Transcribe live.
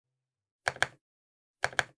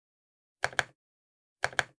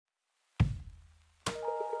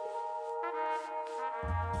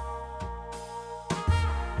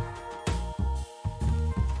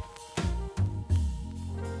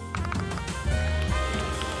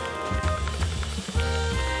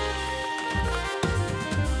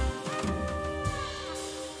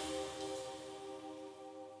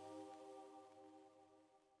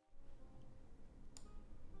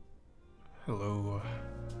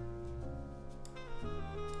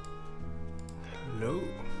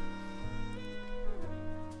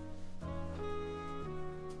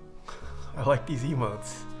like these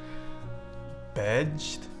emotes.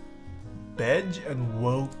 Bedged, Bedge and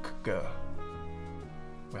Wokega.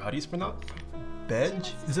 Wait, how do you pronounce?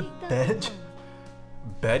 Bedge? Is it Bedge?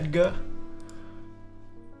 Bedga?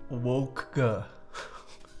 Wokega.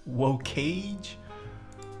 Wokage?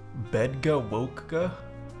 Bedga, Wokega?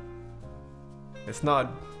 It's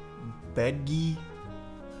not Bedgi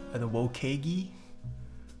and Wokegi?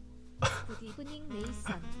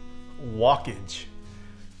 Walkage.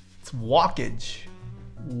 It's walkage.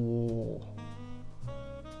 Whoa.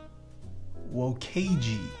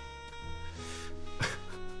 Wokage.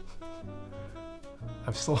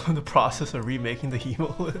 I'm still in the process of remaking the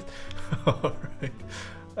emo list. Alright.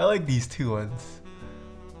 I like these two ones.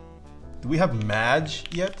 Do we have Madge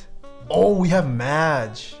yet? Oh, we have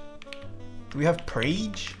Madge. Do we have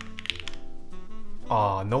Prage?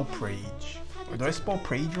 Aw, no Prage. Or did I spell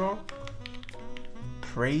Prage wrong?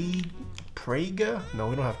 Praga? No,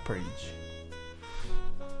 we don't have Prage.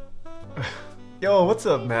 Yo, what's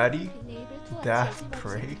up, Maddie? Daft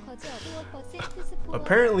Prey.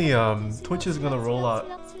 Apparently, Twitch is gonna roll out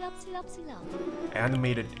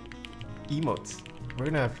animated emotes. We're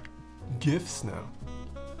gonna have GIFs now.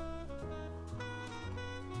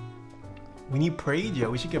 We need Prage? Yeah,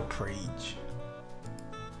 we should get Prage.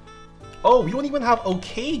 Oh, we don't even have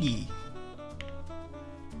Okagi.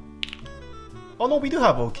 Oh no, we do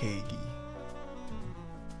have Okagi.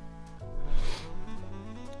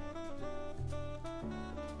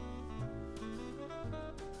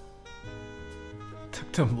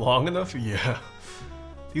 Took them long enough? Yeah.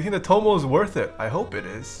 Do you think the Tomo is worth it? I hope it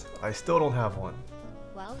is. I still don't have one.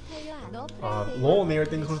 Lowell Nair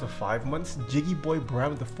thinks worth the 5 months. Jiggy Boy Brown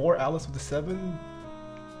with the 4, Alice with the 7.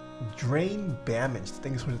 Drain Damage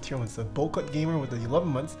thanks for the tier 1. So Bowcut Gamer with the 11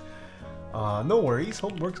 months. No worries.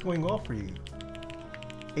 Hope work's going well for you.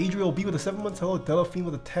 Adriel B with the 7 months. Hello. Delphine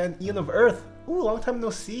with the 10. Ian of Earth. Ooh, long time no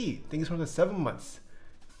see. Thanks for the 7 months.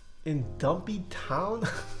 In Dumpy Town.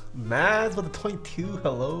 Maz with the 22.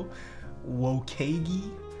 Hello.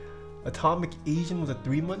 Wokagi. Atomic Asian with the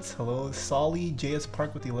 3 months. Hello. Solly. JS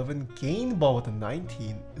Park with the 11. Gain Ball with the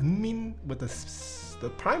 19. Unmin with the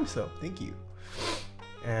Prime sub. Thank you.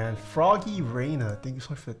 And Froggy Reina, thank you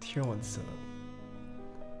so much for the tier 1 sub.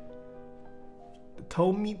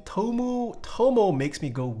 Tomo makes me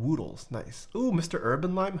go woodles. Nice. Ooh, Mr.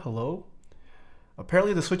 Urban Lime, hello.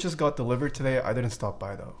 Apparently the Switches got delivered today. I didn't stop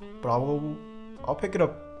by though, but I'll pick it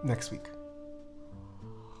up next week.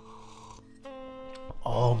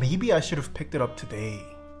 Oh, maybe I should have picked it up today.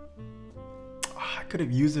 I could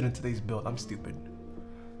have used it in today's build. I'm stupid.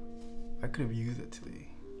 I could have used it today.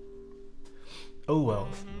 Oh well.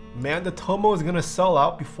 Man, the Tomo is gonna sell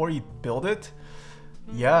out before you build it.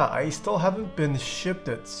 Yeah, I still haven't been shipped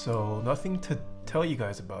it, so nothing to tell you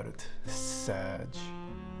guys about it. Sag.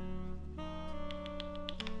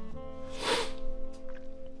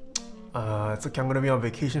 It's like I'm gonna be on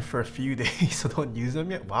vacation for a few days, so don't use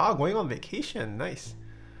them yet. Wow, going on vacation, nice.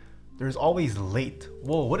 There's always late.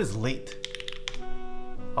 Whoa, what is late?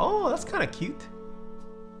 Oh, that's kind of cute.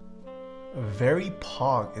 Very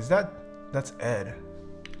Pog. Is that? That's Ed.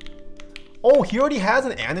 Oh, he already has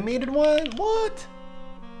an animated one? What?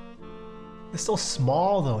 It's so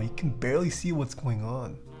small though, you can barely see what's going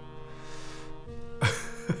on.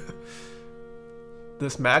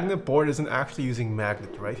 This magnet board isn't actually using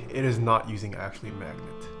magnet, right? It is not using actually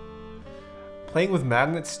magnet. Playing with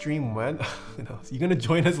magnet stream when? You know, so you gonna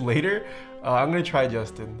join us later? I'm gonna try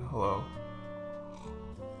Justin. Hello.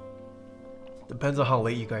 Depends on how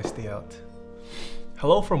late you guys stay out.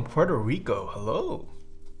 Hello from Puerto Rico. Hello.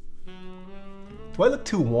 Do I look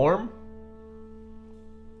too warm?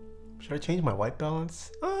 Should I change my white balance?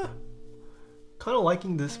 Kind of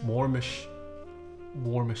liking this warmish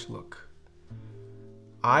look.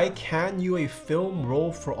 I can you a film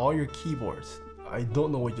roll for all your keyboards. I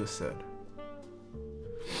don't know what you just said.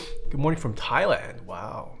 Good morning from Thailand.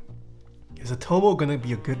 Wow. Is a Tomo gonna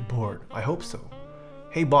be a good board? I hope so.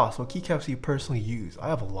 Hey boss, what keycaps do you personally use? I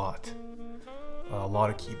have a lot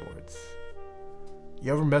of keyboards.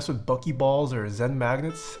 You ever mess with buckyballs or Zen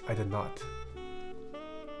magnets? I did not.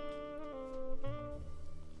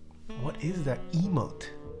 What is that emote?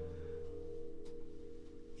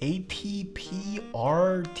 ATPRTSD?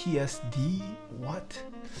 What?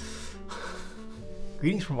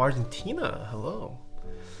 Greetings from Argentina. Hello.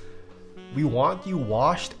 We want you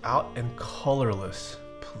washed out and colorless,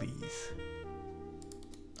 please.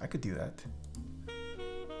 I could do that.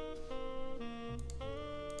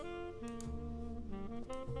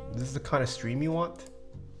 This is the kind of stream you want?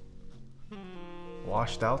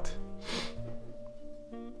 Washed out?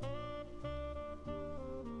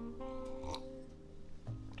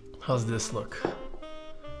 How's this look?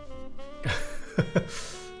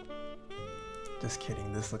 Just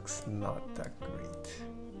kidding, this looks not that great.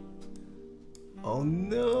 Oh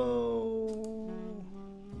no!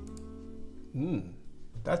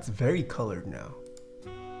 That's very colored now.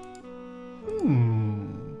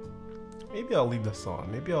 Maybe I'll leave this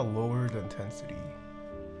on. Maybe I'll lower the intensity.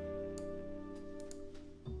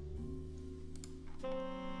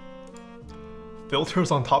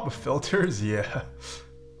 Filters on top of filters? Yeah.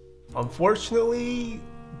 Unfortunately,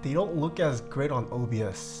 they don't look as great on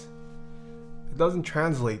OBS. It doesn't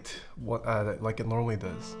translate what like it normally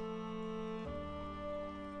does.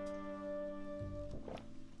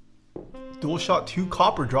 DualShock 2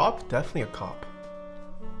 copper drop? Definitely a cop.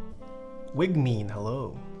 Wigmean,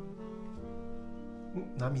 hello.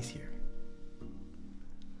 Nami's here.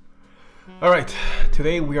 Alright,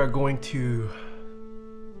 today we are going to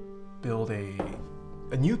build a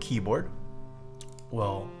new keyboard.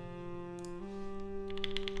 Well,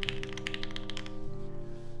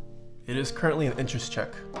 it is currently an interest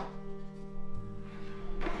check.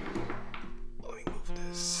 Let me move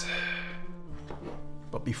this.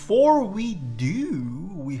 But before we do,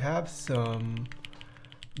 we have some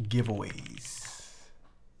giveaways.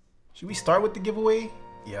 Should we start with the giveaway?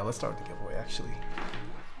 Yeah, let's start with the giveaway actually.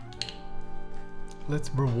 Let's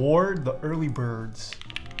reward the early birds.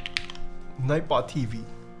 Nightbot TV.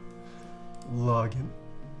 Login.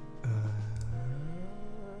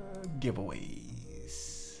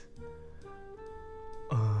 Giveaways.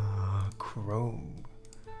 Chrome.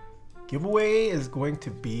 Giveaway is going to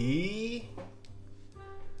be...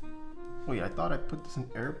 Wait, I thought I put this in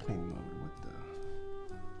airplane mode. What the...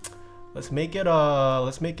 Let's make it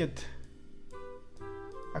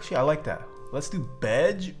actually I like that. Let's do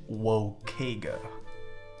Bedge Wokega.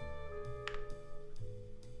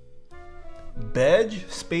 Bedge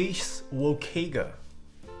space Wokega.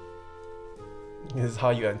 This is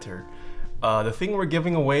how you enter. The thing we're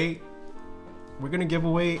giving away, we're gonna give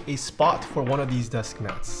away a spot for one of these desk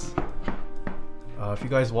mats. If you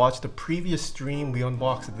guys watched the previous stream, we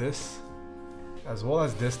unboxed this as well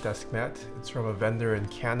as this desk mat. It's from a vendor in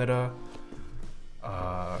Canada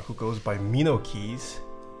who goes by Mino Keys.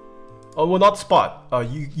 Oh, well, not spot.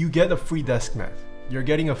 You get a free desk mat. You're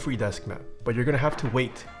getting a free desk mat, but you're gonna have to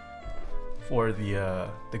wait for the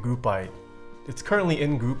group buy. It's currently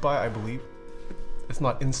in group buy, I believe. It's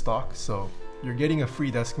not in stock, so you're getting a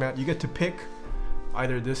free desk mat. You get to pick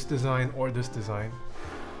either this design or this design.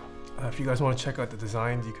 If you guys want to check out the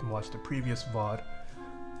designs, you can watch the previous VOD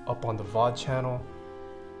up on the VOD channel.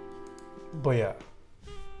 But yeah,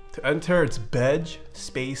 to enter, it's Bedge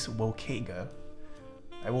space Wokega.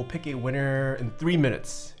 I will pick a winner in 3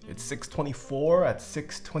 minutes. It's 6:24 at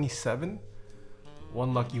 6:27.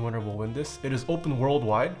 One lucky winner will win this. It is open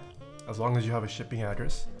worldwide. As long as you have a shipping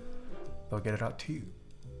address, they'll get it out to you.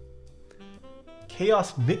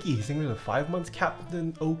 Chaos Mickey, he's thinking of the 5 months.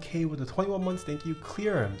 Captain OK with the 21 months. Thank you.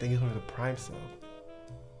 Clear him. Thank you for the Prime sub.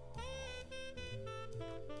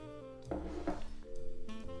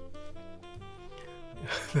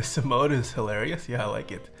 This emote is hilarious. Yeah, I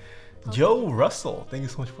like it. Joe Russell, thank you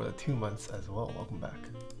so much for the 2 months as well. Welcome back.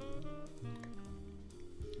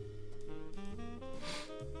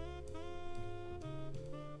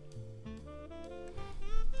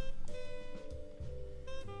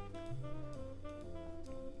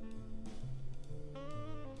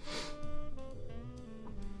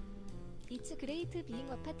 It's great being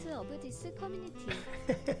a part of this community.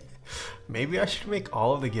 Maybe I should make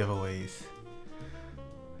all of the giveaways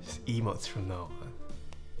just emotes from now on.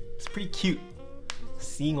 It's pretty cute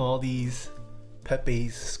seeing all these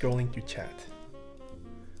Pepes scrolling through chat.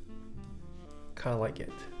 Kind of like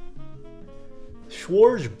it.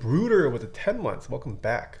 Schwarz Bruder with the 10 months. Welcome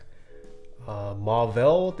back.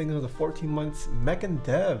 Marvel, thank you for the 14 months. Mech and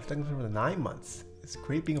Dev, thank you for the 9 months. It's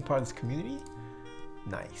great being a part of this community.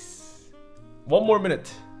 Nice. 1 more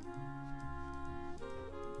minute.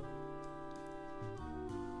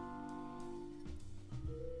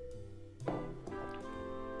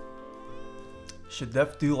 Should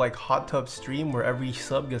Def do like hot tub stream where every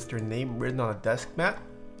sub gets their name written on a desk mat?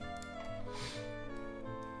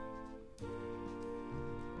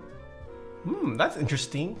 That's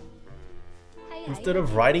interesting. Instead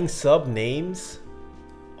of writing sub names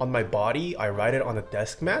on my body, I write it on a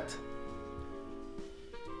desk mat?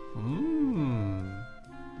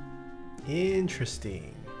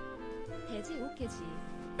 Interesting.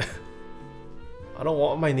 I don't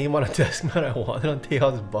want my name on a desk mat, I want it on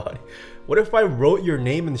Taeha's body. What if I wrote your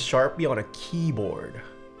name in Sharpie on a keyboard?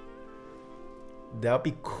 That'd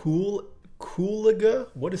be cool. Cooliga?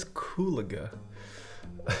 What is cooliga?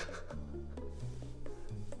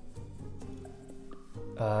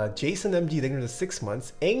 Jason MG, thank you for the 6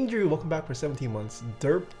 months. Andrew, welcome back for 17 months.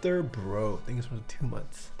 Derpter Bro, thank you for the 2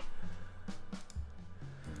 months.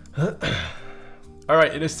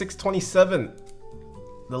 Alright, it is 6:27.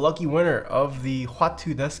 The lucky winner of the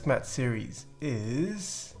Hwatu Desk Mat series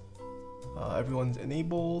is... everyone's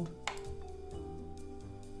enabled.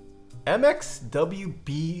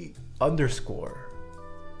 MXWB _.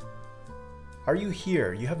 Are you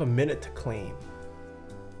here? You have a minute to claim.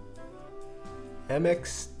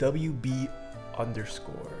 MXWB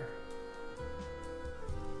 _.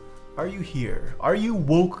 Are you here? Are you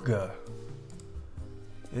wokega?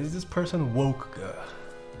 Is this person wokega?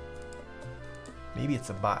 Maybe it's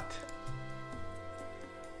a bot.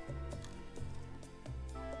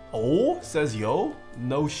 Oh, says yo,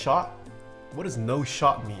 no shot. What does no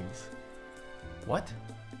shot means? What?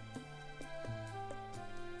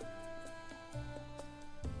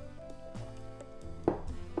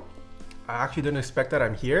 I actually didn't expect that.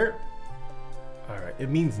 I'm here. Alright, it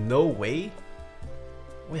means no way.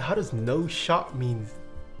 Wait, how does no shot mean?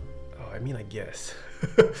 Oh, I mean, I guess.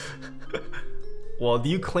 Well, do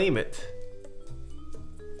you claim it?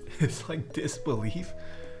 It's like disbelief.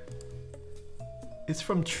 It's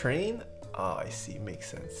from Train? Oh, I see. Makes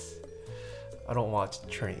sense. I don't watch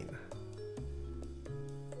Train.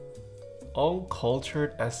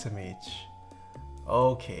 Uncultured SMH.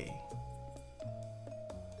 Okay.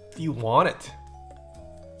 Do you want it?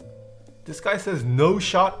 This guy says no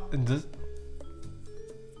shot in this.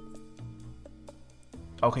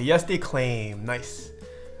 Okay, yes, they claim. Nice.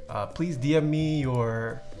 Please DM me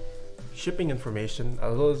your shipping information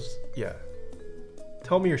as well as, yeah.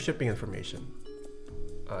 Tell me your shipping information.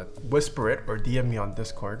 Whisper it or DM me on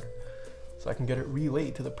Discord so I can get it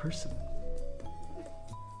relayed to the person.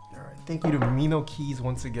 Alright, thank you to Mino Keys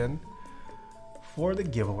once again for the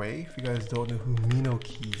giveaway. If you guys don't know who Mino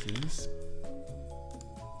Keys is,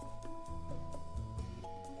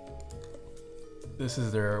 this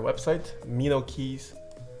is their website, Mino Keys.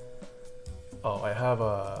 Oh, I have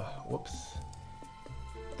a, whoops.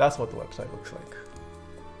 That's what the website looks like.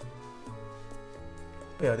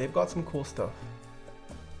 But yeah, they've got some cool stuff.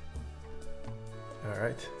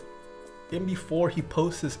 Alright. And before he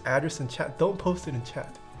posts his address in chat, don't post it in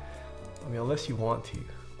chat. I mean, unless you want to,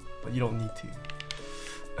 but you don't need to.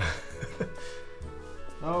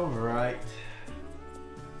 Alright.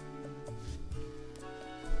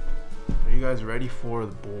 Are you guys ready for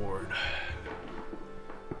the board?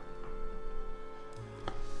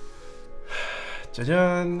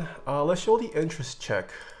 Jajan! Let's show the interest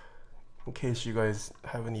check. In case you guys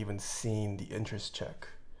haven't even seen the interest check.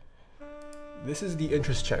 This is the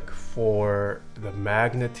interest check for the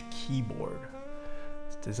magnet keyboard.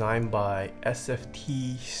 It's designed by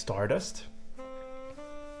SFT Stardust.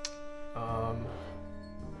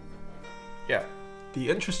 Yeah, the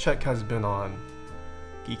interest check has been on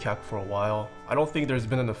Keycaps for a while. I don't think there's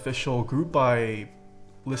been an official group buy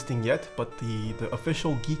listing yet, but the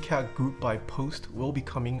official Keycaps group buy post will be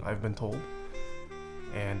coming, I've been told.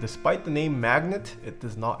 And despite the name magnet, it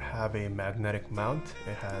does not have a magnetic mount.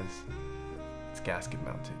 It's gasket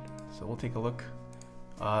mounted. So we'll take a look.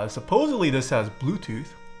 Supposedly this has Bluetooth.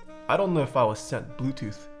 I don't know if I was sent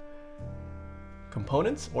Bluetooth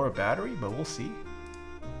components or a battery, but we'll see.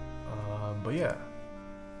 But yeah,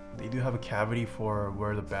 they do have a cavity for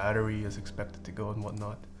where the battery is expected to go and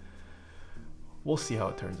whatnot. We'll see how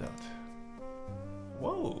it turns out.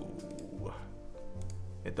 Whoa!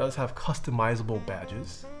 It does have customizable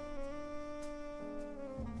badges.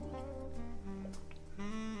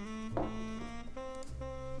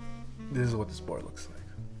 This is what this board looks like.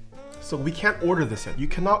 So we can't order this yet. You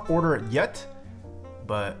cannot order it yet,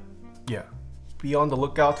 but yeah, be on the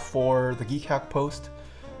lookout for the Keycaps post.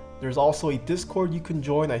 There's also a Discord you can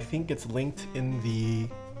join. I think it's linked in the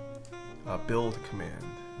build command.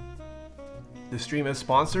 The stream is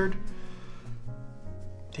sponsored.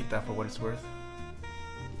 Take that for what it's worth.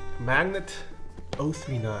 Magnet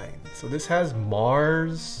 039. So this has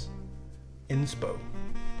Mars inspo.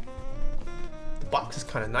 The box is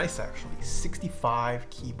kind of nice actually. 65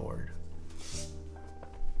 keyboard.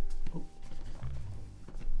 Oh.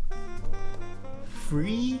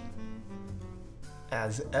 Free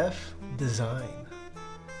as F design.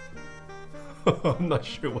 I'm not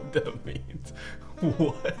sure what that means.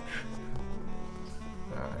 What?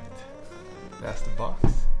 Alright. That's the box.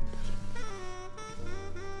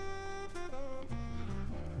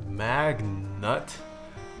 Magnet.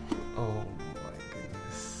 Oh my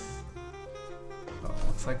goodness. Oh,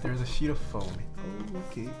 looks like there's a sheet of foam. Oh,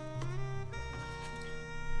 okay.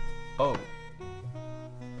 Oh.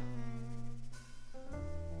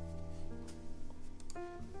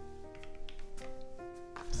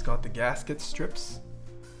 gasket strips.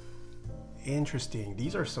 Interesting.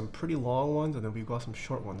 These are some pretty long ones, and then we've got some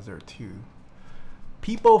short ones there too.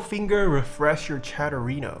 People finger refresh your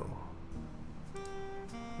Chatterino.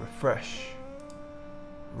 Refresh.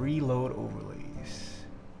 Reload overlays.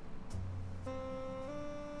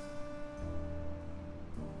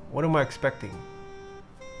 What am I expecting?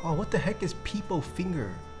 Oh, what the heck is people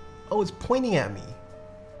finger? Oh, it's pointing at me.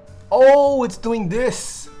 Oh, it's doing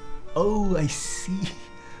this. Oh, I see.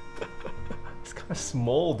 It's kind of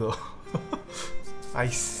small though. I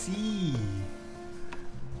see.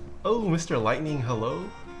 Oh, Mr. Lightning, hello.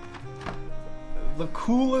 The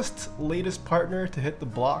coolest, latest partner to hit the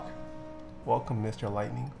block. Welcome, Mr.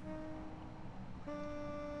 Lightning.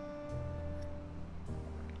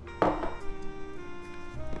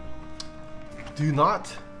 Do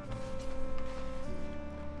not.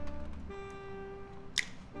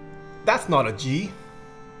 That's not a G.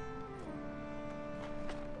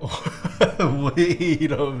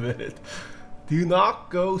 Wait a minute. Do not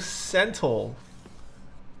go Sentinel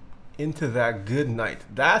into that good night.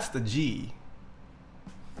 That's the G.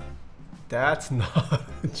 That's not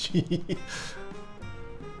a G.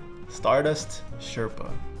 Stardust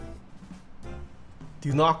Sherpa.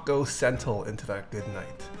 Do not go Sentinel into that good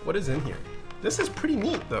night. What is in here? This is pretty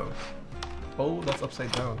neat though. Oh, that's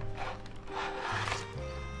upside down.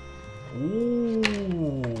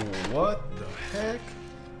 Ooh, what the heck?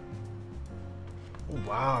 Oh,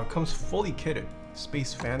 wow, it comes fully kitted.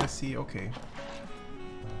 Space Fantasy, okay.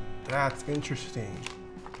 That's interesting.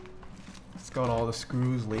 It's got all the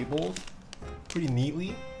screws labeled pretty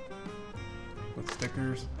neatly with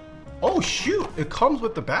stickers. Oh shoot, it comes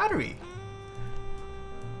with the battery.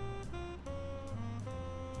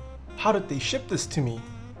 How did they ship this to me?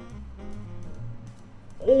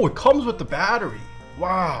 Oh, it comes with the battery.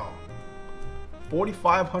 Wow.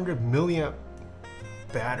 4,500 milliamp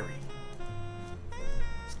battery.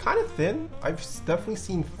 It's kind of thin. I've definitely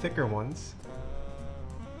seen thicker ones.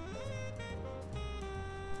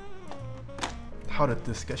 How did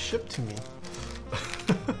this get shipped to me?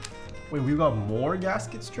 Wait, we've got more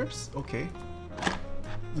gasket strips? Okay.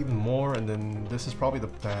 Even more, and then this is probably the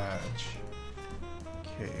badge.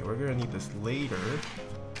 Okay, we're gonna need this later.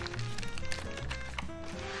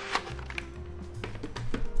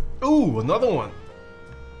 Ooh, another one.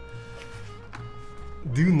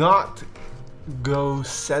 Do not go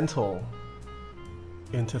Sentinel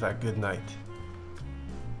into that good night.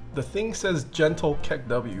 The thing says gentle Keck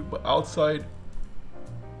W, but outside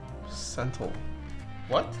Sentinel.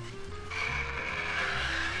 What?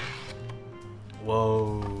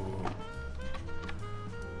 Whoa.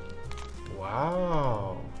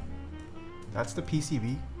 Wow. That's the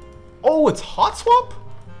PCB. Oh, it's hot swap?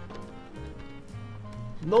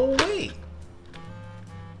 No way.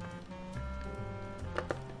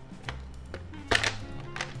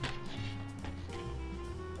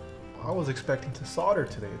 I was expecting to solder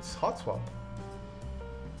today. It's hot swap.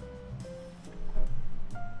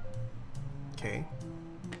 Okay.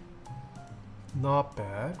 Not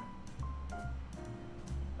bad.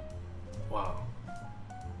 Wow.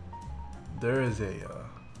 There is a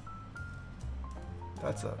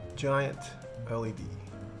that's a giant LED.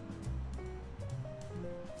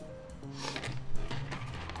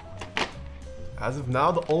 As of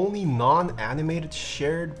now, the only non-animated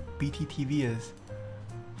shared BTTV is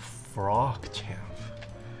Frog Champ.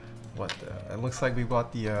 What the? It looks like we've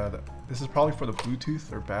got the this is probably for the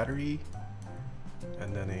Bluetooth or battery,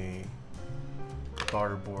 and then a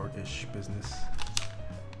daughter board-ish business.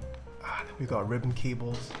 We got ribbon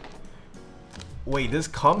cables. Wait, this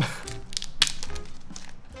comes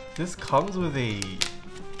with a.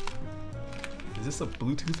 Is this a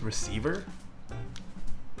Bluetooth receiver?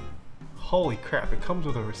 Holy crap! It comes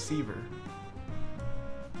with a receiver.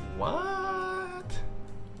 What?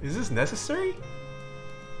 Is this necessary?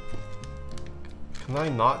 Can I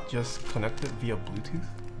not just connect it via Bluetooth?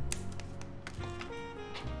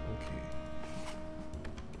 Okay.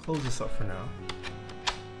 Close this up for now.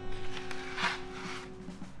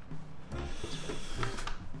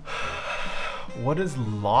 What is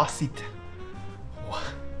Lossy? What?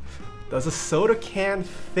 Does a soda can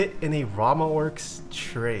fit in a RamaWorks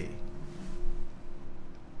tray?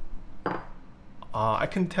 I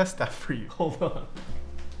can test that for you. Hold on.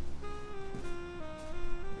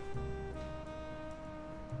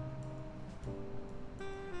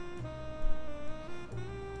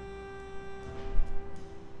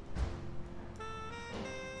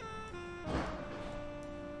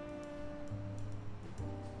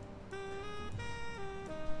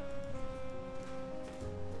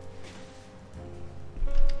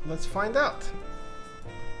 Let's find out.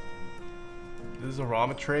 This is a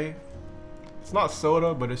Rama tray. It's not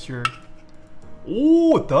soda, but it's your...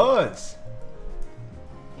 Oh, it does!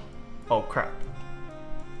 Oh, crap.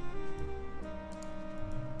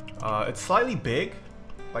 It's slightly big.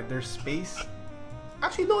 Like, there's space.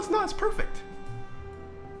 Actually, no, it's not. It's perfect.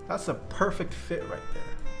 That's a perfect fit right there.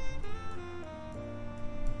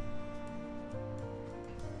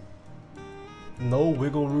 No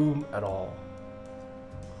wiggle room at all.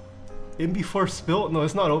 In before spill? No,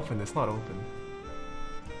 it's not open. It's not open.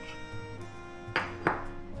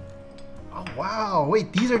 Oh, wow.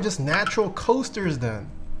 Wait, these are just natural coasters then.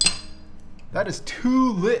 That is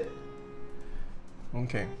too lit.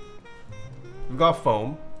 Okay. We've got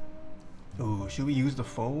foam. Ooh, should we use the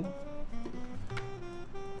foam?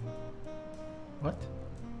 What?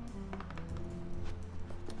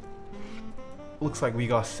 Looks like we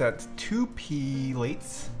got set 2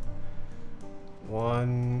 pelates.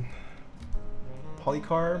 1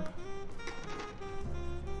 polycarb.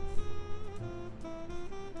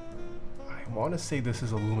 I want to say this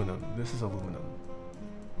is aluminum. This is aluminum.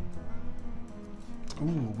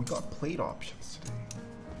 Ooh, we got plate options today.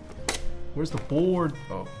 Where's the board?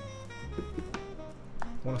 Oh. I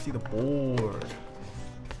want to see the board.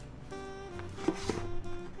 You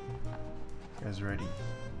guys ready?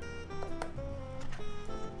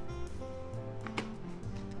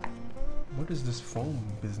 What is this foam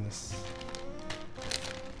business?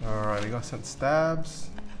 Alright, we got some stabs.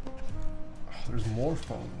 Oh, there's more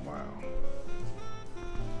foam. Wow.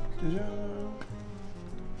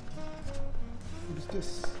 What is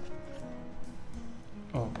this?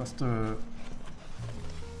 Oh, that's the...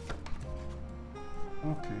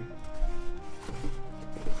 Okay.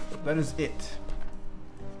 That is it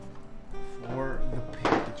for the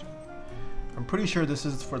packaging. I'm pretty sure this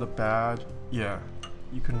is for the badge. Yeah,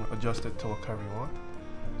 you can adjust it to whatever you want.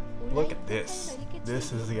 Look at this.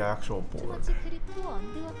 This is the actual board.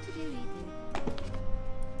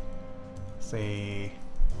 It's a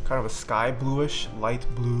kind of a sky bluish, light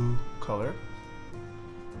blue color.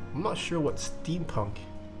 I'm not sure what steampunk,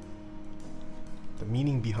 the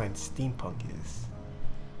meaning behind steampunk is,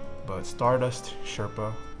 but Stardust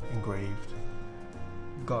Sherpa engraved.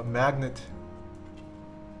 Got magnet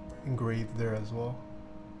engraved there as well.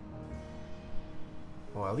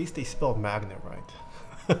 Well, at least they spelled magnet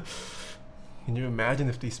right. Can you imagine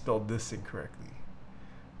if they spelled this incorrectly?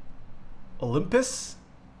 Olympus?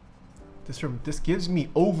 This gives me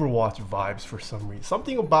Overwatch vibes for some reason.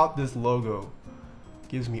 Something about this logo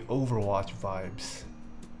gives me Overwatch vibes.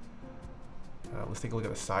 Let's take a look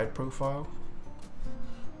at the side profile.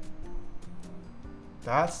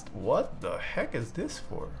 That's... what the heck is this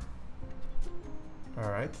for?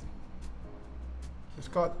 Alright. It's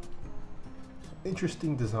got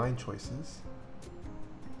interesting design choices.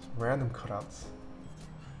 Some random cutouts.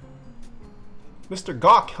 Mr.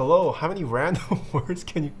 Gawk, hello. How many random words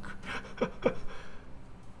can you...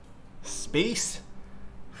 Space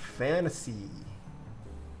Fantasy.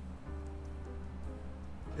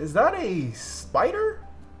 Is that a spider?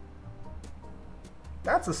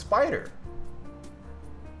 That's a spider.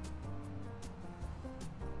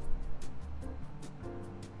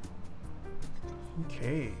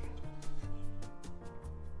 Okay.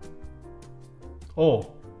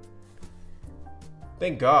 Oh.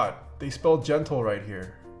 Thank God. They spelled gentle right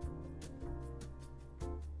here.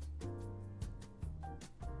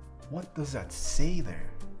 What does that say there?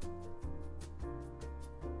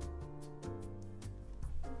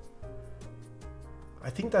 I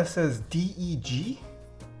think that says DEG?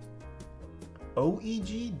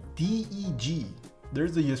 OEG? DEG.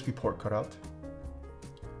 There's the USB port cutout.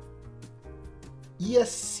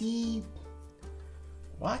 ESC.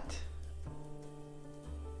 What?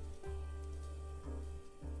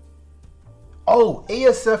 Oh,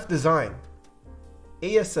 ASF design.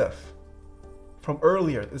 ASF. From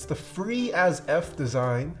earlier. It's the free as F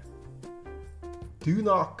design. Do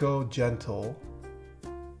not go gentle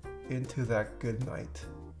into that good night.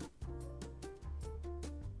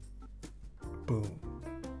 Boom.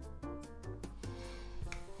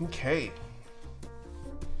 Okay.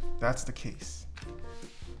 That's the case.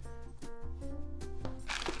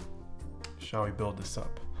 Shall we build this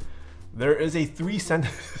up? There is a 3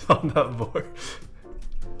 sentences on that board.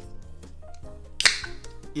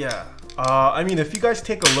 Yeah. I mean, if you guys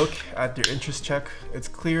take a look at their interest check, it's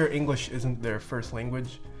clear English isn't their first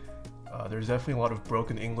language. There's definitely a lot of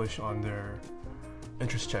broken English on their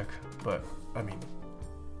interest check, but I mean,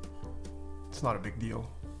 it's not a big deal.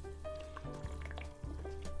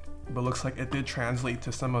 But looks like it did translate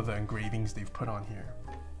to some of the engravings they've put on here.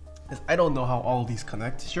 I don't know how all of these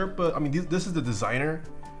connect. Sure, but I mean, this is the designer.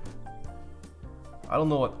 I don't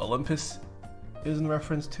know what Olympus is in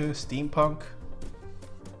reference to steampunk.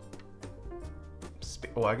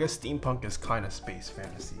 Well, I guess steampunk is kind of space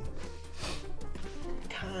fantasy.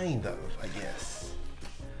 Kind of, I guess.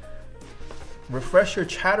 Refresh your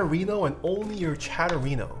Chatterino and only your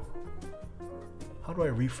Chatterino. How do I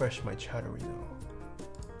refresh my Chatterino?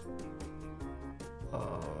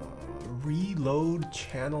 Reload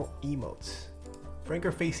channel emotes.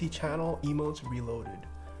 Franker Facey channel emotes reloaded.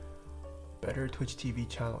 Better Twitch TV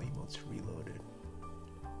channel emotes reloaded.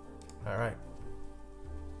 Alright.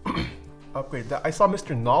 Upgrade that. I saw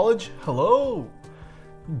Mr. Knowledge. Hello!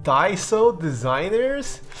 Daiso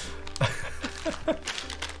designers?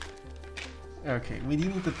 Okay, we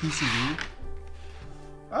need the PCB.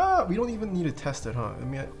 We don't even need to test it, huh? I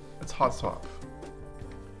mean, it's hot swap.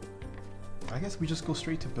 I guess we just go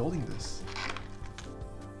straight to building this.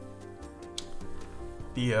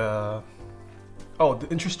 The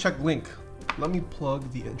interest check link. Let me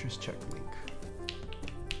plug the interest check link.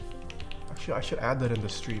 Actually, I should add that in the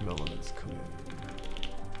stream elements command.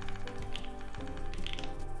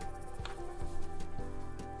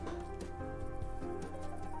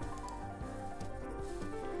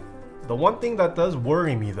 The one thing that does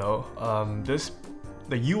worry me though,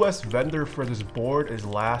 the US vendor for this board is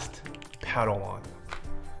Last Padawan.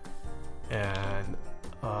 And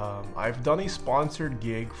I've done a sponsored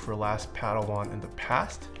gig for Last Padawan in the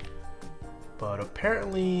past, but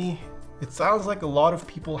apparently it sounds like a lot of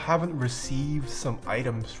people haven't received some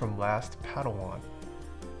items from Last Padawan.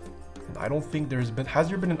 And I don't think has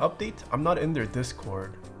there been an update? I'm not in their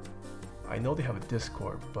Discord. I know they have a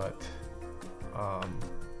Discord, but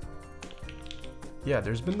yeah,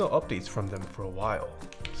 there's been no updates from them for a while.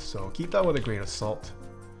 So keep that with a grain of salt.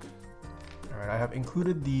 Alright, I have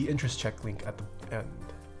included the interest check link at the end.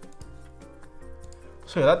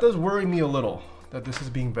 So yeah, that does worry me a little, that this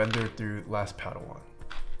is being vendored through Last Padawan.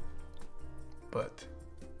 But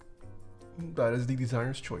that is the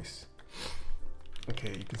designer's choice.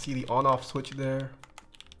 Okay, you can see the on-off switch there.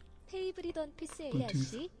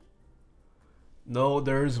 Bluetooth. No,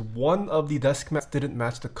 there's one of the desk mats didn't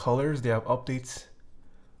match the colors. They have updates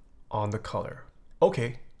on the color.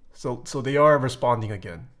 Okay, so they are responding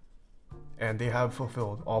again, and they have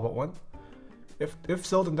fulfilled all but one. If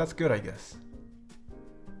so, then that's good, I guess.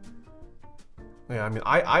 Yeah, I mean,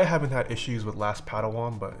 I haven't had issues with Last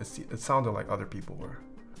Padawan, but it sounded like other people were.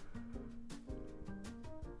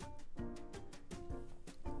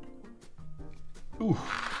 Ooh.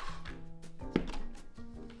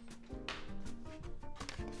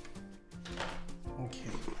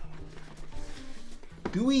 Okay.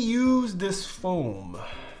 Do we use this foam?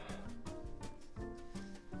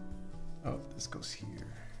 Oh, this goes here.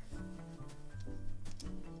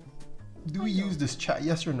 Do we use this chat?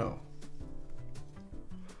 Yes or no?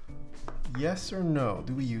 Yes or no?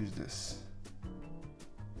 Do we use this?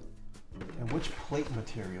 And which plate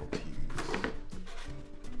material to use?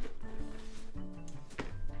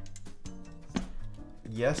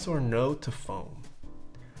 Yes or no to foam?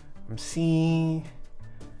 I'm seeing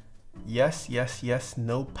yes, yes, yes,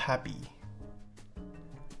 no pappy.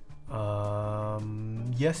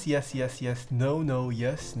 Yes, yes, yes, yes, no, no,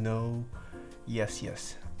 yes, no, yes,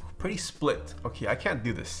 yes. Pretty split. Okay, I can't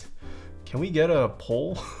do this. Can we get a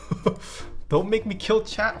poll? Don't make me kill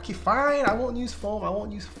chat. Okay, fine. I won't use foam. I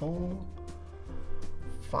won't use foam.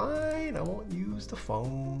 Fine. I won't use the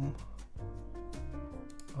foam.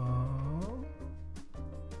 I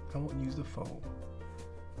won't use the foam.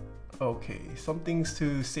 Okay, some things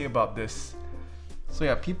to say about this. So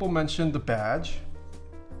yeah, people mentioned the badge.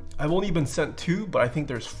 I've only been sent 2, but I think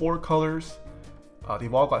there's 4 colors.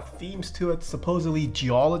 They've all got themes to it. Supposedly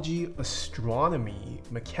geology, astronomy,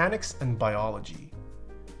 mechanics, and biology.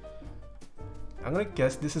 I'm gonna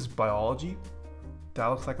guess this is biology. That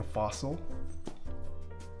looks like a fossil.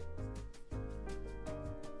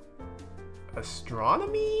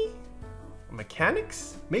 Astronomy?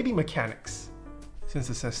 Mechanics? Maybe mechanics, since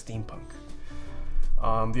it says steampunk.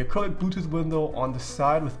 The acrylic Bluetooth window on the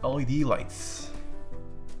side with LED lights.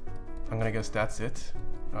 I'm gonna guess that's it.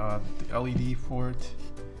 The LED for it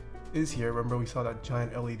is here. Remember we saw that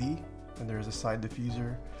giant LED, and there's a side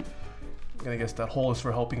diffuser. I'm gonna guess that hole is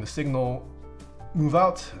for helping the signal move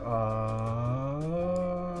out.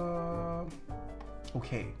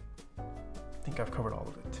 Okay, I think I've covered all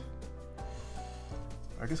of it.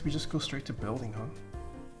 I guess we just go straight to building, huh?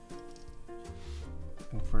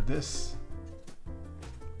 And for this,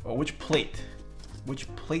 oh, which plate? Which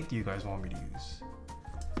plate do you guys want me to use?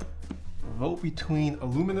 Vote between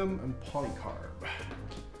aluminum and polycarb.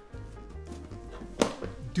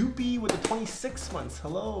 Doopy with the 26 months,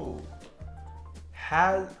 hello.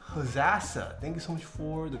 Hazassa, thank you so much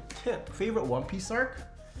for the tip. Favorite One Piece arc?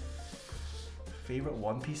 Favorite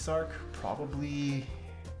One Piece arc? Probably.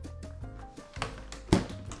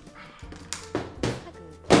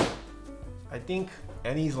 I think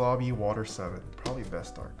Enies Lobby Water 7, probably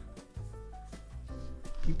best arc.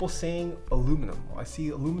 People saying aluminum. I see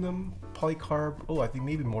aluminum, polycarb. Oh, I think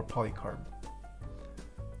maybe more polycarb.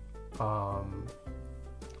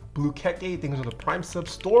 Blue Keke, thanks for the Prime sub.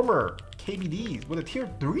 Stormer, KBDs with a tier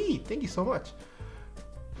 3. Thank you so much.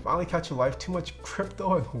 Finally catch a life. Too much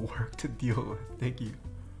crypto and work to deal with. Thank you.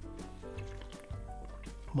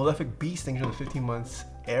 Malefic Beast, thanks for the 15 months.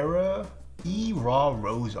 Era Raw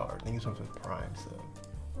Rosar, thank you so much for the Prime sub.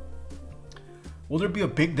 Will there be a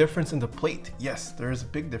big difference in the plate? Yes, there is a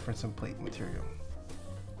big difference in plate material.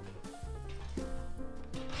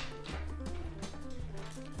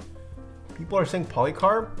 People are saying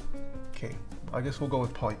polycarb? Okay, I guess we'll go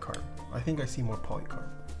with polycarb. I think I see more polycarb.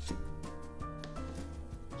 So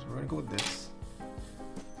we're gonna go with this.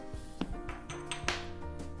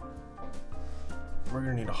 We're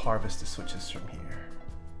gonna need to harvest the switches from here.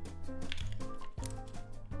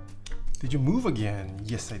 Did you move again?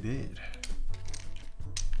 Yes, I did.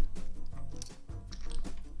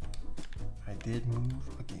 I did move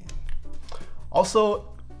again. Also,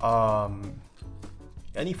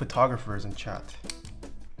 any photographers in chat,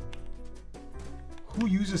 who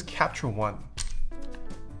uses Capture One?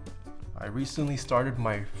 I recently started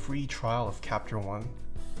my free trial of Capture One.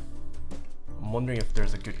 I'm wondering if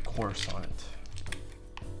there's a good course on it.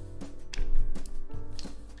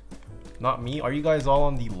 Not me. Are you guys all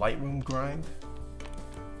on the Lightroom grind?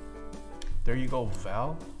 There you go,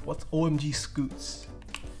 Val. What's OMG Scoots?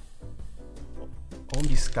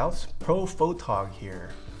 OMG Scouts? Pro Photog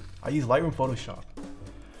here. I use Lightroom Photoshop.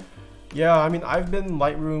 Yeah, I mean, I've been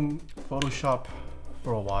Lightroom Photoshop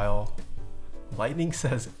for a while. Lightning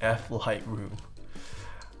says F Lightroom.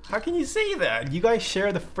 How can you say that? You guys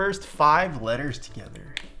share the first 5 letters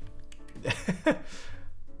together.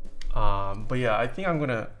 But yeah, I think I'm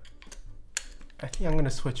gonna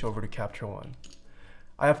switch over to Capture One.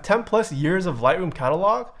 I have 10 plus years of Lightroom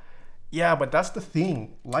catalog. Yeah, but that's the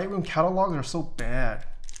thing. Lightroom catalogs are so bad.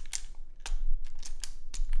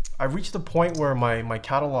 I've reached the point where my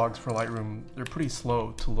catalogs for Lightroom, they're pretty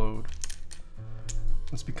slow to load.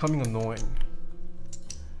 It's becoming annoying.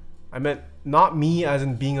 I meant not me as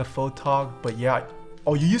in being a photog, but yeah.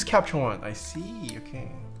 Oh, you use Capture One. I see,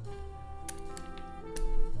 okay.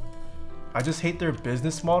 I just hate their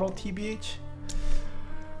business model, TBH.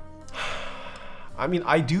 I mean,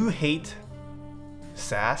 I do hate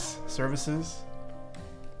SaaS services.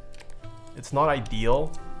 It's not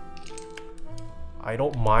ideal. I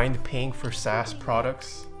don't mind paying for SaaS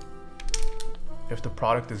products if the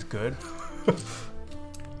product is good.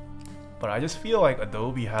 But I just feel like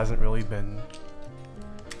Adobe hasn't really been...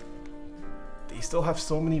 They still have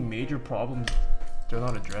so many major problems they're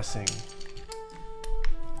not addressing.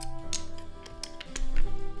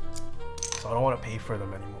 So I don't want to pay for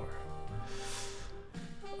them anymore.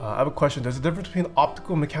 I have a question. There's a difference between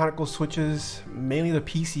optical and mechanical switches, mainly the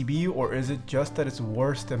PCB, or is it just that it's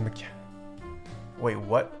worse than mechanical? Wait,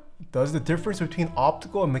 what? Does the difference between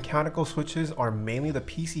optical and mechanical switches are mainly the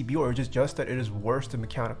PCB, or is it just that it is worse than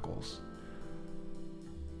mechanicals?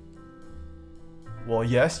 Well,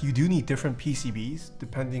 yes, you do need different PCBs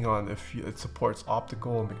depending on if it supports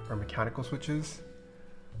optical or mechanical switches.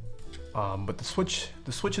 But the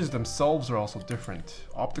switches themselves are also different.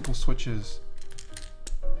 Optical switches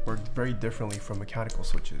work very differently from mechanical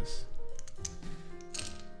switches.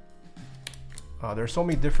 There are so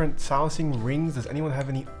many different silencing rings. Does anyone have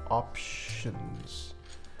any options?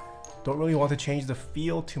 Don't really want to change the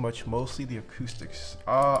feel too much, mostly the acoustics.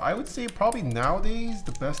 I would say probably nowadays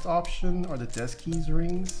the best option are the desk keys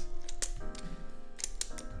rings.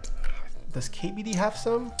 Does KBD have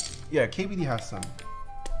some? Yeah, KBD has some.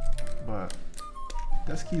 But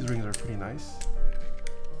desk keys rings are pretty nice.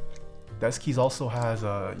 Desk keys also has,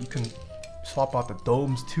 you can swap out the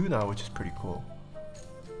domes too now, which is pretty cool.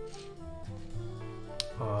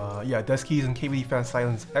 Yeah, desk keys and KBD Fan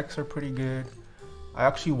Silence X are pretty good. I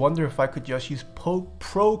actually wonder if I could just use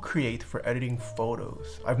Procreate for editing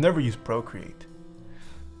photos. I've never used Procreate.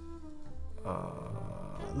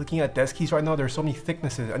 Looking at desk keys right now, there's so many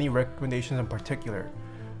thicknesses. Any recommendations in particular?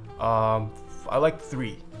 I like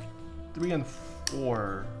 3 and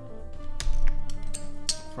 4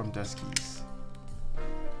 from desk keys.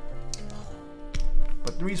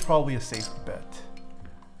 But 3 is probably a safe bet.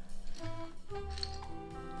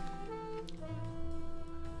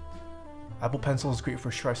 Apple Pencil is great for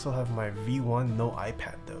sure. I still have my V1, no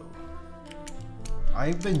iPad though.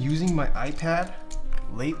 I've been using my iPad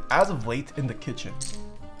as of late in the kitchen.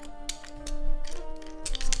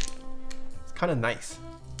 It's kind of nice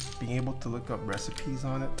being able to look up recipes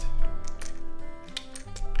on it.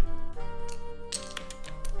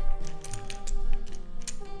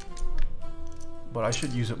 But I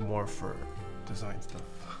should use it more for design stuff.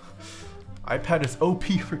 iPad is OP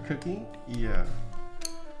for cooking? Yeah.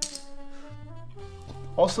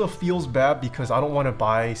 Also feels bad because I don't want to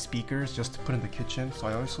buy speakers just to put in the kitchen, so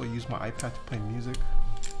I also use my iPad to play music.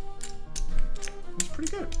 It's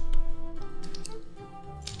pretty good.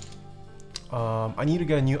 I need to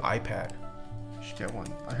get a new iPad. I should get one.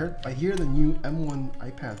 I hear the new M1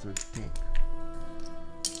 iPads are stink.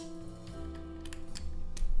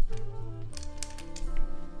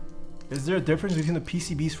 Is there a difference between the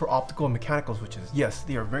PCBs for optical and mechanical switches? Yes,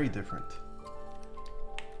 they are very different.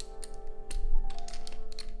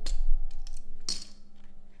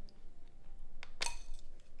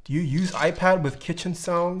 Do you use iPad with kitchen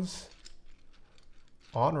sounds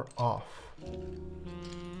on or off?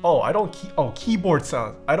 Oh, I don't keep keyboard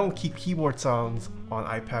sounds. I don't keep keyboard sounds on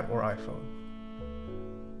iPad or iPhone.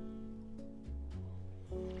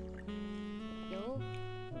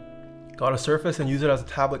 Got a Surface and use it as a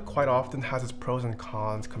tablet quite often. Has its pros and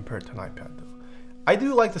cons compared to an iPad though. I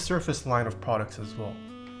do like the Surface line of products as well.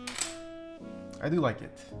 I do like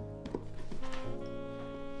it.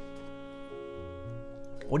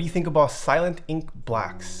 What do you think about Silent Ink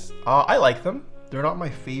Blacks? I like them. They're not my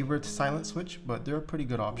favorite silent switch, but they're a pretty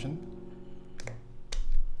good option.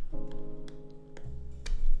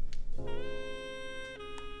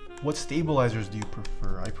 What stabilizers do you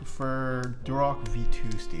prefer? I prefer Durock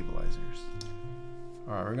V1 stabilizers.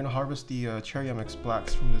 Alright, we're gonna harvest the Cherry MX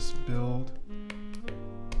Blacks from this build.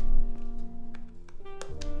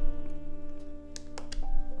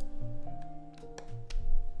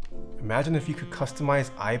 Imagine if you could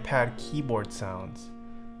customize iPad keyboard sounds.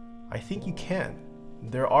 I think you can.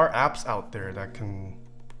 There are apps out there that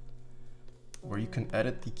where you can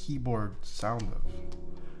edit the keyboard sound of.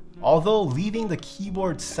 Although leaving the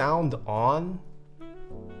keyboard sound on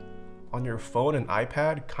your phone and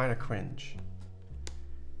iPad, kind of cringe.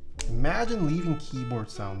 Imagine leaving keyboard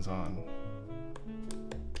sounds on.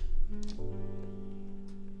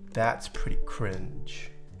 That's pretty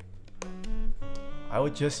cringe. I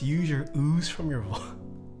would just use your ooze from your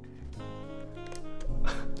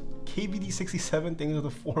KBD67 things with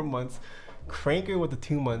the 4 months, Cranker with the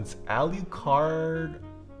 2 months, Alucard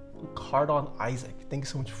on Isaac, thanks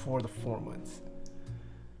so much for the 4 months.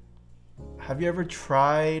 Have you ever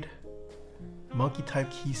tried monkey type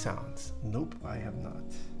key sounds? Nope, I have not.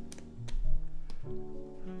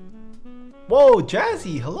 Whoa,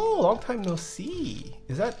 Jazzy, hello, long time no see.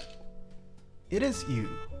 Is that, it is you.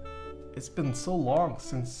 It's been so long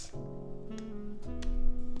since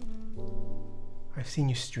I've seen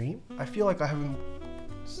you stream. I feel like I haven't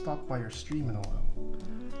stopped by your stream in a while.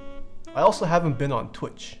 I also haven't been on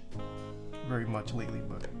Twitch very much lately,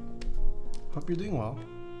 but hope you're doing well.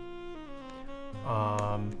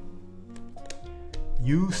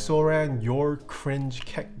 You Soran, your cringe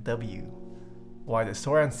Kek W. Why, is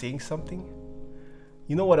Soran saying something?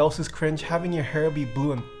 You know what else is cringe? Having your hair be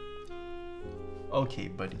blue and... Okay,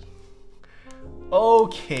 buddy.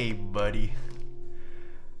 Okay, buddy.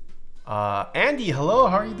 Andy, hello,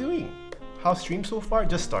 how are you doing? How's stream so far?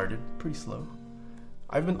 Just started, pretty slow.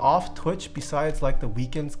 I've been off Twitch besides like the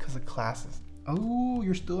weekends because of classes. Oh,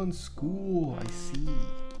 you're still in school, I see.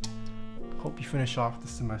 Hope you finish off the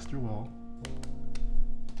semester well.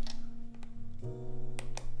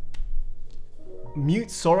 Mute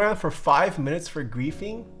Soran for 5 minutes for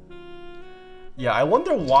griefing? Yeah, I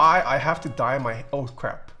wonder why I have to dye my... Oh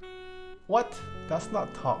crap. What? That's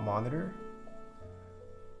not top monitor.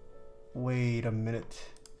 Wait a minute.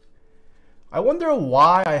 I wonder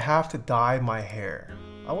why I have to dye my hair.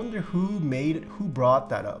 I wonder who brought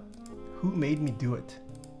that up. Who made me do it?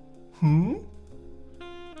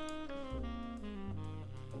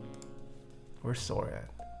 Where's Soran?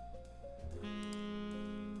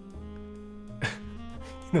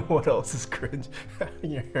 You know what else is cringe?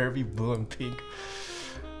 Having your hair be blue and pink.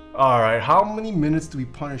 Alright, how many minutes do we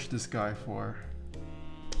punish this guy for?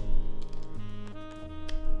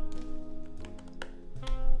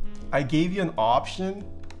 I gave you an option.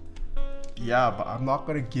 Yeah, but I'm not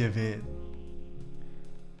gonna give in.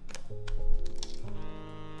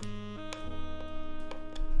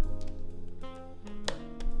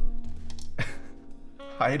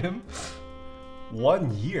 Hide him?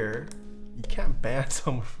 1 year? You can't ban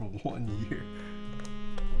someone for 1 year.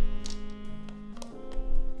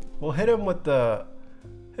 We'll hit him with the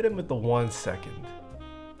 1 second.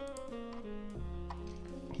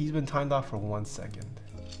 He's been timed off for 1 second.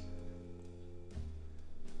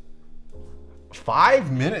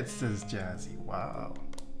 5 minutes, says Jazzy. Wow.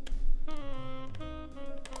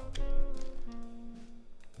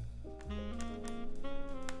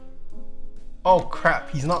 Oh crap,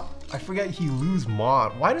 he's not. I forget he lose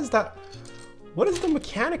mod. Why does that? What is the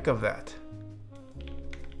mechanic of that?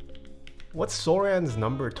 What's Soran's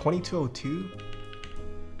number? 2202?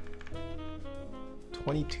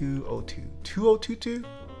 2202. 2022?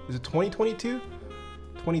 Is it 2022?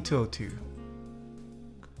 2202.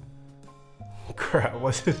 Crap,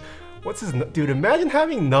 what's his dude, imagine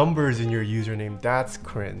having numbers in your username. That's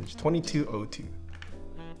cringe. 2202.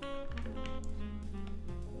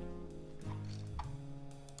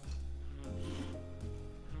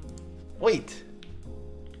 Wait,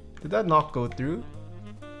 did that not go through?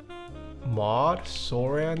 Mod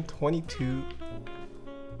Soran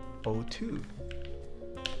 2202.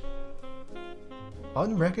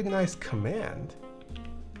 Unrecognized command.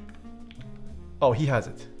 Oh, he has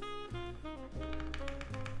it.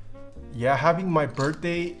 Yeah, having my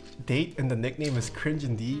birthday date and the nickname is cringe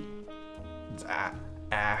indeed. It's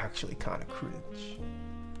actually kind of cringe.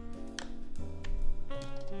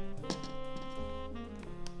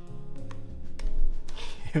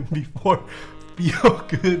 Before Feel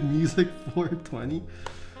Good Music 420.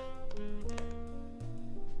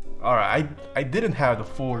 Alright, I didn't have the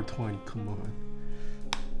 420, come on.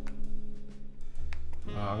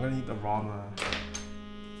 I'm gonna need the Rama.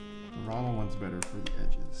 The Rama one's better for the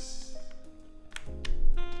edges.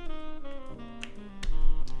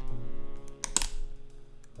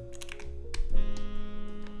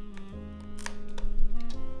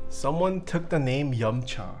 Someone took the name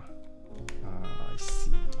Yumcha. I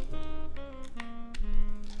see.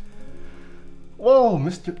 Whoa,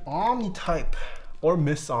 Mr. Omnitype or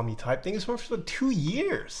Miss Omnitype. Thank you so much for the 2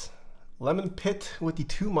 years. Lemon Pit with the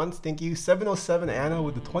 2 months, thank you. 707 Anna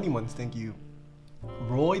with the 20 months, thank you.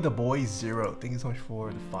 Roy the Boy 0, thank you so much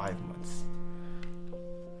for the 5 months.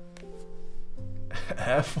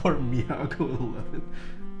 F for Miyago 11.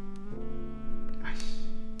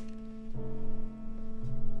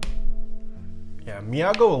 Yeah,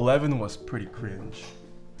 Miyago 11 was pretty cringe.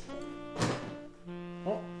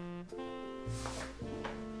 Oh.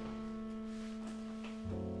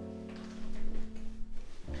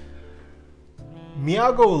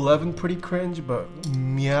 Miyago 11 pretty cringe, but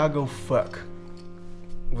Miyago fuck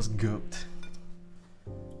was goat.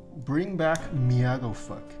 Bring back Miyago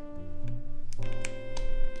fuck.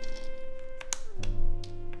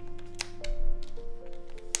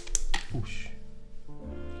 Oosh.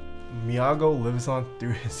 Miyago lives on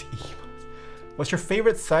through his emos. What's your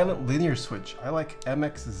favorite silent linear switch? I like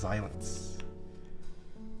MX Silence.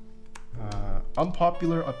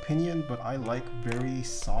 Unpopular opinion, but I like very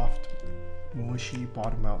soft, mushy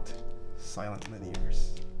bottom out silent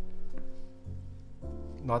linears.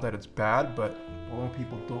 Not that it's bad, but a lot of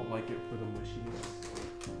people don't like it for the mushiness.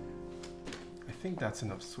 I think that's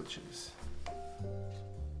enough switches.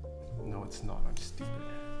 No, it's not. I'm stupid.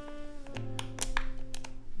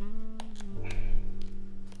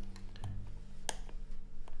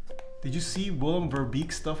 Did you see Willem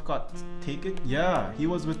Verbeek's stuff got taken? Yeah, he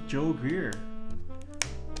was with Joe Greer.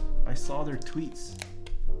 I saw their tweets.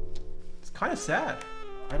 It's kind of sad.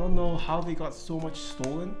 I don't know how they got so much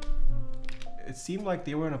stolen. It seemed like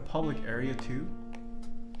they were in a public area too.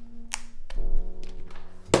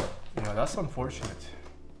 Yeah, that's unfortunate.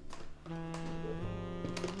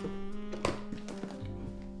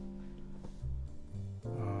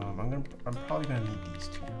 I'm probably gonna need these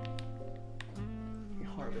two. Let me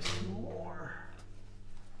harvest more.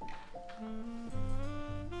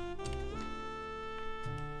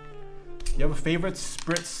 You have a favorite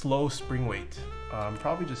Spritz slow spring weight?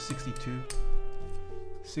 Probably just 62.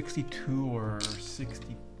 62 or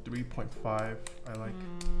 63.5 I like.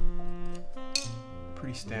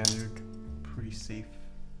 Pretty standard, pretty safe.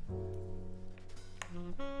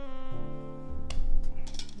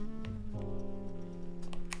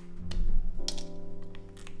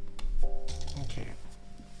 Okay, I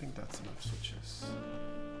think that's enough switches.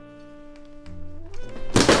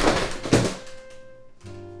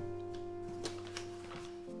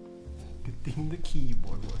 Good thing the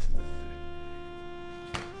keyboard wasn't there.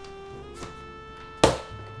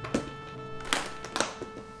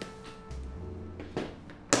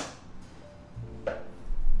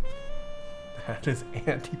 That is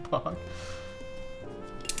anti-pog.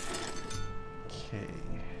 Okay.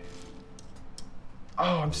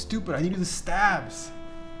 Oh, I'm stupid. I need to do the stabs.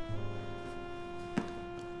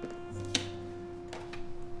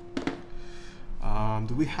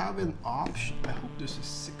 Do we have an option? I hope this is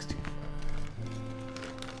 625.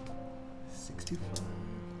 625.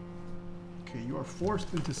 Okay, you are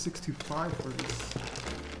forced into 625 for this.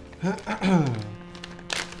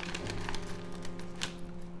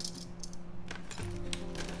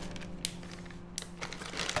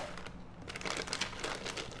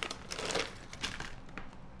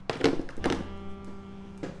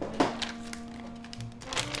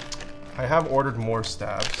 I have ordered more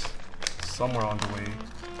stabs somewhere on the way,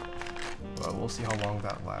 but we'll see how long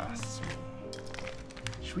that lasts.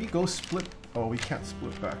 Should we go split? Oh, we can't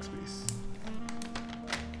split backspace.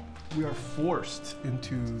 We are forced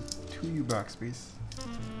into 2U backspace.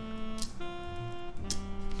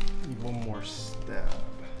 Need one more stab.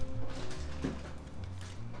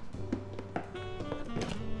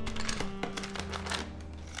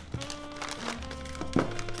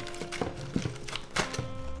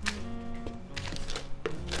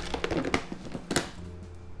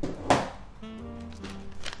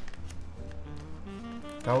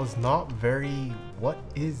 That was not very... What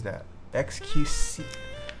is that? XQC.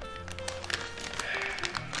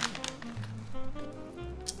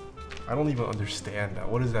 I don't even understand that.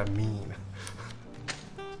 What does that mean?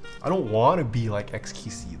 I don't want to be like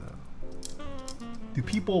XQC though. Do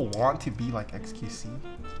people want to be like XQC?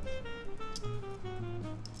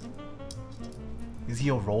 Is he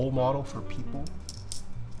a role model for people?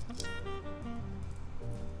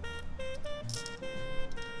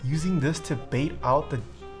 Using this to bait out the...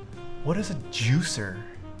 What is a juicer?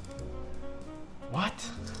 What?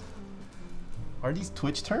 Are these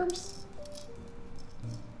Twitch terms?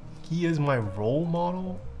 He is my role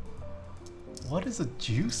model? What is a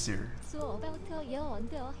juicer? So about your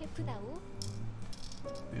under half now.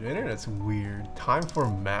 Dude, the internet's weird. Time for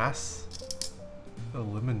mass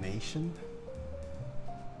elimination?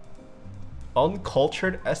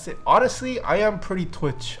 Uncultured essay. Honestly, I am pretty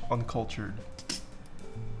Twitch uncultured.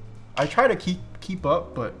 I try to keep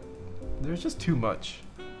up, but there's just too much.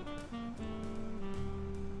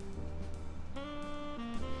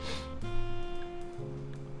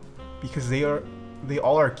 Because they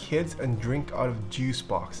all are kids and drink out of juice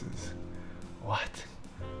boxes. What?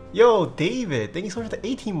 Yo, David, thank you so much for the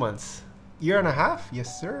 18 months. Year and a half?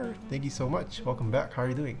 Yes, sir. Thank you so much. Welcome back. How are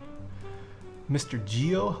you doing? Mr.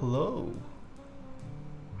 Geo, hello.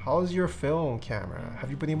 How's your film camera? Have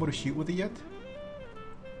you been able to shoot with it yet?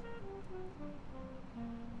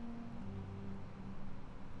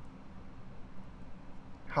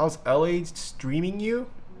 How's LA streaming you?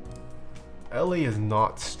 LA is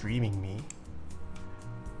not streaming me.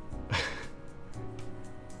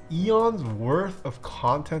 Eons worth of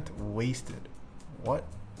content wasted. What?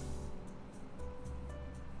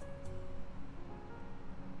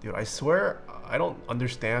 Dude, I swear I don't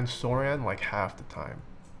understand Soran like half the time.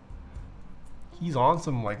 He's on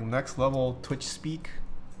some like next level Twitch speak.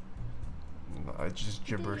 It's just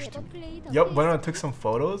gibberish to me. Yep, went on and took some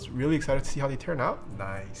photos. Really excited to see how they turn out.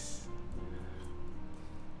 Nice.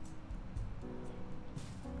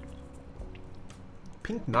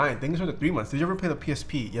 Pink 9, thanks for the 3 months. Did you ever play the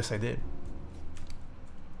PSP? Yes, I did.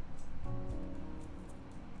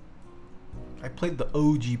 I played the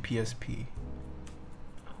OG PSP.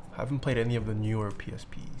 Haven't played any of the newer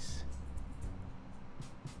PSPs.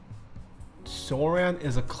 Soran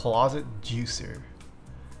is a closet juicer.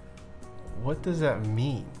 What does that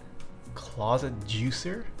mean? Closet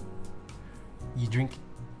juicer? You drink...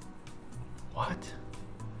 What?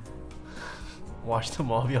 Watch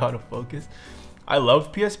them all be out of focus. I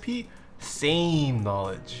love PSP. Same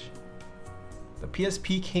knowledge. The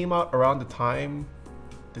PSP came out around the time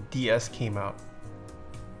the DS came out.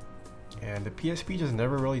 And the PSP just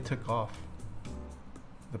never really took off.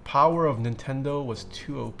 The power of Nintendo was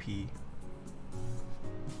too OP.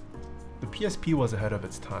 The PSP was ahead of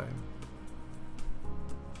its time.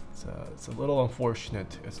 It's a little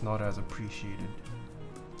unfortunate it's not as appreciated.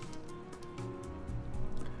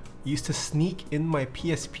 Used to sneak in my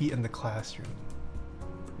PSP in the classroom.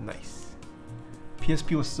 Nice.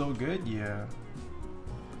 PSP was so good, yeah.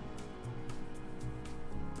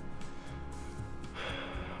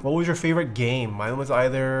 What was your favorite game? Mine was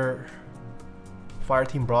either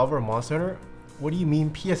Fireteam Bravo or Monster Hunter. What do you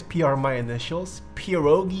mean PSP are my initials?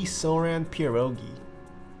 Pierogi, Soran, Pierogi.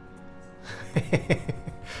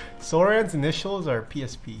 Soran's initials are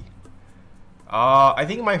PSP. I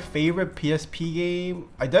think my favorite PSP game,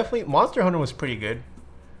 Monster Hunter was pretty good.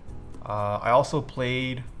 I also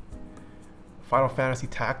played Final Fantasy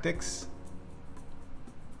Tactics.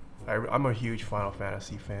 I'm a huge Final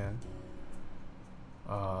Fantasy fan.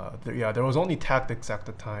 There was only Tactics at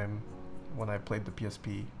the time when I played the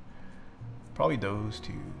PSP. Probably those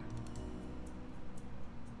two.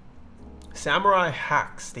 Samurai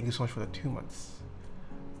Hacks, thank you so much for the 2 months.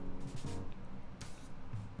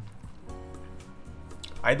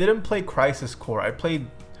 I didn't play Crisis Core. I played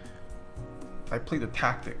the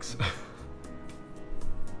Tactics.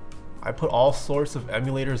 I put all sorts of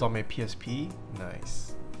emulators on my PSP.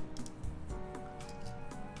 Nice.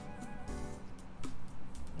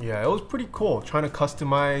 Yeah, it was pretty cool trying to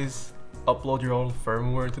customize, upload your own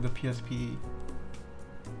firmware to the PSP.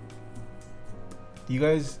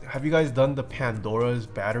 Have you guys done the Pandora's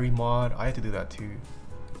battery mod? I had to do that too.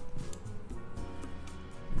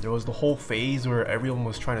 There was the whole phase where everyone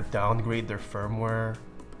was trying to downgrade their firmware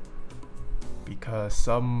because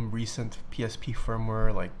some recent PSP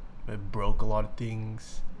firmware, like, it broke a lot of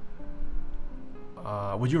things.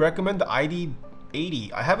 Would you recommend the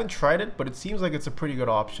ID80? I haven't tried it, but it seems like it's a pretty good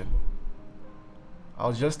option. I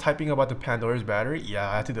was just typing about the Pandora's battery. Yeah,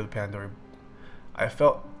 I had to do the Pandora. I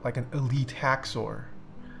felt like an elite hacksaw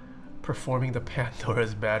performing the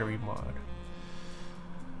Pandora's battery mod.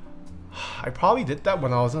 I probably did that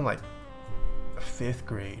when I was in like 5th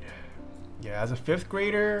grade. Yeah, as a 5th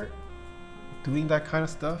grader, doing that kind of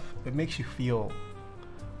stuff, it makes you feel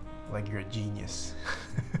like you're a genius.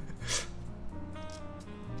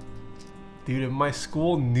 Dude, in my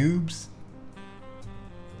school, noobs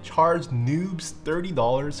charged noobs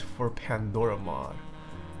 $30 for Pandora mod.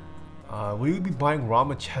 We would be buying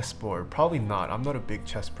Rama chessboard. Probably not. I'm not a big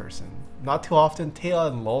chess person. Not too often.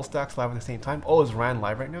 Taeha and LOL stacks live at the same time. Oh, is Ran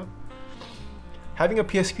live right now? Having a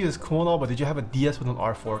PSP is cool and all, but did you have a DS with an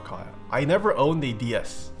R4 card? I never owned a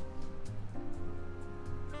DS.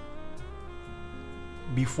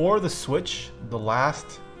 Before the Switch, the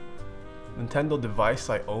last Nintendo device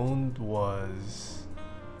I owned was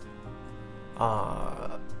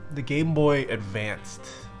the Game Boy Advanced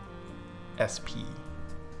SP.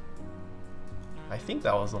 I think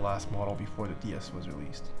that was the last model before the DS was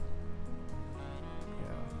released.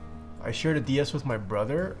 Yeah. I shared a DS with my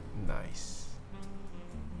brother. Nice.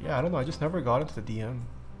 Yeah, I don't know. I just never got into the DM.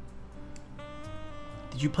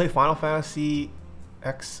 Did you play Final Fantasy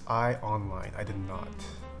XI online? I did not.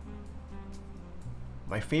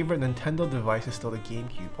 My favorite Nintendo device is still the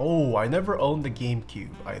GameCube. Oh, I never owned the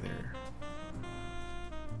GameCube either.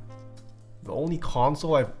 The only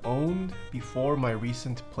console I've owned before my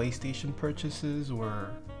recent PlayStation purchases were...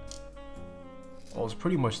 well, it was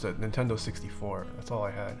pretty much the Nintendo 64. That's all I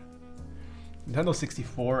had. Nintendo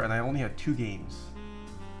 64, and I only had 2 games.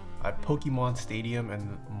 I had Pokemon Stadium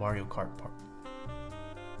and Mario Kart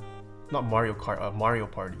Not Mario Kart, Mario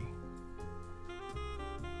Party.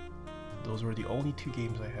 Those were the only 2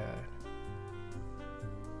 games I had.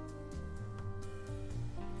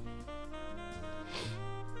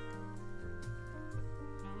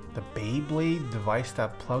 The Beyblade device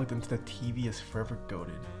that plugged into the TV is forever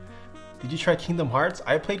goated. Did you try Kingdom Hearts?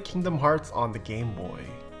 I played Kingdom Hearts on the Game Boy.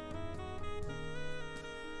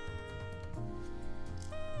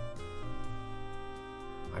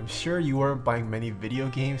 I'm sure you weren't buying many video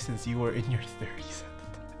games since you were in your 30s.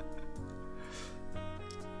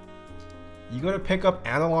 You gotta pick up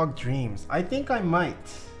Analog Dreams. I think I might.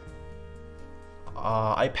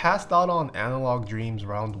 I passed out on Analog Dreams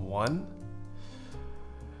round 1.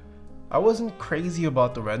 I wasn't crazy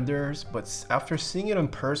about the renders, but after seeing it in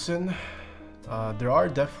person, there are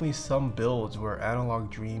definitely some builds where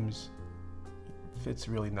Analog Dreams fits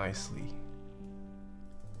really nicely.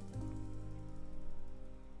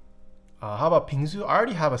 How about Pingzu? I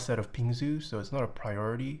already have a set of Pingzu, so it's not a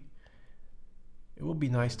priority. It would be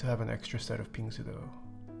nice to have an extra set of Pingzu though.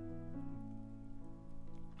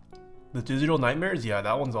 The Digital Nightmares? Yeah,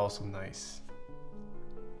 that one's also nice.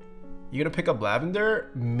 You gonna pick up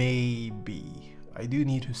Lavender? Maybe. I do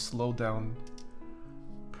need to slow down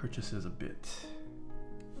purchases a bit.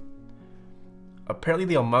 Apparently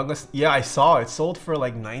the Among Us... yeah, I saw it sold for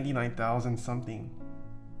like 99,000 something.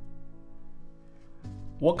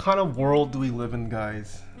 What kind of world do we live in,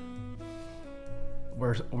 guys?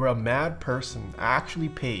 Where a mad person actually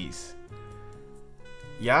pays.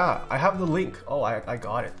 Yeah, I have the link. Oh, I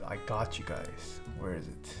got it. I got you guys. Where is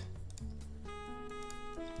it?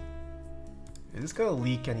 Is this gonna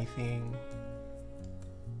leak anything?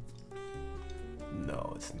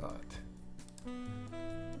 No, it's not.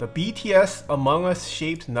 The BTS Among Us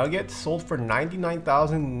shaped nugget sold for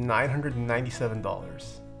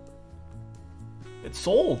 $99,997. It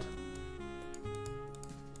sold.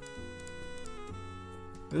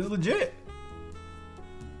 This is legit.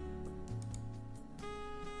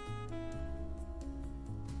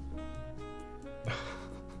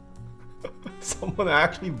 Someone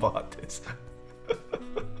actually bought this.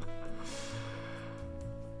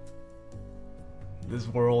 This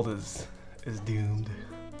world is doomed.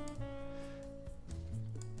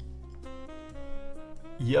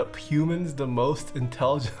 Yep, humans the most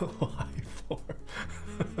intelligent life form.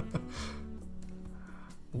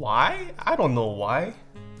 Why? I don't know why.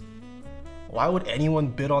 Why would anyone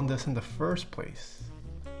bid on this in the first place?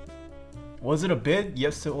 Was it a bid?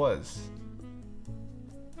 Yes, it was.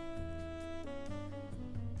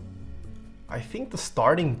 I think the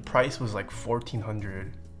starting price was like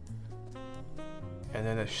 1,400. And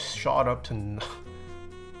then it shot up to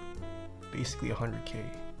basically 100K.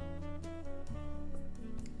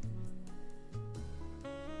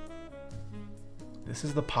 This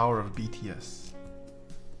is the power of BTS.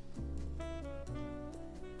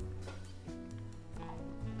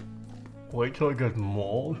 Wait till I get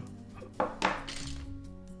mold.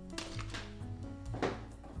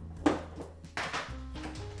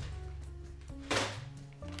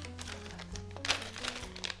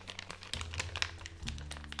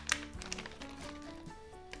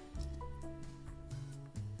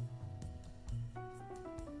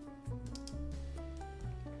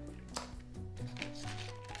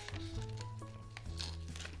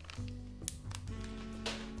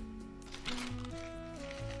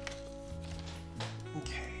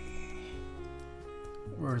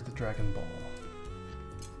 Where's the Dragon Ball?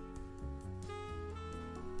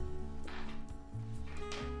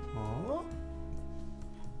 Oh.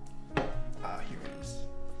 Here it is.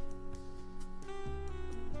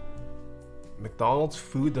 McDonald's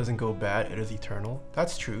food doesn't go bad, it is eternal.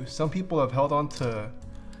 That's true. Some people have held on to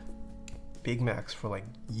Big Macs for like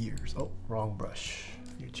years. Oh, wrong brush.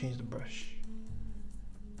 You change the brush.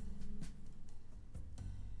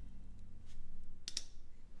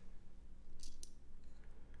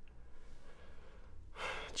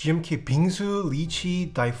 GMK Bingsu,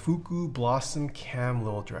 Lychee, Daifuku, Blossom, Cam,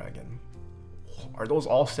 Little Dragon. Are those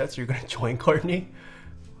all sets you're gonna join, Courtney?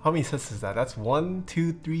 How many sets is that? That's 1,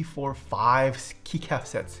 2, 3, 4, 5 keycap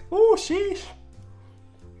sets. Oh, sheesh.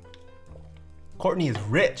 Courtney is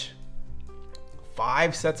rich.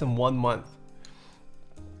 5 sets in 1 month.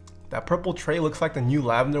 That purple tray looks like the new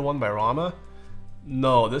lavender one by Rama.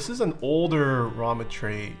 No, this is an older Rama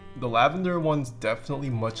tray. The lavender one's definitely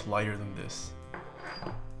much lighter than this.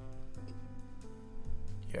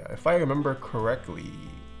 Yeah, if I remember correctly,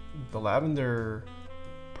 the lavender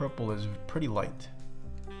purple is pretty light.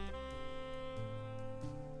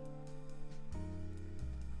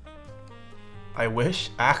 I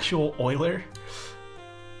wish. Actual Euler.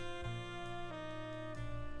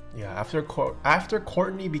 Yeah, after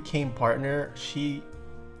Courtney became partner, she's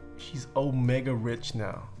omega rich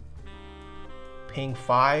now.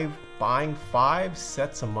 Buying 5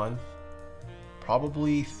 sets a month,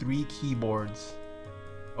 probably 3 keyboards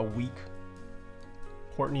a week.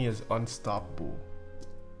 Courtney is unstoppable.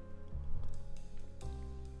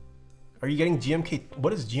 Are you getting GMK?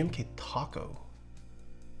 What is GMK Taco?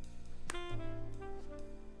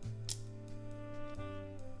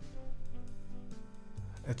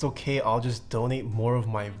 It's okay, I'll just donate more of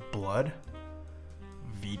my blood.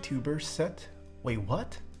 VTuber set? Wait,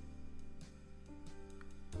 what?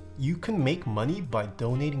 You can make money by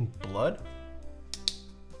donating blood?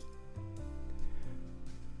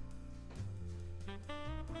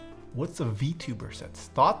 What's a VTuber set?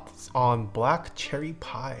 Thoughts on black cherry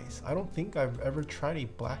pies? I don't think I've ever tried a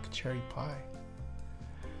black cherry pie.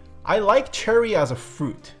 I like cherry as a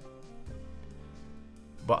fruit,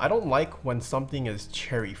 but I don't like when something is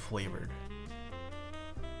cherry flavored.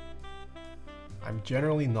 I'm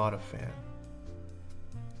generally not a fan.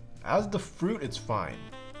 As the fruit, it's fine.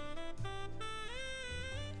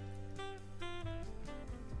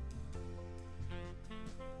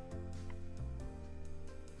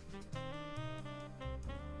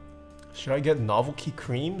 Should I get novelty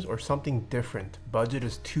creams or something different? Budget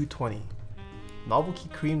is $220. Novelty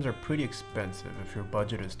creams are pretty expensive if your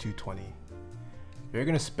budget is $220. You're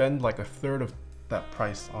gonna spend like 1/3 of that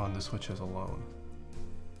price on the switches alone.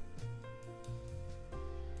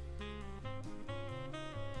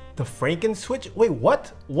 The Franken switch? Wait,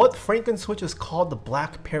 what? What Franken switch is called the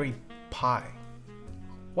blackberry pie?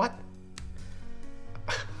 What?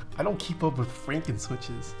 I don't keep up with Franken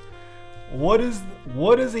switches. What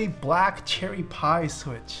is a black cherry pie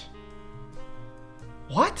switch?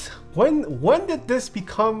 What? When did this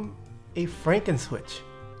become a Franken switch?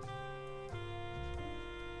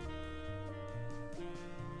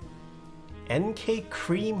 NK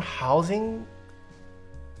cream housing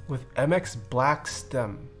with MX black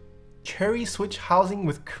stem. Cherry switch housing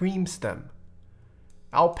with cream stem.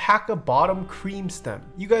 Alpaca bottom cream stem.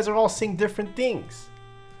 You guys are all saying different things.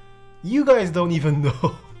 You guys don't even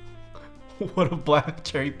know what a black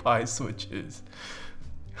cherry pie switch is.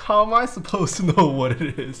 How am I supposed to know what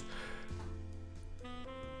it is?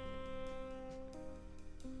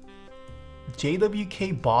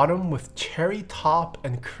 JWK bottom with cherry top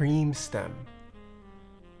and cream stem.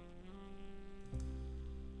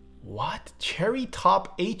 What? Cherry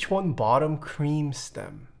top H1 bottom cream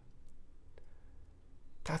stem.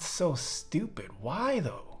 That's so stupid. Why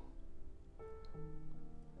though?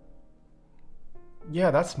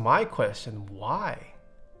 Yeah, that's my question. Why?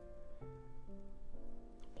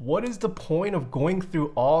 What is the point of going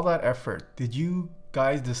through all that effort? Did you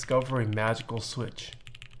guys discover a magical switch?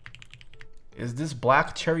 Is this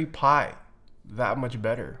black cherry pie that much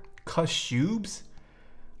better? Cause Shubes?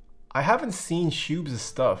 I haven't seen Shubes'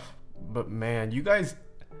 stuff, but man, you guys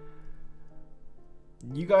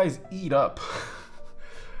eat up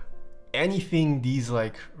anything these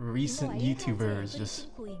like recent YouTubers just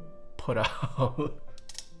put out.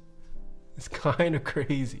 It's kind of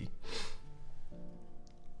crazy.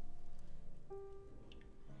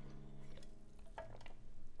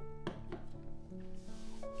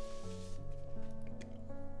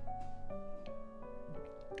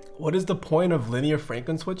 What is the point of linear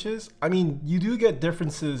Franklin switches? I mean, you do get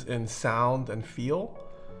differences in sound and feel,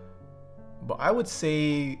 but I would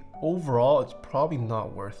say overall it's probably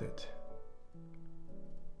not worth it.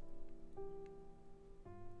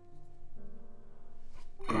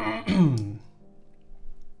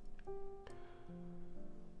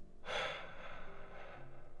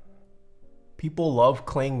 People love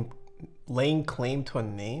laying claim to a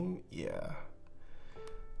name? Yeah.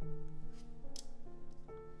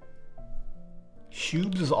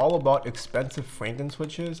 Shubes is all about expensive Franklin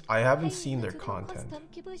switches. I haven't seen their content.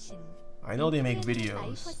 I know they make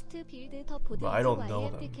videos, but I don't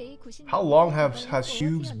know them. How long has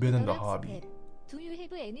Shubes been in the hobby?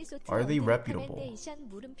 Are they reputable?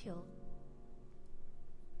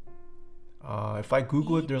 If I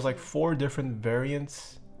Google it, there's like 4 different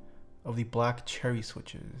variants of the black cherry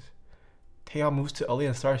switches. Taeha moves to LA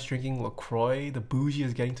and starts drinking LaCroix. The bougie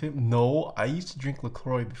is getting to him. No, I used to drink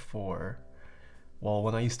LaCroix before. Well,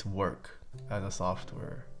 when I used to work as a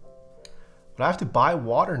software. But I have to buy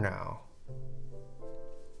water now.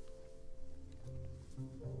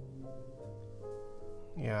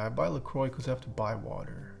 Yeah, I buy LaCroix because I have to buy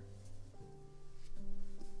water.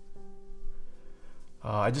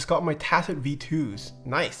 I just got my Tacit V2s.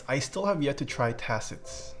 Nice. I still have yet to try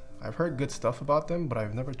Tacits. I've heard good stuff about them, but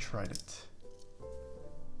I've never tried it.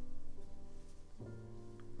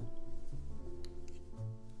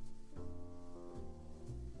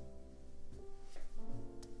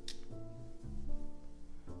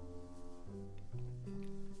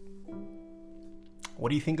 What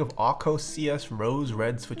do you think of Akko CS Rose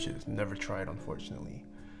Red switches? Never tried, unfortunately.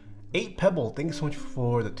 8 Pebble, thanks so much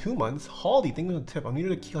for the 2 months. Haldy, thank you for the tip. I'm new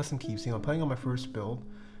to the Keycaps and Keepsing. I'm playing on my first build.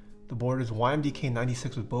 The board is YMDK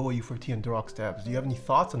 96 with Boa U14 and Durock stabs. Do you have any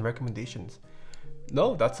thoughts and recommendations?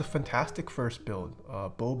 No, that's a fantastic first build.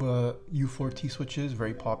 Boba U4T switches,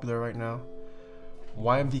 very popular right now.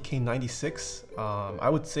 YMDK 96, I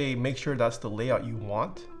would say make sure that's the layout you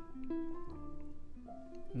want.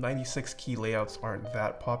 96 key layouts aren't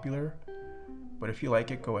that popular, but if you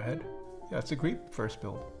like it, go ahead. Yeah, it's a great first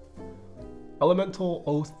build.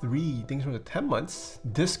 Elemental 03, thanks for the 10 months.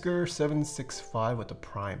 Disker 765 with the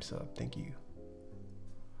Prime sub, thank you.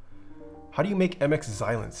 How do you make MX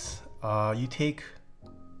Silence? You take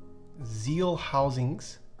Zeal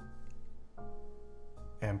housings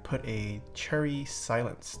and put a cherry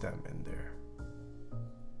silent stem in there.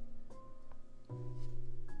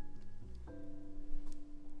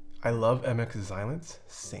 I love MX Silence,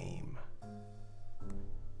 same.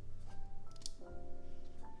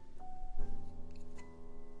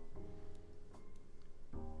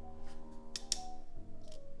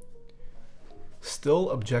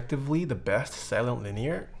 Still objectively the best silent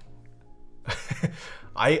linear?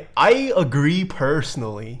 I agree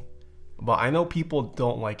personally, but I know people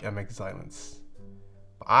don't like MX Silence.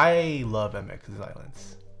 I love MX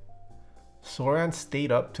Silence. Soran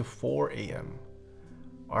stayed up to 4 AM.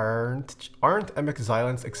 Aren't MX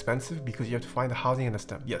Silence expensive because you have to find the housing and the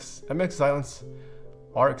stem? Yes, MX Silence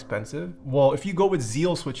are expensive. Well, if you go with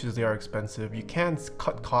Zeal switches, they are expensive. You can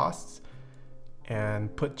cut costs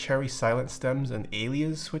and put cherry silent stems and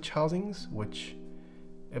alias switch housings, which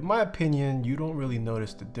in my opinion, you don't really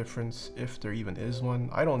notice the difference if there even is one.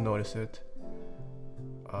 I don't notice it.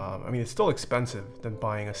 I mean, it's still expensive than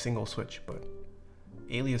buying a single switch, but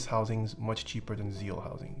alias housings much cheaper than Zeal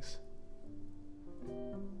housings.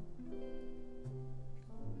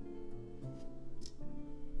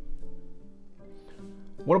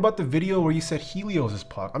 What about the video where you said Helios is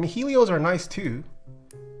pop? I mean, Helios are nice too,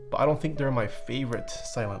 but I don't think they're my favorite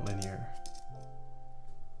silent linear.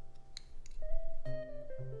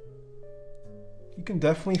 You can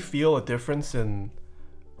definitely feel a difference in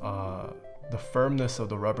the firmness of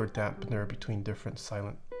the rubber dampener between different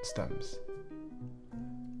silent stems.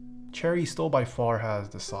 Cherry still by far has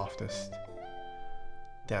the softest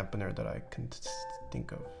dampener that I can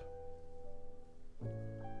think of.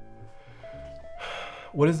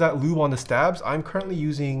 What is that lube on the stabs? I'm currently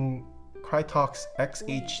using Krytox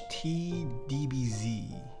XHT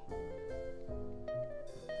DBZ.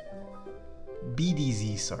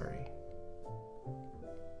 BDZ, sorry.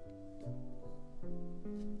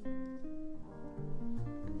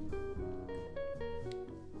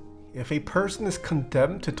 If a person is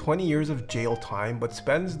condemned to 20 years of jail time but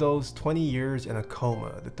spends those 20 years in a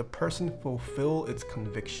coma, did the person fulfill its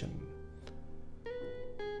conviction?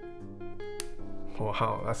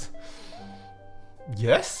 Wow, that's...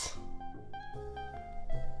 Yes?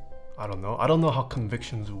 I don't know. I don't know how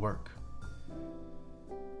convictions work.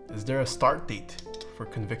 Is there a start date for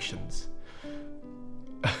convictions?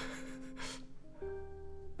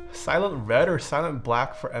 Silent red or silent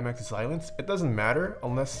black for MX Silence? It doesn't matter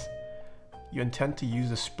unless you intend to use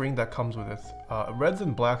the spring that comes with it. Reds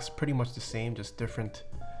and blacks pretty much the same, just different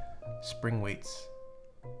spring weights.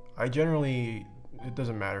 I generally, it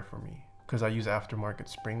doesn't matter for me because I use aftermarket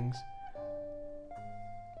springs.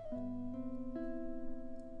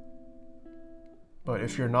 But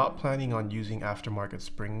if you're not planning on using aftermarket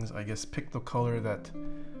springs, I guess pick the color that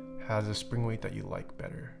has a spring weight that you like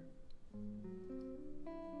better.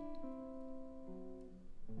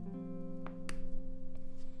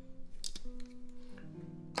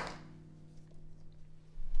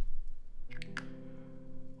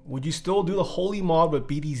 Would you still do the Holy Mod with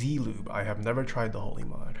BDZ lube? I have never tried the Holy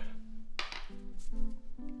Mod.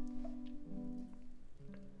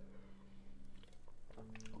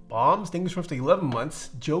 Bombs, things from the 11 months.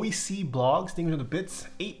 Joey C blogs, things from the bits.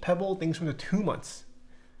 8 Pebble, things from the 2 months.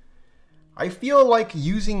 I feel like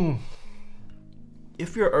using,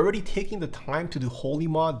 if you're already taking the time to do Holy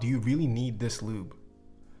Mod, do you really need this lube?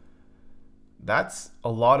 That's a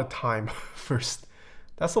lot of time first.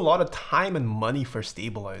 That's a lot of time and money for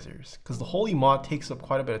stabilizers because the Holy Mod takes up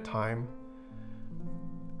quite a bit of time.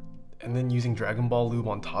 And then using Dragon Ball lube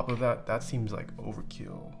on top of that, that seems like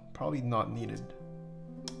overkill. Probably not needed.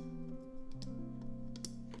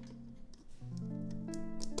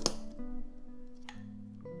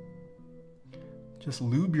 Just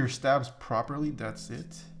lube your stabs properly, that's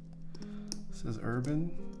it. Says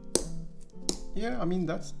Urban. Yeah, I mean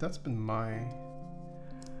that's been my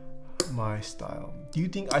style. Do you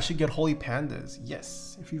think I should get Holy Pandas?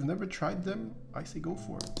 Yes. If you've never tried them, I say go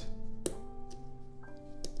for it.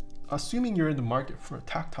 Assuming you're in the market for a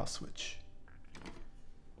tactile switch.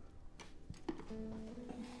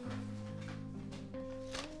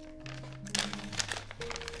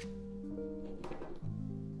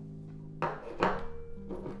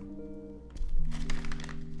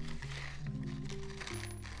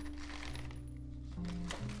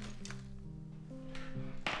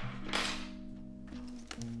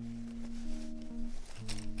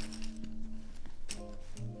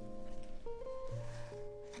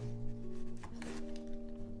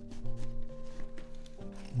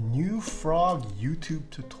 Frog YouTube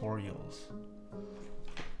tutorials.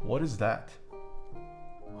 What is that?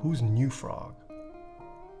 Who's New Frog?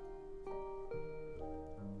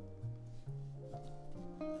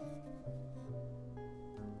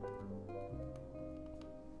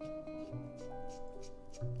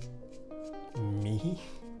 Me?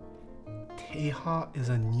 Taeha is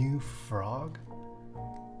a new frog?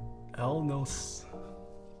 El knows.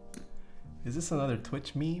 Is this another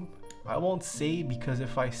Twitch meme? I won't say because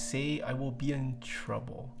if I say, I will be in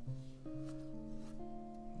trouble.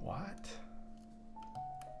 What?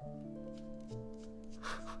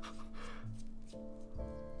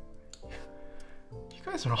 You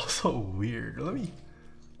guys are all so weird. Let me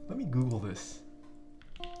Google this.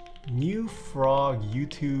 New frog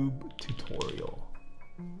YouTube tutorial.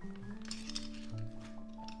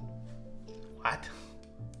 What?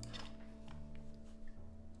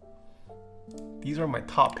 These are my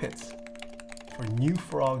top hits for New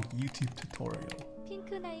Frog YouTube tutorial.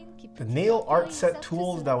 The nail art set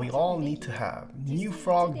tools that we all need to have.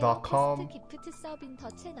 Newfrog.com.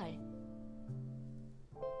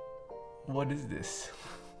 What is this?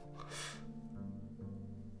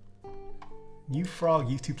 New Frog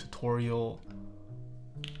YouTube tutorial.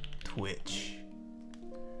 Twitch.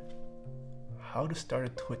 How to start a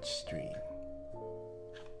Twitch stream.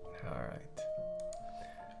 Alright.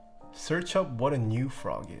 Search up what a new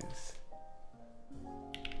frog is.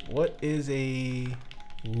 What is a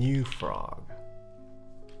new frog?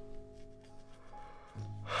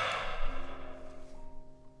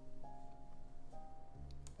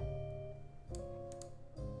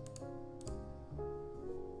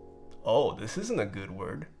 Oh, this isn't a good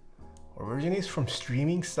word. Or originates from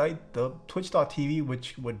streaming site the Twitch.tv,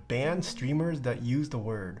 which would ban streamers that use the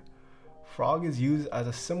word. Frog is used as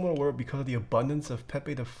a similar word because of the abundance of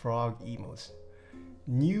Pepe the Frog emotes.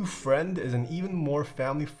 New friend is an even more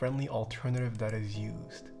family-friendly alternative that is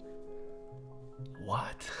used.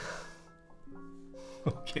 What?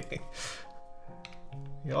 Okay.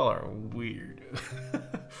 Y'all are weird.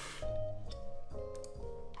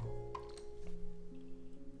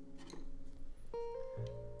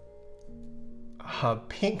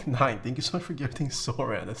 Pink9, thank you so much for gifting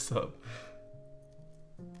Soran a sub.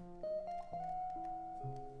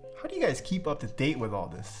 How do you guys keep up to date with all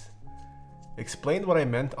this? Explained what I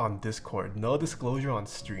meant on Discord. No disclosure on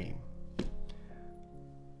stream.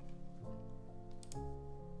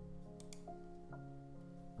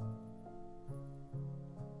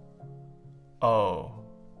 Oh.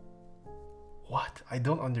 What? I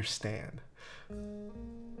don't understand.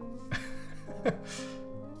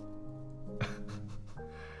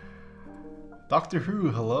 Doctor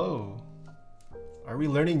Who, hello. Are we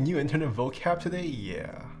learning new internet vocab today?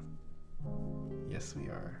 Yeah. Yes, we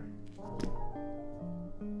are.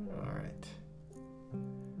 Alright.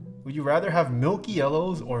 Would you rather have milky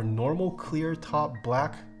yellows or normal clear top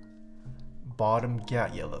black bottom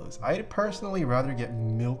gat yellows? I'd personally rather get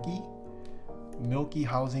milky. Milky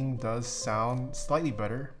housing does sound slightly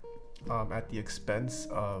better at the expense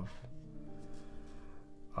of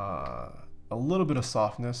a little bit of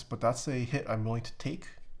softness, but that's a hit I'm willing to take.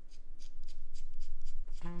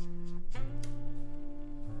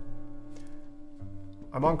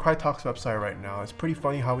 I'm on Krytox website right now. It's pretty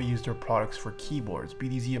funny how we use their products for keyboards.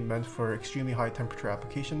 BDZ are meant for extremely high temperature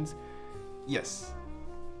applications. Yes.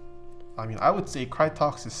 I mean, I would say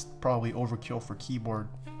Krytox is probably overkill for keyboard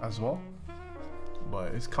as well.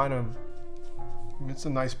 But it's kind of, it's a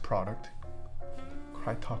nice product.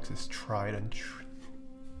 Krytox is tried and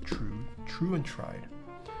true and tried.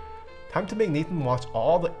 Time to make Nathan watch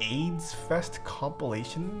all the AIDS Fest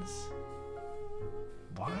compilations.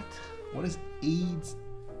 What? What is AIDS?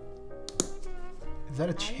 Is that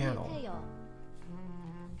a channel?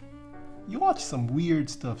 You watch some weird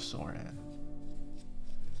stuff, Soran.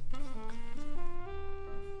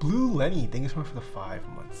 Blue Lenny, thank you so much for the 5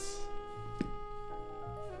 months.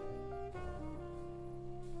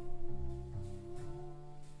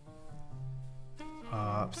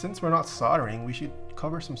 Since we're not soldering, we should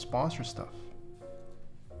cover some sponsor stuff.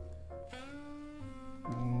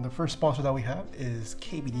 The first sponsor that we have is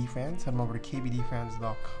KBD Fans. Head over to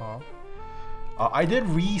kbdfans.com. I did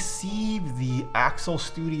receive the Axel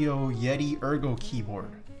Studio Yeti Ergo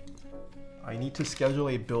keyboard. I need to schedule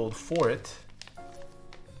a build for it,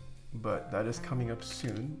 but that is coming up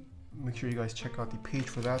soon. Make sure you guys check out the page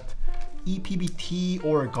for that. EPBT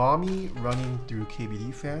origami running through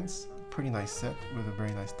KBD Fans. Pretty nice set with a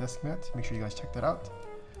very nice desk mat. Make sure you guys check that out.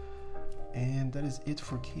 And that is it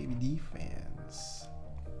for KBD Fans.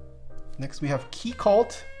 Next we have Key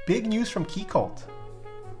Cult. Big news from Key Cult.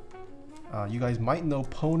 You guys might know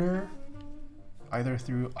Poner either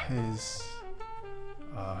through his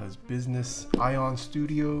business Ion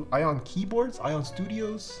Keyboards, Ion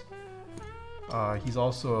Studios. He's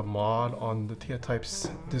also a mod on the Taeha Types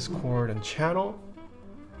Discord and channel.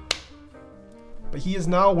 But he is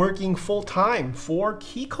now working full-time for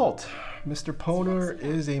Key Cult. Mr. Poner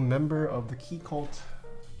is a member of the Key Cult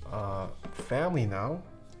family now.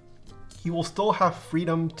 He will still have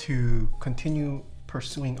freedom to continue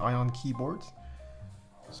pursuing Ion keyboards.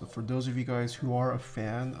 So for those of you guys who are a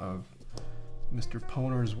fan of Mr.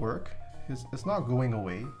 Poner's work, it's not going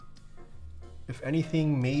away. If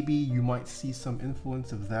anything, maybe you might see some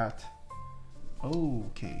influence of that.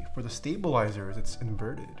 Okay, for the stabilizers, it's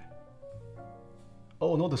inverted.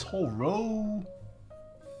 Oh no, this whole row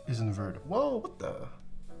is inverted. Whoa, what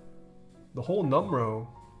the whole num row,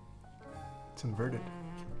 it's inverted.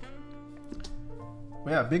 But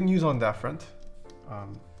yeah, big news on that front.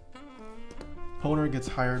 Poner gets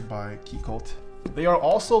hired by Key Cult. They are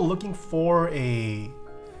also looking for a,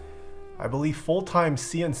 I believe, full-time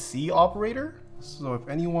CNC operator. So if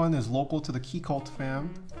anyone is local to the Key Cult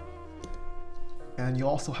fam, and you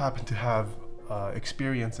also happen to have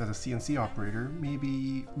experience as a CNC operator,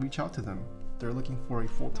 maybe reach out to them. They're looking for a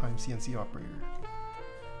full-time CNC operator.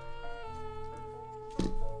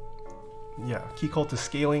 Yeah, Key Cult is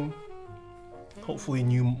scaling. Hopefully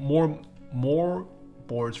more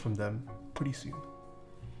boards from them pretty soon.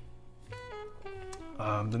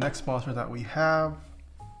 The next sponsor that we have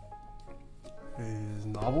is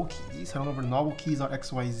Novel Keys. Head on over to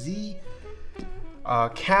novelkeys.xyz.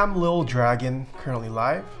 Cam Lil Dragon currently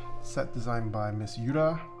live. Set designed by Miss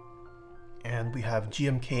Yura. And we have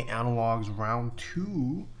GMK Analogs Round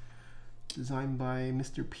 2 designed by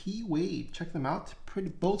Mr. P. Wade. Check them out.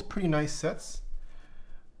 Both pretty nice sets.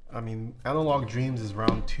 I mean, Analog Dreams is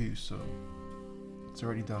round 2, so it's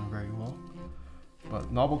already done very well.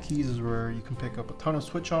 But Novel Keys is where you can pick up a ton of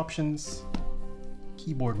switch options,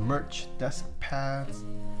 keyboard merch, desk pads,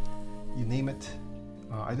 you name it.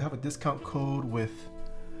 I do have a discount code with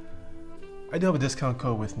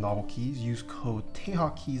Novel Keys. Use code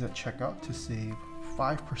Taeha Keys at checkout to save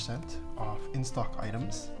 5% off in-stock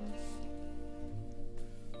items.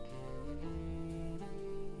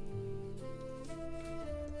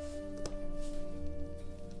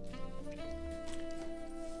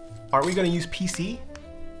 Are we gonna use PC?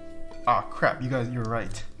 Ah, crap, you guys, you're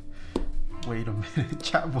right. Wait a minute,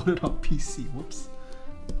 chat voted on PC, whoops.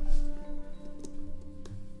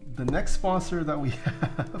 The next sponsor that we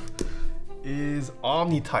have is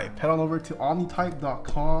OmniType. Head on over to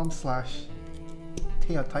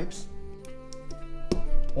omnitype.com/TaehaTypes.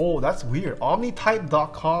 Oh, that's weird.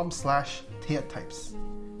 omnitype.com/TaehaTypes.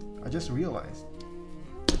 I just realized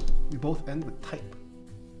we both end with type.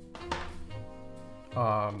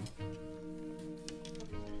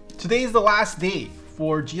 Today is the last day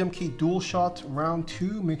for GMK DualShot round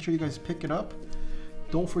 2. Make sure you guys pick it up.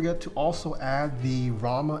 Don't forget to also add the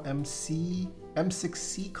Rama M6C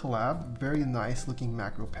collab. Very nice looking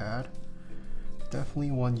macro pad.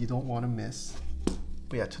 Definitely one you don't want to miss.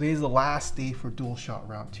 But yeah, today is the last day for DualShot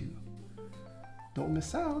round 2. Don't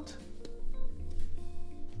miss out.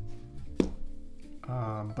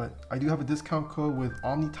 But I do have a discount code with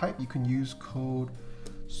OmniType. You can use code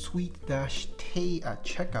sweet-tay at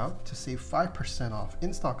checkout to save 5% off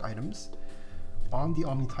in-stock items on the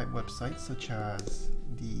OmniType website, such as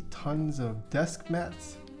the tons of desk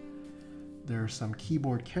mats. There's some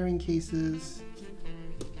keyboard carrying cases.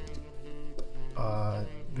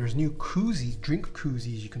 There's new koozies, drink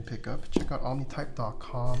koozies you can pick up. Check out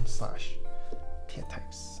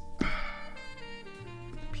omnitype.com/TaehaTypes.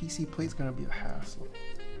 PC plate's gonna be a hassle.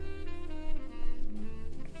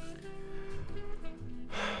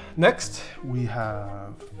 Next, we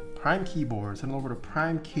have Prime Keyboards. Head over to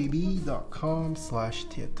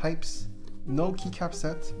primekb.com/TaehaTypes. No keycap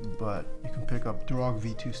set, but you can pick up Durock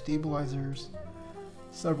V2 stabilizers,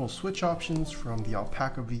 several switch options from the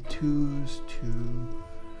Alpaca V2s to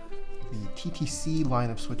the TTC line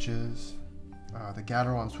of switches, the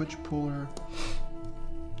Gateron switch puller,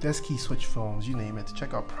 desk key switch phones, you name it.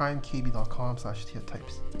 Check out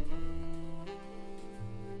primekb.com/TaehaTypes.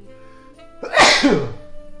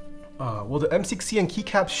 Will the M6C and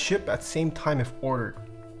keycaps ship at same time if ordered?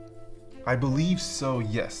 I believe so,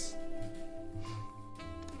 yes.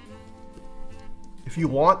 If you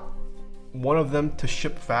want one of them to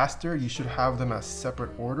ship faster, you should have them as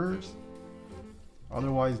separate orders.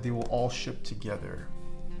 Otherwise, they will all ship together.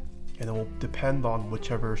 And it will depend on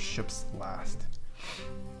whichever ships last.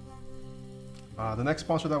 The next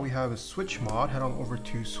sponsor that we have is SwitchMod. Head on over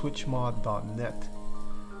to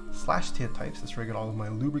switchmod.net/TaehaTypes. That's where I get all of my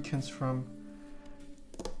lubricants from.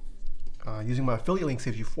 Using my affiliate link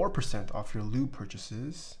saves you 4% off your lube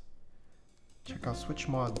purchases. Check out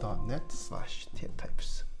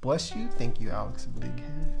switchmod.net/TaehaTypes. Bless you. Thank you, Alex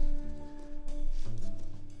Bighead.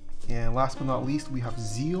 And last but not least, we have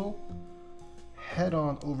Zeal. Head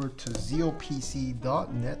on over to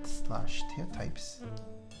zealpc.net/TaehaTypes,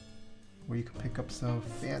 where you can pick up some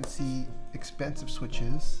fancy, expensive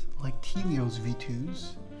switches like Telio's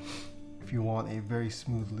V2s if you want a very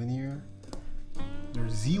smooth linear.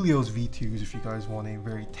 There's Zelio's V2s if you guys want a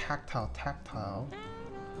very tactile.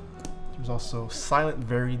 There's also silent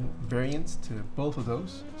variants to both of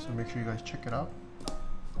those, so make sure you guys check it out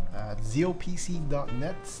at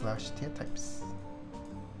zealpc.net/TaehaTypes.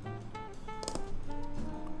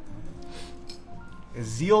 Is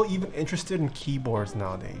Zeal even interested in keyboards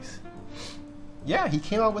nowadays? Yeah, he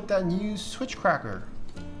came out with that new switch cracker.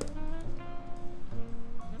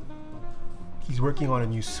 He's working on a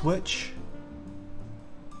new switch.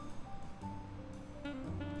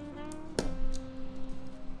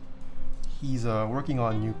 He's working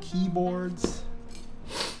on new keyboards.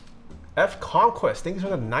 F Conquest, thanks for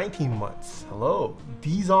the 19 months. Hello.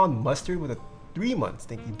 Dizon Mustard with a 3 months.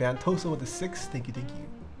 Thank you. Bantosa with a 6. Thank you.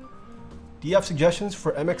 Do you have suggestions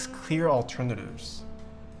for MX Clear alternatives?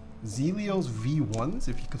 Zelio's V1s,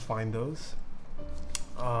 if you could find those.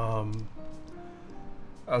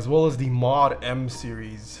 As well as the Mod M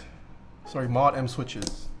series. Sorry, Mod M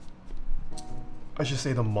switches. I should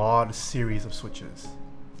say the Mod series of switches.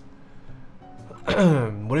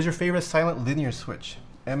 What is your favorite silent linear switch?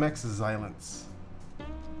 MX Xylence.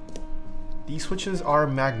 These switches are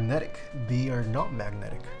magnetic. They are not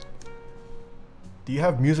magnetic. Do you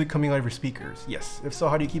have music coming out of your speakers? Yes. If so,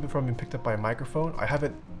 how do you keep it from being picked up by a microphone? I have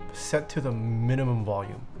it set to the minimum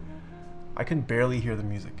volume. I can barely hear the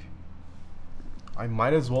music. I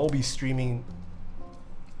might as well be streaming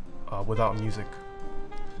without music.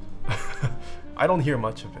 I don't hear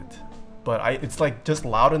much of it, but it's like just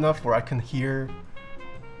loud enough where I can hear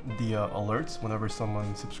the alerts whenever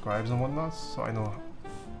someone subscribes and whatnot, so I know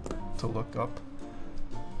to look up.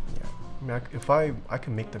 Yeah, I mean, if I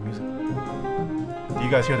can make the music. Do you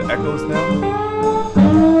guys hear the echoes now?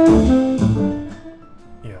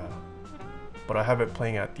 Yeah, but I have it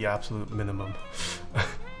playing at the absolute minimum.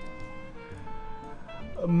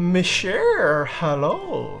 Michelle,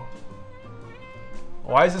 hello.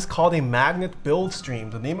 Why is this called a magnet build stream?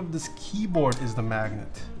 The name of this keyboard is the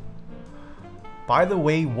magnet. By the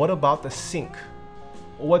way, what about the sync?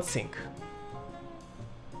 What sync?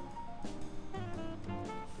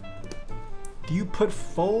 Do you put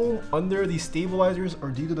foam under the stabilizers or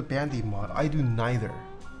do you do the Band-Aid mod? I do neither.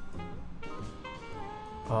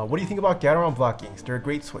 What do you think about Gateron blockings? They're a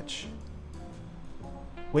great switch.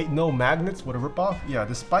 Wait, no magnets? What a ripoff? Yeah,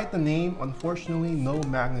 despite the name, unfortunately, no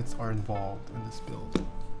magnets are involved in this build.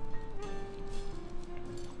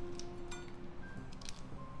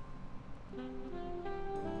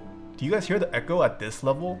 Do you guys hear the echo at this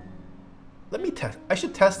level? Let me test. I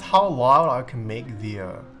should test how loud I can make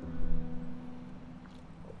the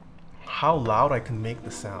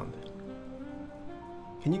sound.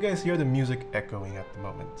 Can you guys hear the music echoing at the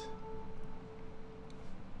moment?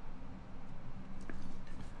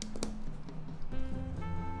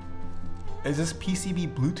 Is this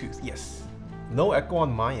PCB Bluetooth? Yes. No echo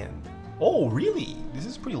on my end. Oh, really? This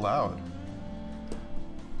is pretty loud.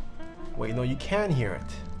 Wait, no, you can hear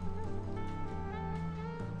it.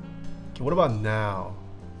 Okay, what about now?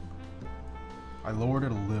 I lowered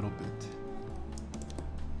it a little bit.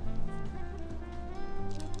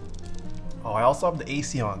 Oh, I also have the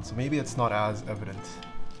AC on, so maybe it's not as evident.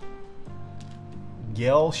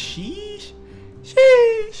 Yell sheesh?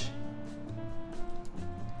 Sheesh!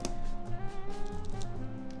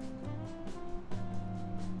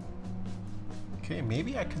 Okay,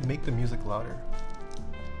 maybe I could make the music louder.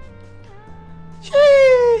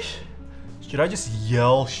 Sheesh! Should I just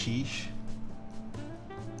yell sheesh?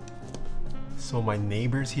 So my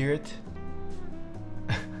neighbors hear it?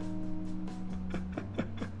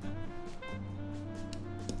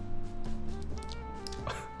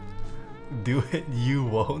 Do it, you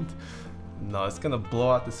won't. No, it's gonna blow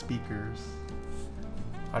out the speakers.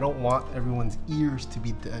 I don't want everyone's ears to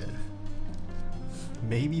be dead.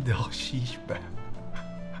 Maybe they'll sheesh back.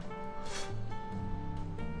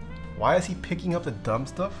 Why is he picking up the dumb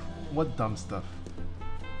stuff? What dumb stuff?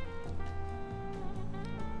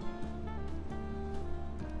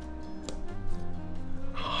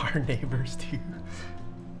 Our neighbors too.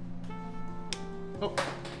 Oh,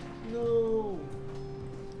 no.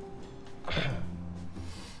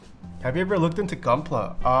 Have you ever looked into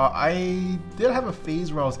Gunpla? I did have a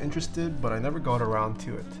phase where I was interested, but I never got around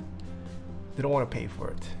to it. Didn't want to pay for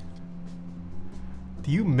it. Do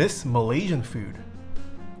you miss Malaysian food?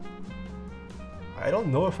 I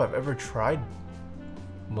don't know if I've ever tried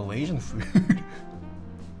Malaysian food.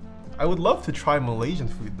 I would love to try Malaysian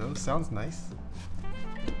food though, sounds nice.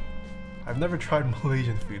 I've never tried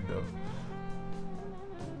Malaysian food though.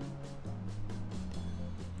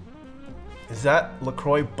 Is that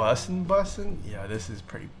LaCroix bussin'? Yeah, this is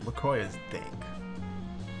pretty, LaCroix is dank.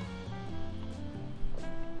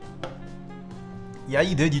 Yeah,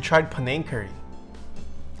 you did, you tried Penang curry.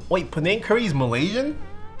 Wait, Penang curry is Malaysian?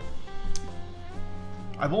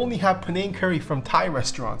 I've only had Penang curry from Thai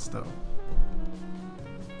restaurants though.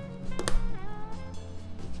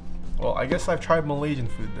 Well, I guess I've tried Malaysian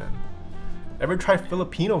food then. Ever tried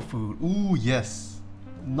Filipino food? Ooh, yes.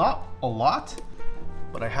 Not a lot,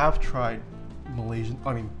 but I have tried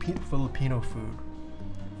Filipino food.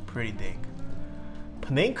 Pretty dank.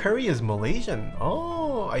 Penang curry is Malaysian.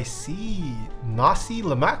 Oh, I see. Nasi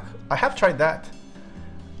lemak? I have tried that.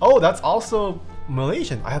 Oh, that's also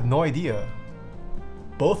Malaysian. I have no idea.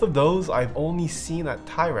 Both of those I've only seen at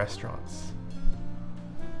Thai restaurants.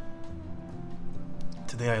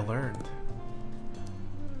 Today I learned.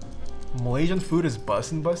 Malaysian food is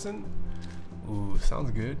bussin'? Ooh,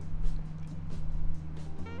 sounds good.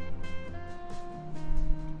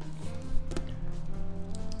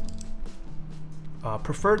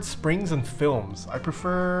 Preferred springs and films. I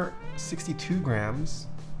prefer 62 grams.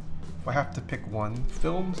 If I have to pick one.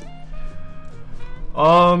 Films.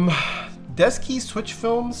 Desk switch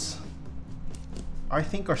films I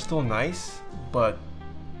think are still nice, but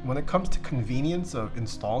when it comes to convenience of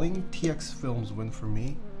installing, TX films win for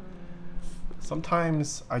me.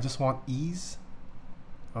 Sometimes I just want ease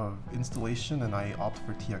of installation and I opt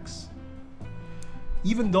for TX.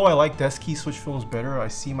 Even though I like desk key switch films better, I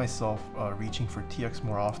see myself reaching for TX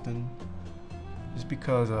more often, just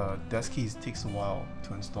because desk keys takes a while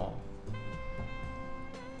to install.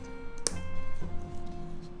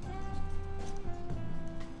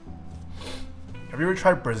 Have you ever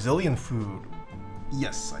tried Brazilian food?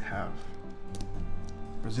 Yes, I have.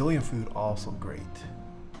 Brazilian food also great.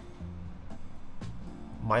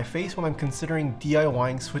 My face when I'm considering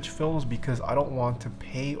DIYing switch films because I don't want to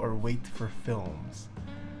pay or wait for films.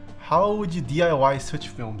 How would you DIY switch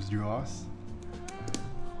films, Durock?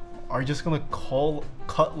 Are you just gonna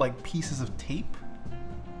cut like pieces of tape?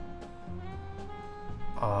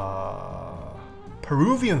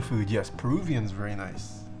 Peruvian food, yes, Peruvian's very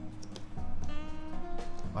nice.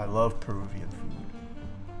 I love Peruvian food.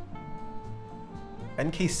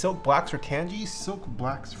 NK Silk Blacks or Kanji? Silk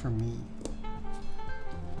Blacks for me.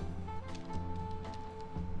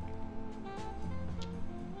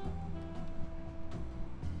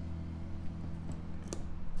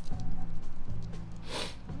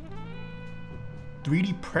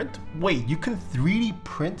 .3D print? Wait, you can 3D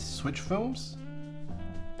print switch films?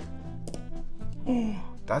 Oh,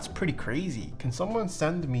 that's pretty crazy. Can someone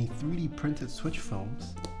send me 3D printed switch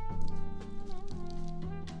films?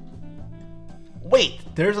 Wait,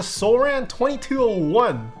 there's a Soran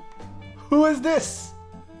 2201. Who is this?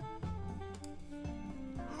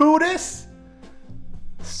 Who this?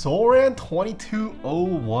 Soran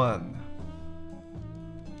 2201.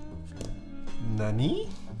 Nani?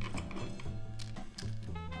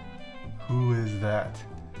 Who is that?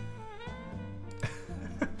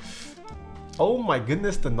 Oh my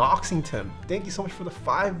goodness, the Noxington. Thank you so much for the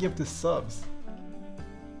 5 gifted subs.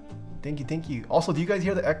 Thank you, thank you. Also, do you guys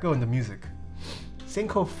hear the echo in the music?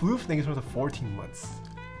 Senko Floof, thank you for the 14 months.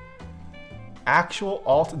 Actual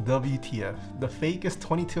alt WTF. The fake is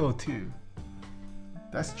 2202.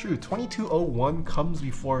 That's true. 2201 comes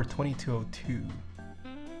before 2202.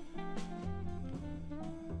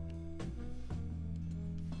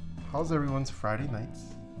 How's everyone's Friday nights?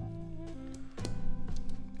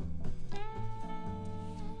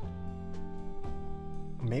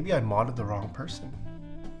 Maybe I modded the wrong person.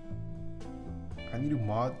 I need to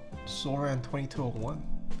mod Soran 2201.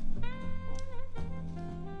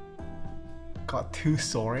 Got 2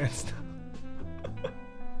 Sorans now.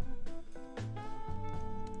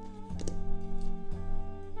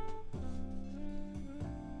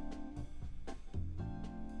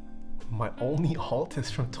 My only alt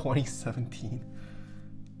is from 2017.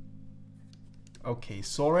 Okay,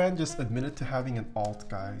 Soran just admitted to having an alt,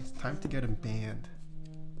 guys. Time to get him banned.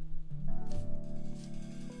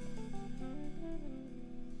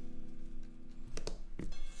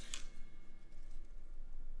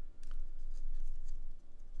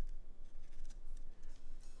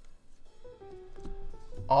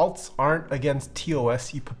 Alts aren't against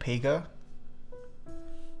TOS, you papega.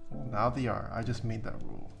 Well, now they are. I just made that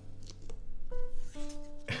rule.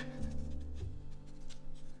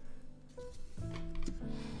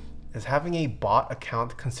 Is having a bot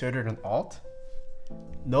account considered an alt?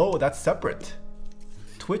 No, that's separate.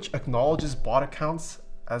 Twitch acknowledges bot accounts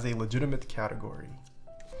as a legitimate category.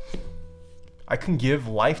 I can give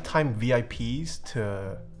lifetime VIPs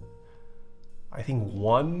to, I think,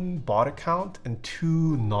 1 bot account and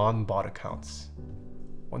 2 non-bot accounts.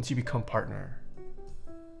 Once you become partner,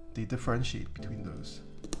 they differentiate between those.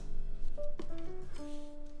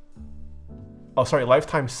 Oh, sorry,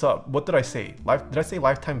 lifetime sub. What did I say? Did I say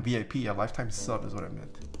lifetime VIP? Yeah, lifetime sub is what I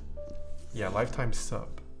meant. Yeah, lifetime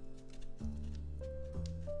sub.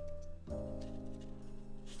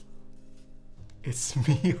 It's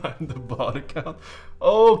me on the bot account.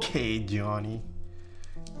 Okay, Johnny.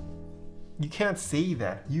 You can't say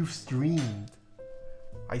that. You've streamed.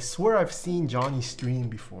 I swear I've seen Johnny stream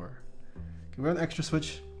before. Can we run extra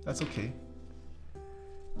switch? That's okay.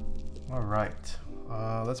 Alright.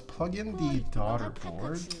 Let's plug in the daughter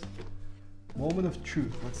board. Moment of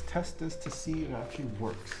truth. Let's test this to see if it actually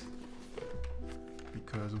works.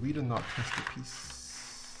 Because we did not test the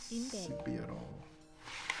PCB at all.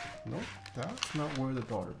 Nope, that's not where the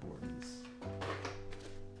daughter board is.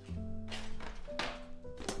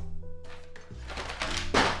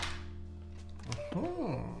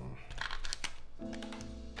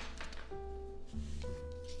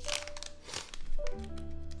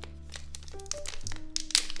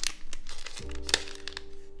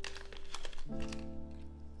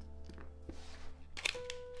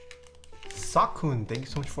 Sakun, thank you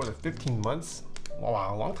so much for the 15 months.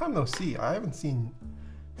 Wow, long time no see. I haven't seen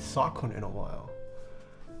Sakun in a while.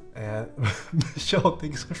 And Michelle,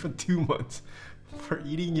 thanks so much for 2 months for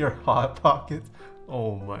eating your hot pockets.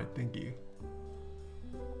 Oh my, thank you.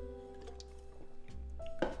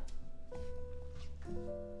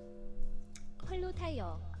 컬로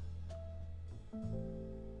타이어.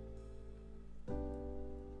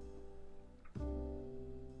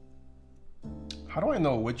 How do I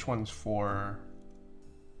know which one's for?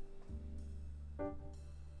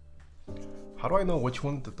 How do I know which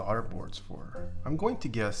one the daughter board's for? I'm going to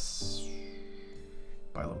guess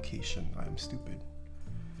by location. I am stupid.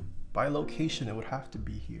 By location, it would have to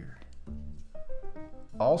be here.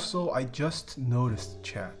 Also, I just noticed,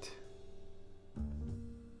 chat.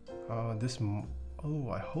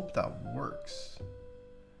 Oh, I hope that works.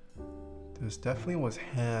 This definitely was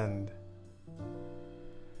hand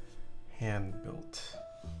built.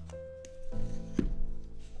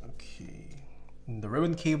 Okay. And the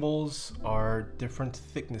ribbon cables are different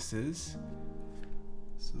thicknesses.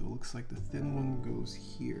 So it looks like the thin one goes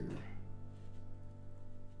here.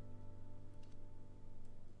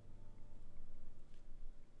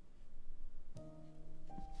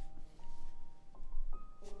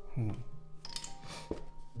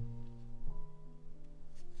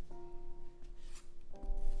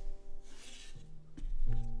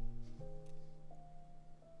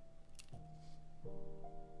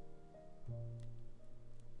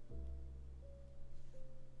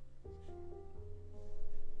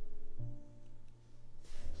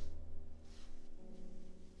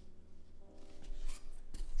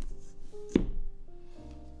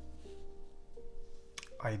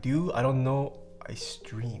 I don't know. I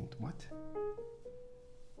streamed. What?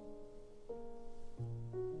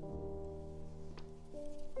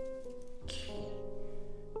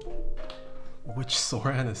 Which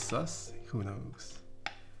Soran is sus? Who knows?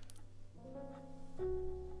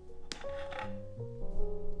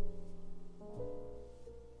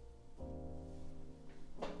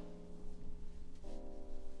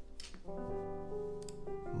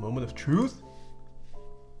 Moment of truth?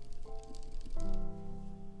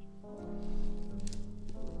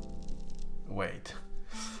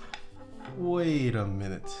 Wait a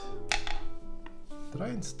minute. Did I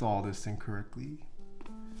install this incorrectly?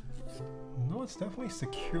 No, it's definitely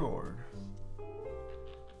secured.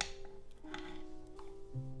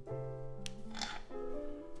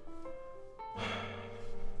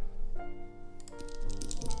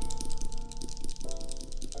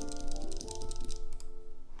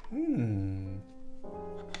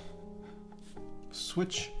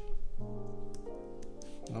 Switch.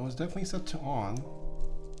 No, it's definitely set to on.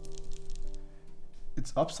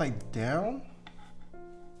 It's upside down.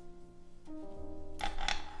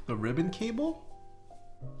 The ribbon cable?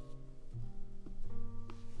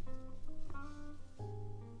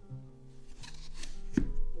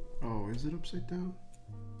 Oh, is it upside down?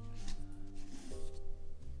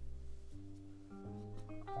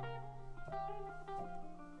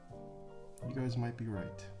 You guys might be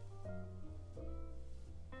right.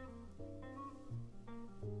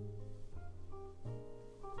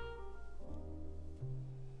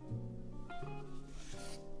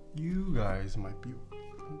 You guys might be.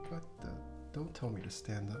 What the? Don't tell me to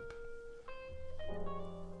stand up.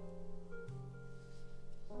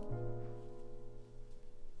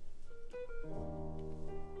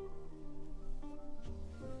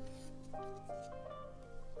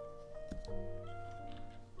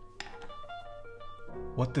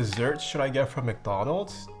 What desserts should I get from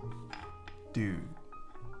McDonald's? Dude.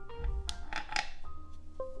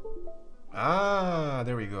 Ah,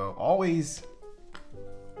 there we go. Always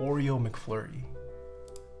Oreo McFlurry.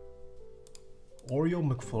 Oreo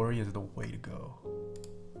McFlurry is the way to go.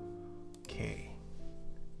 Okay.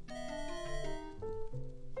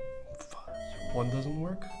 One doesn't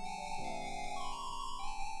work?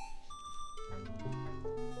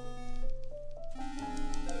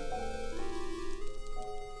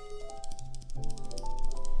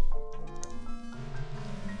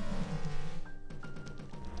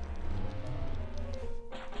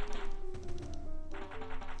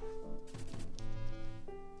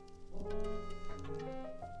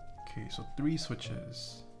 So 3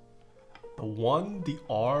 switches. The 1, the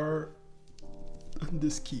R, and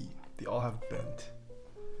this key. They all have bent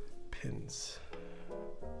pins.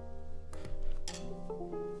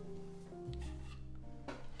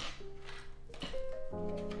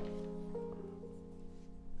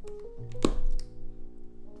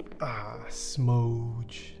 Ah,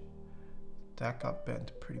 smooge. That got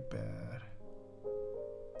bent pretty bad.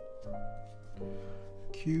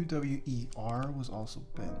 QWER was also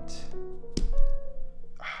bent.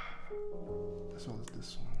 As well as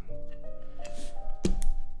this one.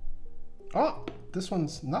 Oh! but this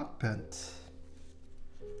one's not bent.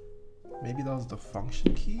 Maybe that was the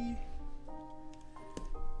function key.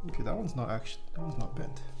 Okay, that one's not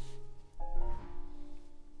bent.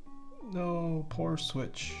 No, poor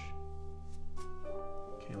switch.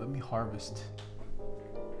 Okay, let me harvest.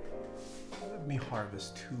 Let me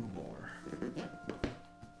harvest 2 more.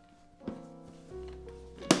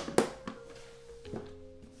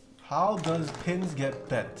 How does pins get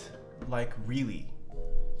bent? Like really?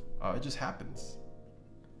 It just happens.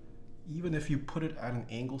 Even if you put it at an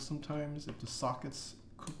angle sometimes, if the socket's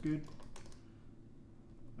crooked,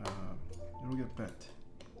 it'll get bent.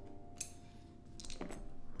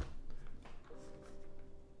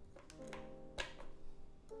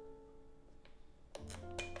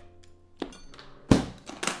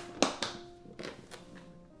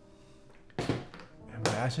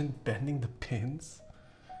 Imagine bending the pins.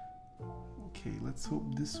 Okay, let's hope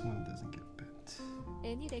this one doesn't get bent.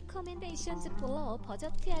 Any recommendations for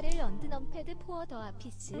budget TRL and numpad for the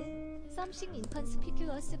office? Something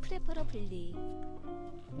inconspicuous preferably.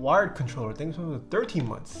 Wired controller, thanks for the 13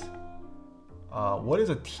 months. What is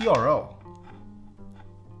a TRL?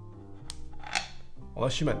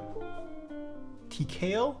 Unless you meant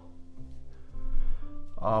TKO?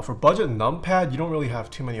 For budget numpad, you don't really have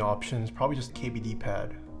too many options. Probably just KBD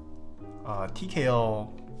pad. TKL,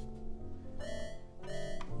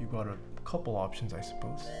 you got a couple options, I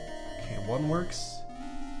suppose. Okay, 1 works.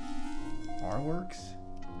 R works.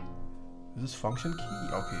 Is this function key?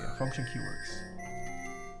 Okay, yeah, function key works.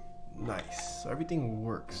 Nice. So everything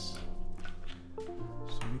works.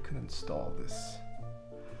 So we can install this.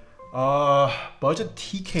 Budget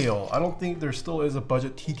TKO. I don't think there still is a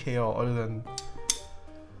budget TKO other than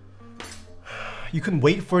you can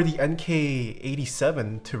wait for the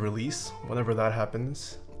NK87 to release whenever that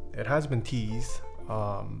happens. It has been teased.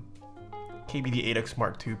 KBD 8X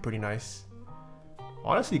Mark II, pretty nice.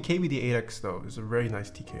 Honestly, KBD 8X though is a very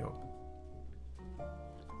nice TKO,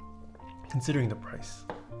 considering the price.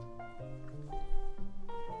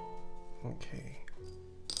 Okay,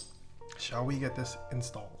 shall we get this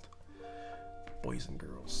installed, boys and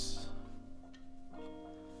girls?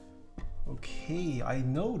 Okay, I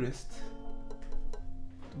noticed.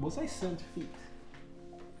 Was I sent feet?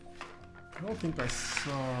 I don't think I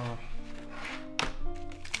saw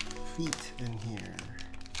feet in here.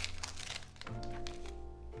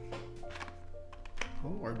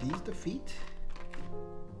 Oh, are these the feet?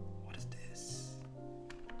 What is this?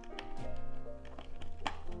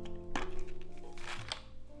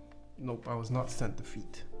 Nope, I was not sent the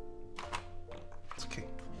feet. It's okay.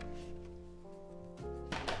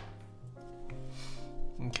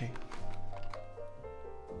 Okay.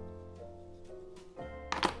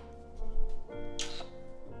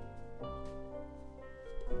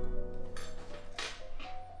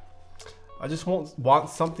 I just want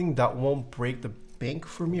something that won't break the bank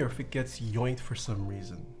for me, or if it gets yoinked for some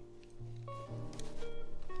reason.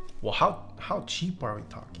 Well, how cheap are we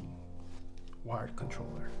talking? Wired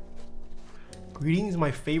controller. Greetings, my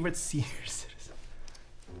favorite senior citizen.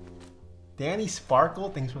 Danny Sparkle,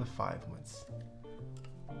 thanks for the 5 months.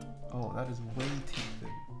 Oh, that is way too thin.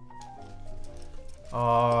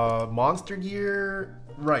 Monster Gear,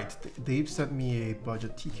 right? They've sent me a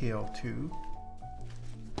budget TKL too.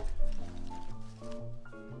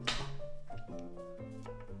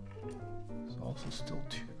 Also still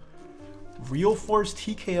 2. Real Force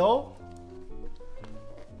TKL?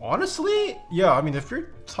 Honestly, yeah, I mean, if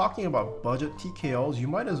you're talking about budget TKLs, you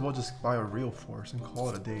might as well just buy a Real Force and call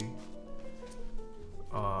it a day.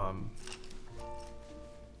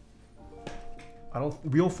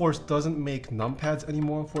 Real Force doesn't make numpads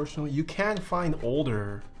anymore, unfortunately. You can find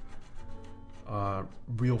older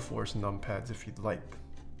Real Force numpads if you'd like.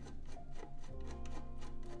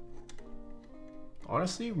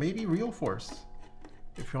 Honestly, maybe Real Force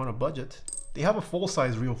if you're on a budget. They have a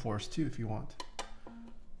full-size Real Force too if you want.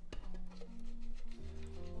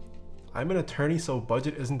 I'm an attorney, so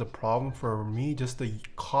budget isn't the problem for me, just the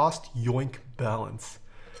cost yoink balance.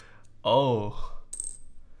 Oh,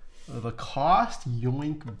 the cost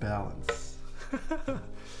yoink balance.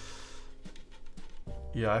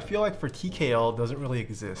 Yeah, I feel like for TKL, it doesn't really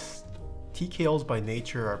exist. TKLs by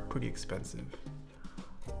nature are pretty expensive.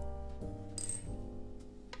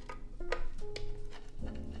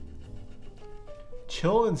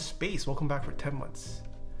 Chill in Space, welcome back for 10 months.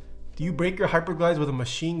 Do you break your hyperglides with a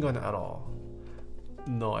machine gun at all?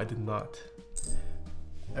 No, I did not.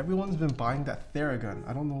 Everyone's been buying that Theragun.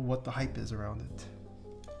 I don't know what the hype is around it.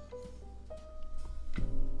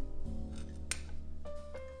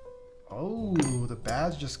 Oh, the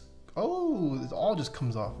badge just... Oh, it all just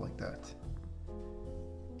comes off like that.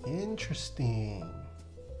 Interesting.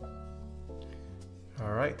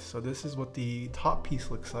 All right, so this is what the top piece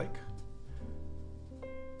looks like.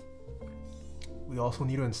 We also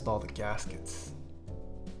need to install the gaskets.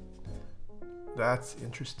 That's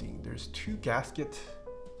interesting. There's two gasket.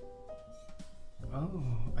 Oh,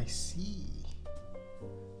 I see.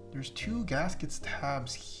 There's two gaskets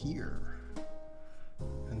tabs here.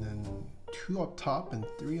 And then 2 up top and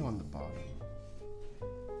 3 on the bottom.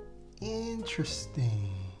 Interesting.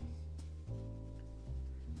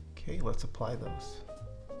 Okay, let's apply those.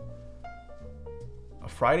 A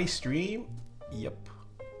Friday stream? Yep.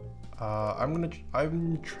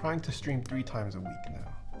 I'm trying to stream 3 times a week now.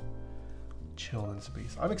 Chill in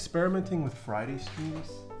space. I'm experimenting with Friday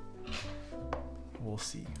streams. We'll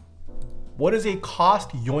see. What is a cost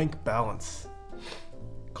yoink balance?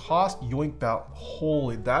 Cost yoink balance.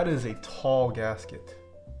 Holy, that is a tall gasket.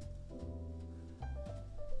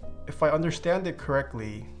 If I understand it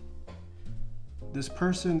correctly, this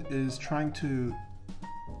person is trying to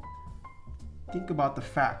think about the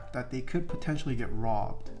fact that they could potentially get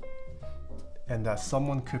robbed and that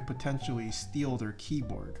someone could potentially steal their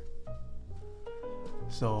keyboard.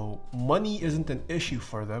 So money isn't an issue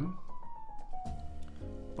for them,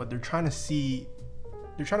 but they're trying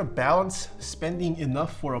to balance spending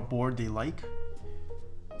enough for a board they like,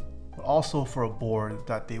 but also for a board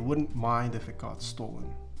that they wouldn't mind if it got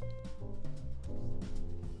stolen.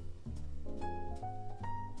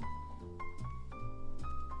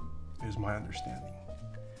 Is my understanding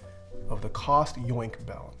of the cost yoink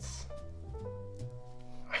balance.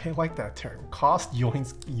 I like that term, cost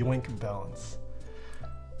yoink balance.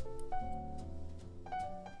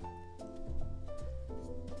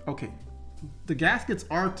 Okay, the gaskets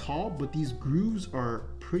are tall, but these grooves are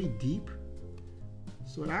pretty deep,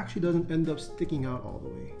 so it actually doesn't end up sticking out all the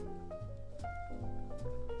way.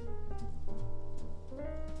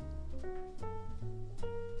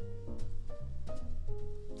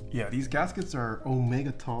 Yeah, these gaskets are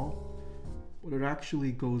omega tall, but it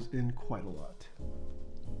actually goes in quite a lot.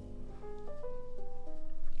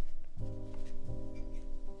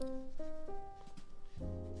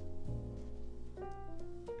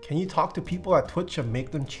 Can you talk to people at Twitch and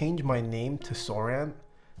make them change my name to Soran?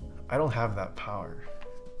 I don't have that power.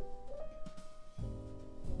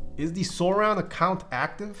 Is the Soran account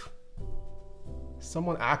active? Is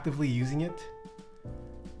someone actively using it?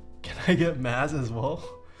 Can I get Maz as well?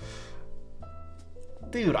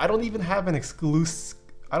 Dude, I don't even have an exclusive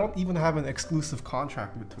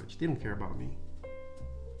contract with Twitch. They don't care about me.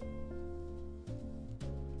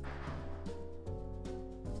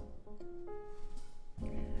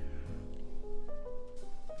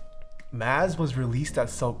 Maz was released at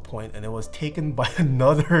some point and it was taken by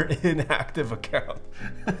another inactive account.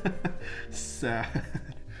 Sad.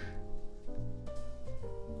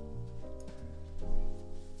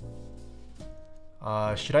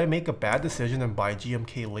 Should I make a bad decision and buy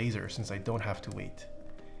GMK laser since I don't have to wait?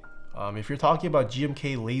 If you're talking about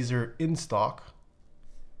GMK laser in stock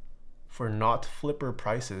for not flipper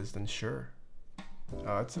prices, then sure.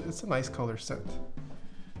 It's a nice color set,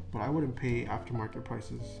 but I wouldn't pay aftermarket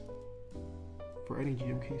prices for any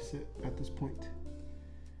GMK set at this point.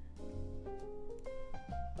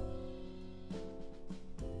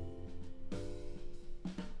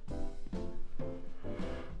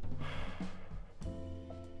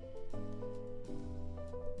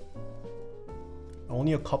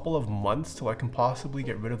 Only a couple of months till I can possibly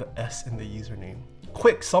get rid of the S in the username.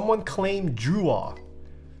 Quick, someone claim Druaw.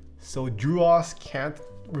 So Druaws can't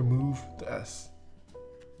remove the S.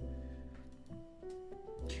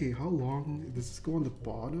 Okay, how long does this go on the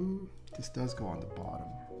bottom? This does go on the bottom.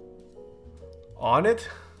 On it?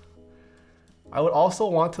 I would also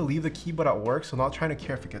want to leave the keyboard at work, so I'm not trying to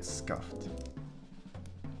care if it gets scuffed.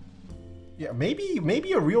 Yeah,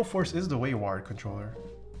 maybe a real force is the way, wired controller.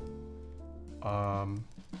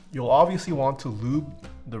 You'll obviously want to lube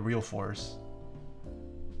the real force,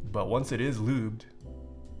 but once it is lubed,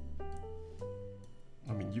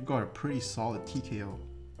 I mean, you've got a pretty solid TKO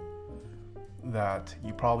that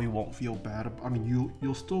you probably won't feel bad about. I mean,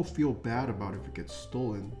 you'll still feel bad about if it gets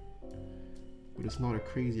stolen, but it's not a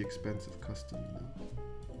crazy expensive custom, you know.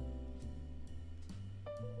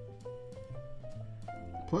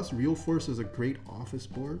 Plus, Real Force is a great office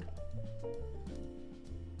board.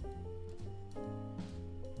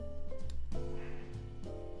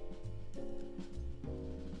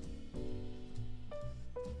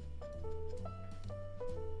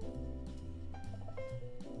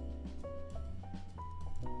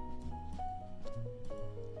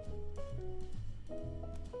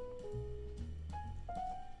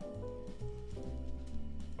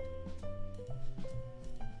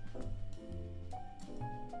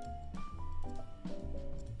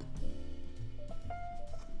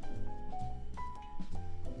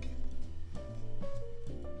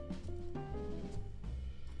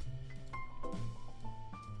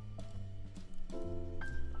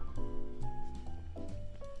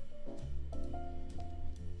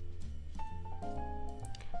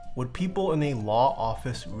 Would people in a law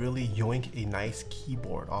office really yoink a nice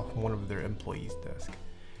keyboard off one of their employees' desk?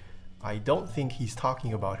 I don't think he's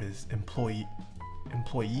talking about his employee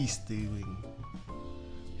stealing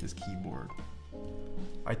his keyboard.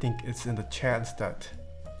 I think it's in the chance that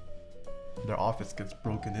their office gets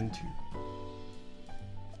broken into.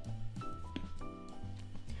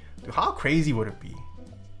 Dude, how crazy would it be?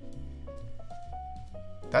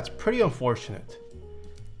 That's pretty unfortunate.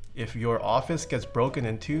 If your office gets broken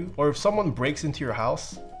into, or if someone breaks into your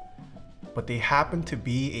house, but they happen to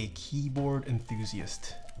be a keyboard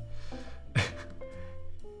enthusiast.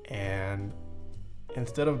 And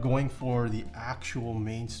instead of going for the actual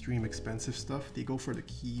mainstream expensive stuff, they go for the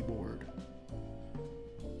keyboard.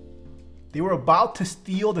 They were about to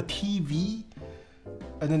steal the TV,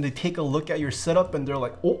 and then they take a look at your setup and they're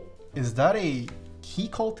like, oh, is that a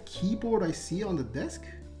Keycult keyboard I see on the desk?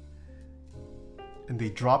 And they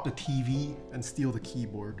drop the TV and steal the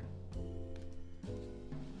keyboard.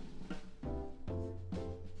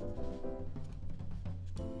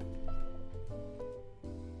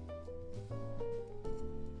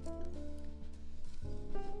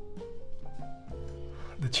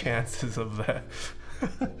 The chances of that.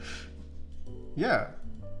 Yeah.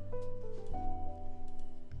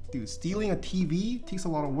 Dude, stealing a TV takes a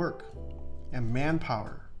lot of work and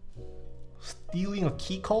manpower. Stealing a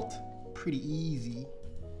Keycult? Pretty easy.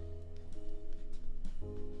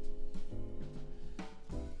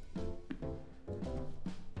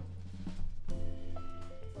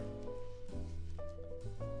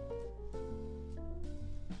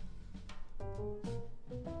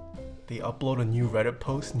 They upload a new Reddit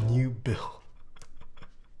post, new bill.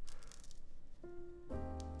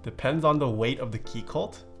 Depends on the weight of the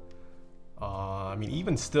Keycult. I mean,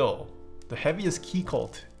 even still, the heaviest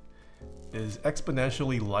Keycult is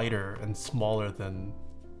exponentially lighter and smaller than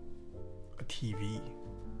a TV.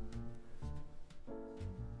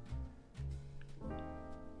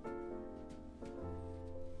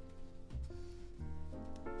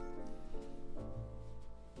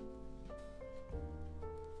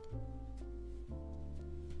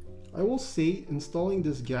 I will say installing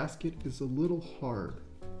this gasket is a little hard.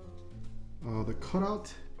 The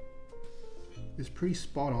cutout is pretty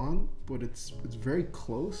spot on, but it's very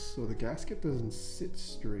close, so the gasket doesn't sit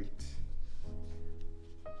straight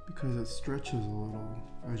because it stretches a little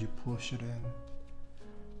as you push it in.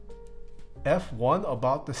 F1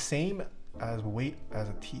 about the same as weight as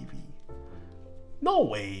a TV. No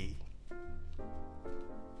way.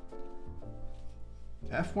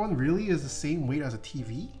 F1 really is the same weight as a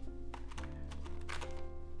TV?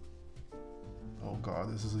 Oh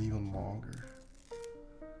god, this is even longer.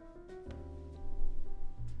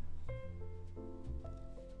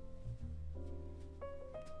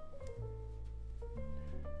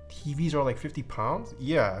 TVs are like 50 pounds?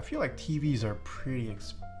 Yeah, I feel like TVs are pretty,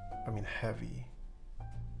 heavy.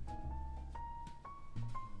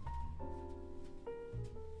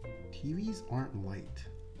 TVs aren't light.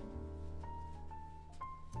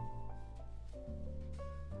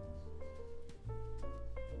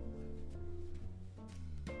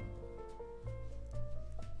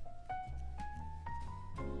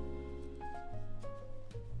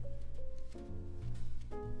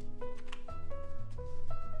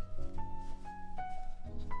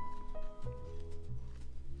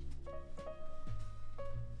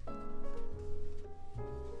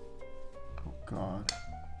 God.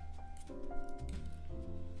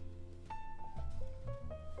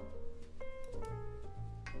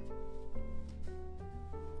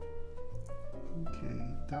 Okay,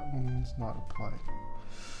 that one's not applied.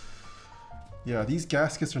 Yeah, these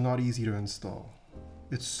gaskets are not easy to install.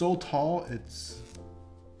 It's so tall, if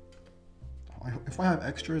I have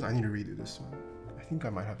extras, I need to redo this one. I think I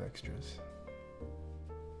might have extras.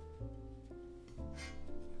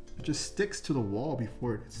 It just sticks to the wall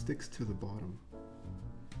before it sticks to the bottom.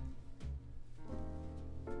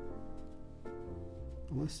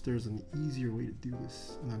 Unless there's an easier way to do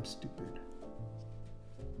this, and I'm stupid.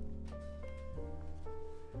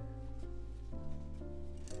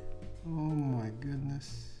 Oh my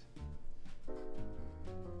goodness.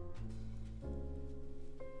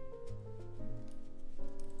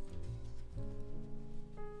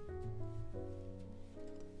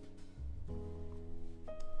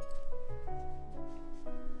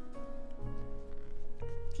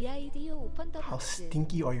 How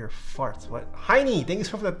stinky are your farts? What? Heiny, thanks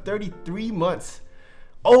for the 33 months.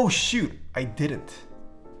 Oh shoot, I didn't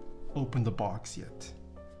open the box yet.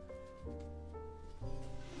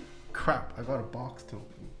 Crap, I got a box to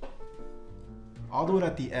open. I'll do it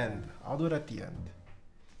at the end. I'll do it at the end.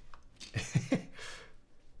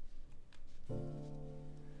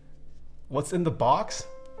 What's in the box?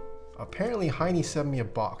 Apparently Heine sent me a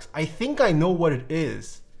box. I think I know what it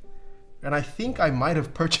is. And I think I might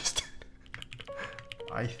have purchased it.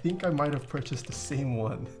 I think I might have purchased the same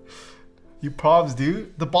one. You probs,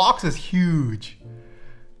 dude. The box is huge.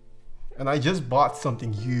 And I just bought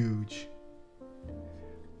something huge.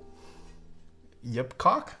 Yep,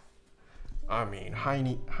 cock? I mean,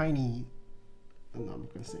 Heine, I'm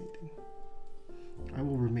not gonna say anything. I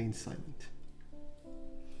will remain silent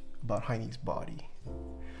about Heine's body.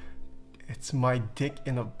 It's my dick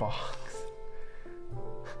in a box.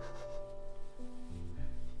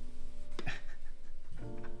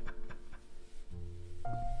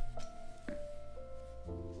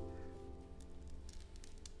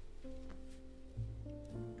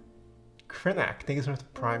 Krytox, thank you so much for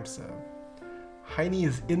the Prime sub. Heine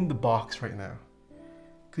is in the box right now.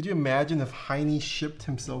 Could you imagine if Heine shipped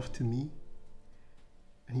himself to me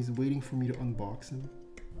and he's waiting for me to unbox him?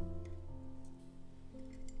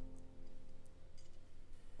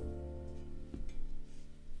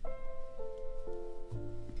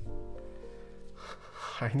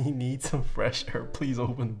 Heine needs some fresh air. Please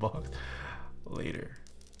open the box later.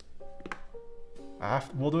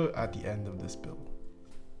 We'll do it at the end of this build.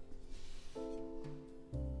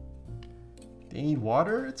 They need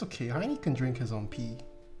water? It's okay. Heine can drink his own pee.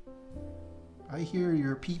 I hear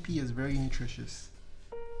your pee-pee is very nutritious.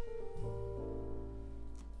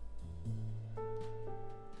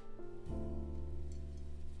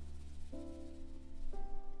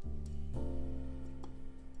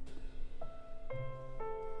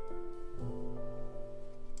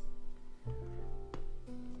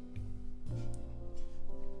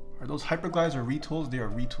 Are those hyperglides or retools? They are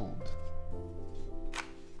retooled.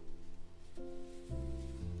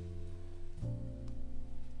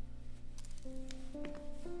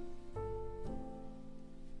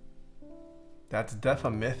 That's def a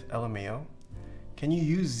myth, LMAO. Can you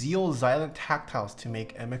use Zeal Xylent Tactiles to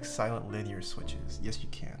make MX Silent linear switches? Yes, you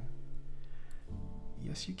can.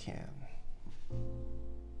 Yes, you can.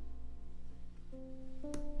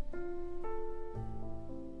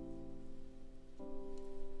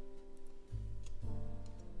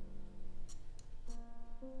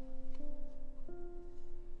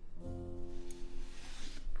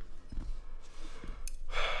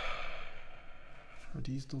 Are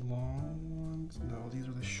these the long ones? No, these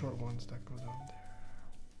are the short ones that go down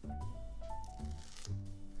there.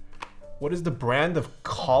 What is the brand of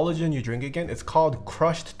collagen you drink again? It's called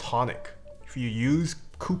Crushed Tonic. If you use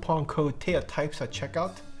coupon code Taeha types at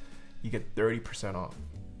checkout, you get 30% off.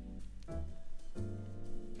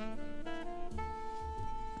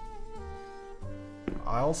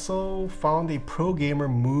 I also found a pro gamer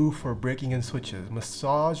move for breaking in switches.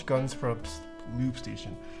 Massage guns for a lube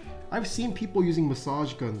station. I've seen people using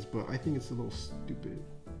massage guns, but I think it's a little stupid.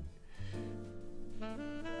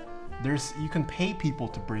 You can pay people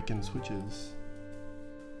to break in switches.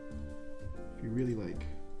 If you really like.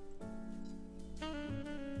 Oh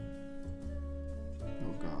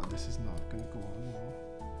god, this is not gonna go on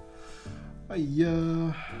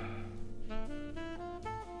well.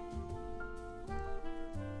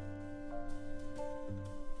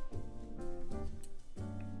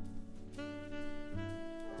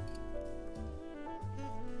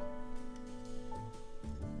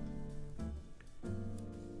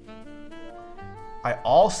 I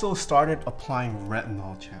also started applying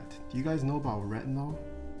retinol, chat. Do you guys know about retinol?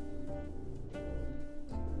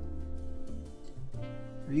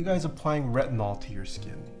 Are you guys applying retinol to your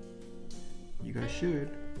skin? You guys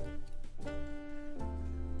should.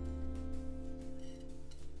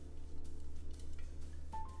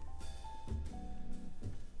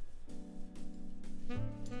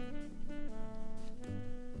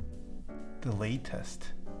 Delayed test.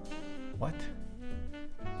 What?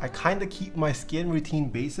 I kind of keep my skin routine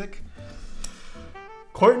basic.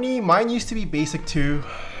 Courtney, mine used to be basic too,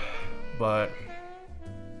 but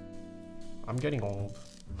I'm getting old.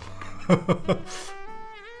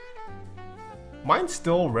 Mine's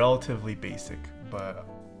still relatively basic, but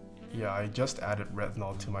yeah, I just added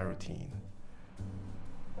retinol to my routine.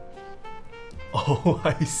 Oh,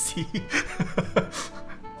 I see.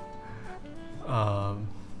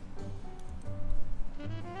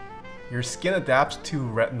 Your skin adapts to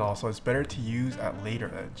retinol, so it's better to use at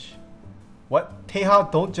later edge. What?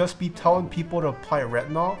 Taeha, don't just be telling people to apply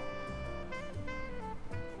retinol.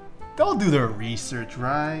 They'll do their research,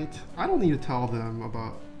 right? I don't need to tell them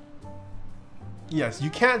about... Yes, you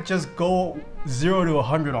can't just go 0 to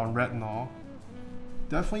 100 on retinol.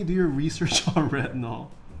 Definitely do your research on retinol.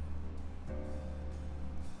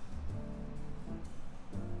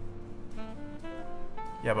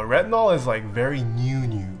 Yeah, but retinol is like very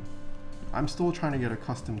new. I'm still trying to get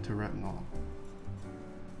accustomed to retinol.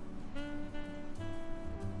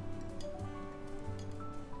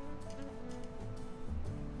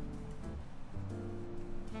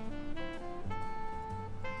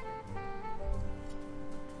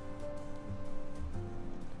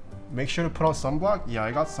 Make sure to put on sunblock? Yeah,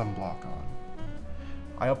 I got sunblock on.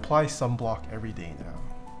 I apply sunblock every day now.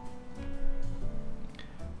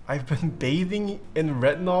 I've been bathing in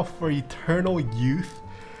retinol for eternal youth.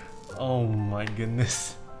 Oh my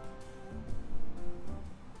goodness.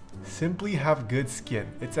 Simply have good skin.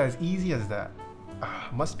 It's as easy as that.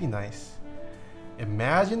 Must be nice.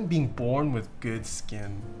 Imagine being born with good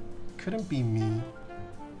skin. Couldn't be me.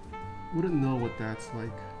 Wouldn't know what that's like.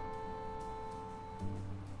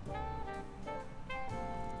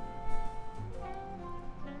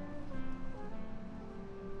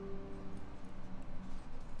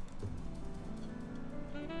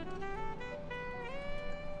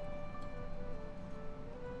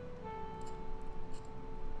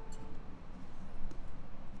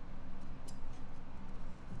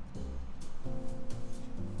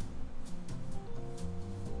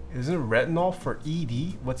 Isn't retinol for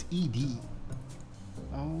ED? What's ED?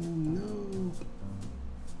 Oh no.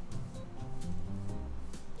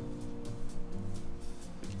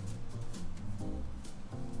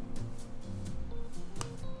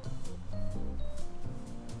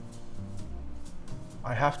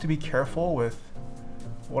 I have to be careful with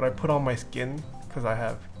what I put on my skin because I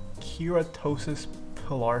have keratosis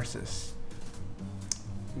pilarsis.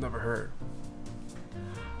 Never heard.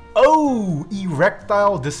 Oh,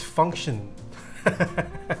 erectile dysfunction.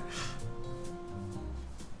 I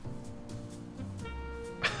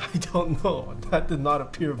don't know. That did not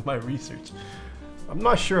appear in my research. I'm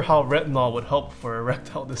not sure how retinol would help for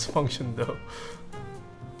erectile dysfunction though.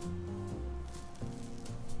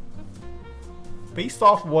 Based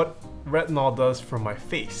off what retinol does for my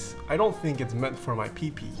face, I don't think it's meant for my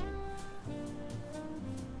pee-pee.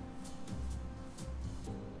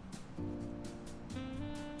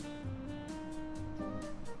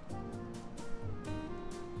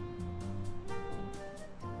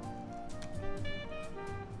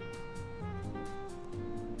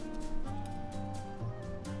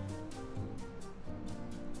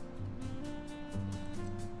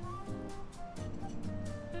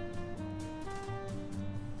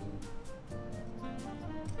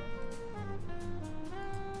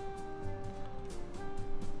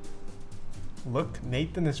 Look,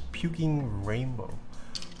 Nathan is puking rainbow.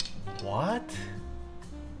 What?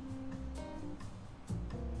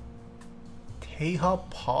 Taeha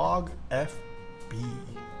Pog FB.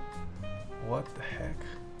 What the heck?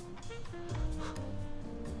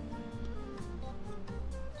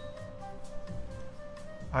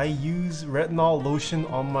 I use retinol lotion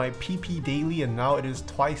on my PP daily and now it is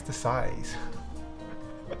twice the size.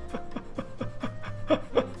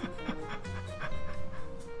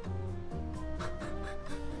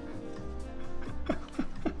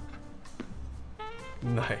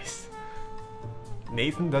 Nice.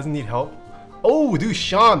 Nathan doesn't need help. Oh, dude,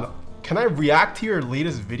 Sean, can I react to your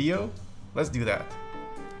latest video? Let's do that.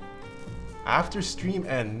 After stream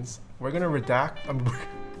ends, we're gonna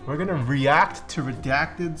we're gonna react to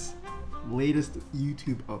Redacted's latest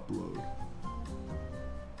YouTube upload.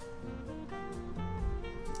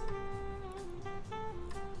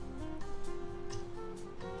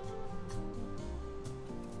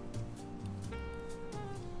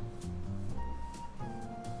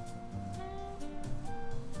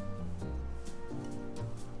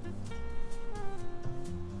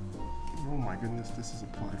 Oh my goodness, this is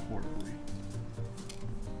applied horribly.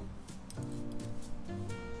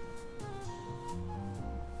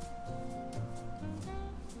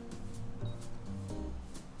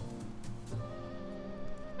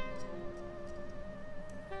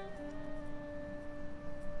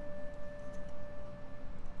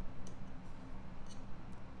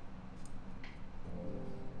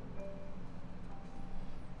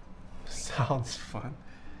 Sounds fun.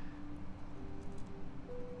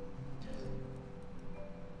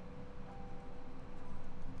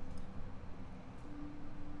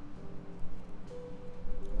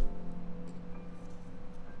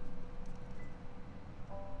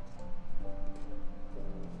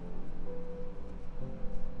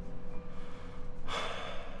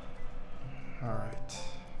 All right.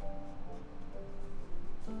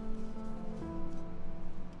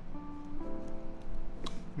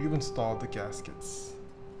 We've installed the gaskets.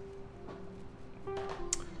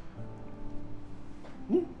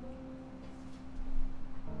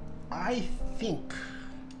 I think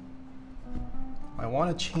I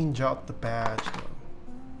want to change out the badge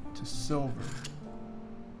though to silver.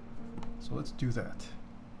 So So let's do that.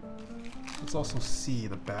 Let's also see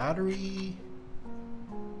the battery.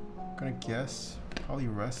 I'm gonna guess probably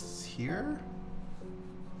rests here.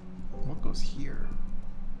 What goes here?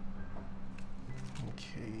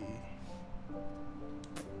 Okay.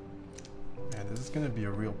 Man, this is gonna be a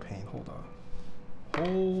real pain. Hold on.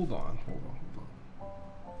 Hold on.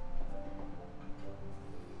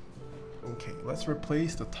 Okay, let's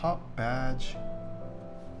replace the top badge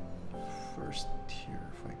first here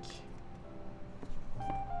if I can.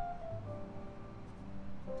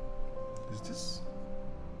 Is this?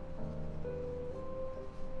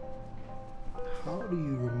 How do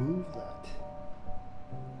you remove that?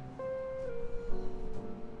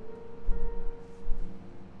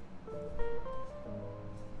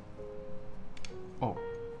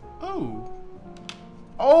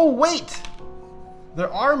 Oh, wait!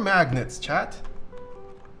 There are magnets, chat.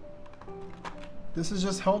 This is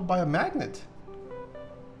just held by a magnet.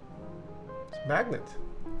 It's magnet.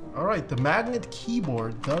 Alright, the magnet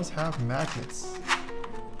keyboard does have magnets.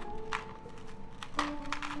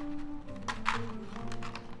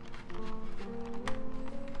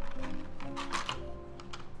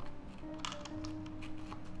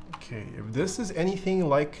 Okay, if this is anything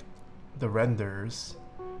like the renders.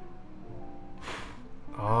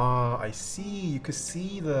 Ah, I see. You could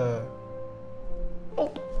see the...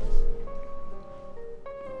 Oh!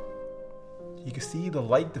 You can see the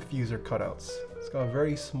light diffuser cutouts. It's got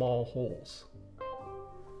very small holes.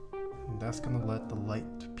 And that's gonna let the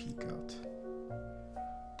light peek out.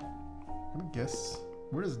 I'm gonna guess,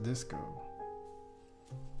 where does this go?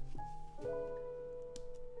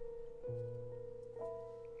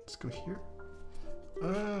 Let's go here.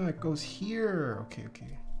 Ah, it goes here. Okay,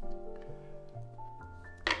 okay.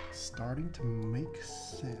 Starting to make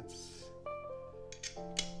sense.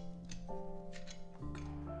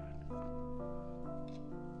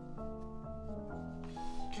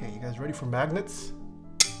 Okay, you guys ready for magnets?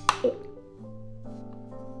 Oh.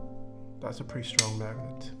 That's a pretty strong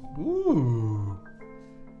magnet. Ooh.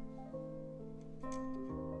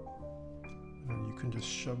 And you can just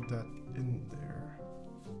shove that in there.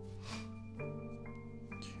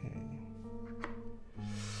 Okay.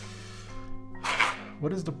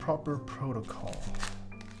 What is the proper protocol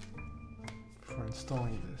for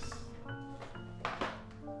installing this?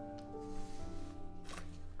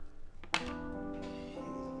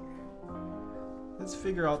 Let's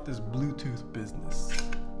figure out this Bluetooth business.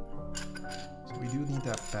 So we do need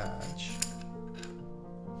that badge.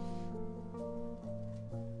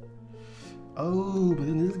 Oh, but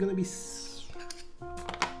then this is gonna be...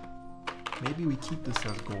 Maybe we keep this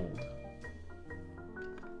as gold.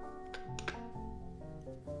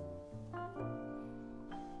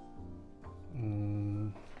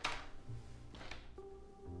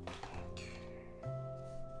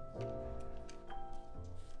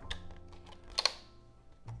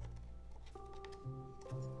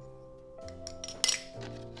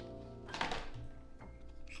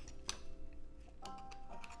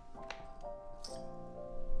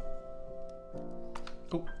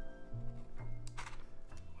 Oh.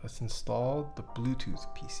 Let's install the Bluetooth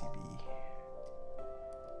PCB.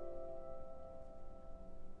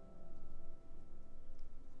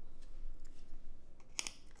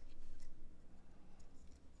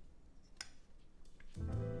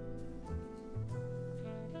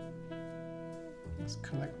 Let's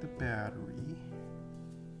connect the battery.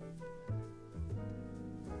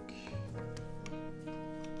 Okay.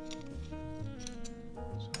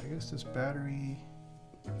 So I guess this battery...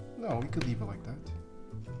 No, we could leave it like that.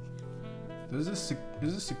 Is this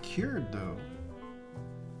secured though?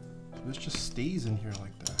 So this just stays in here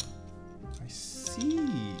like that. I see.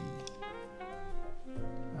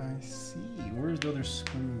 I see. Where's the other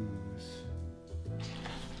screws?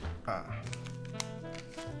 Ah.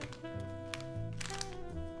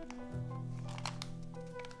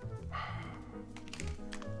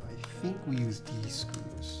 I think we use these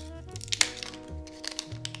screws.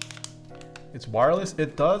 It's wireless.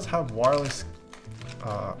 It does have wireless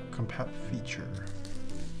compat feature.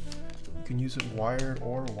 You can use it wired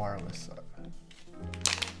or wireless.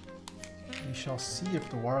 We shall see if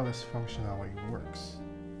the wireless functionality works.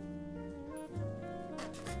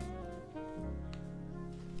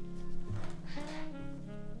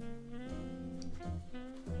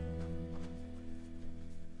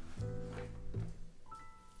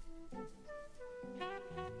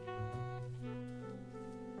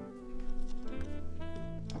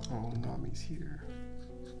 Oh, Nami's here.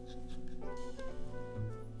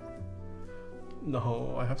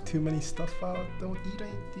 No, I have too many stuff out. Don't eat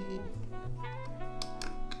anything.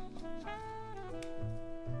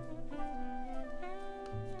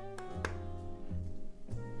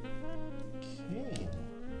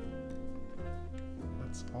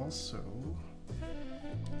 also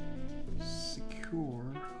secure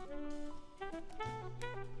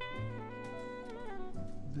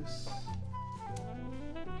this.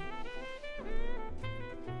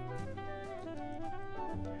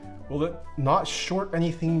 Will it not short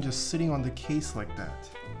anything just sitting on the case like that?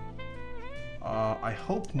 I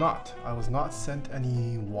hope not. I was not sent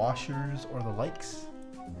any washers or the likes.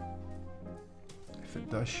 If it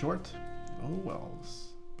does short, oh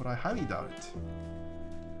wells. But I highly doubt it.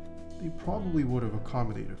 They probably would have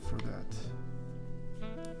accommodated for that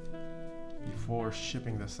before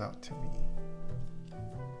shipping this out to me.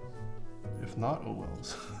 If not, oh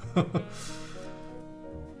wells. Okay.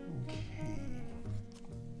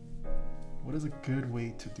 What is a good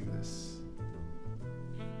way to do this?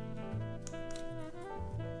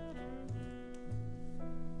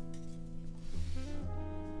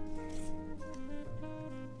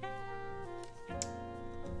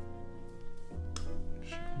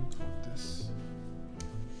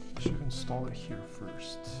 Install it here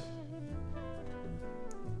first.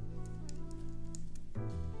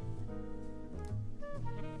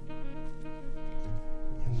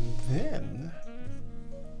 And then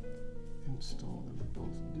install them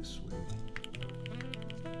both this way.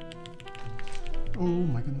 Oh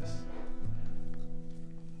my goodness.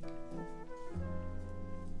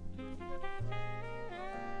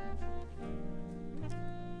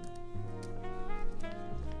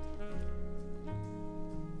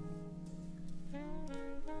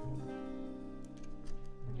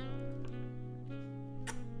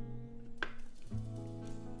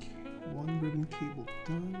 Ribbon cable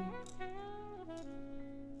done.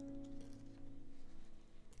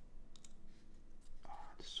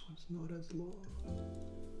 This one's not as long.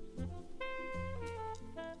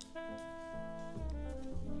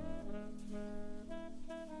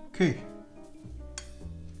 Okay.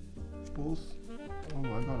 Both. Oh,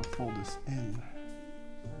 I gotta fold this in.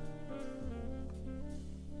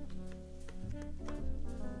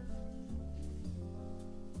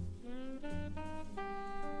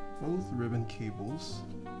 Both ribbon cables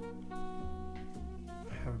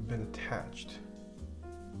have been attached.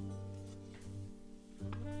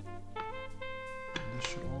 This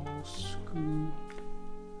should all screw.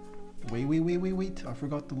 Wait. I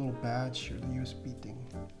forgot the little badge here, the USB thing.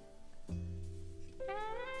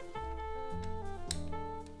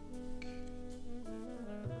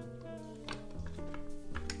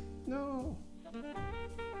 No.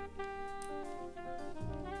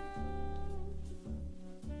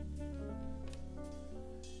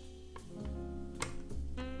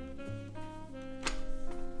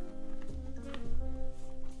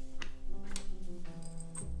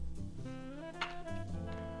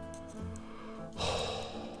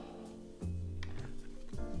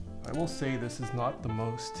 I will say this is not the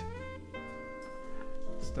most,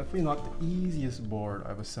 it's definitely not the easiest board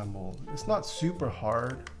I've assembled. It's not super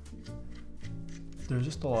hard. There's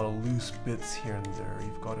just a lot of loose bits here and there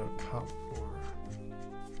you've got to account for.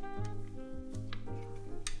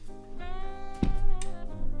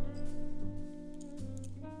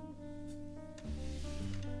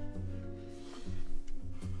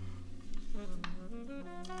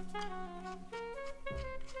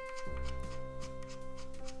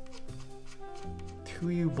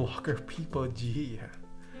 You blocker people, gee.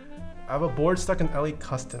 I have a board stuck in LA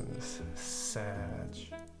Customs. Sag.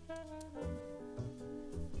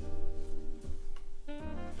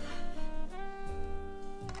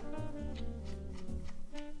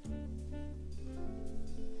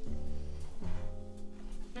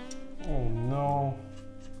 Oh no.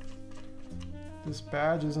 This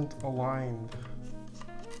badge isn't aligned.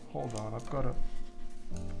 Hold on, I've got to.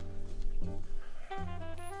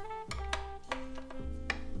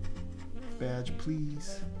 Badge,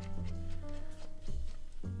 please.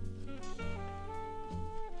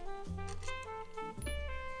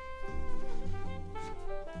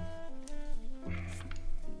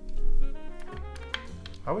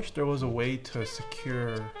 I wish there was a way to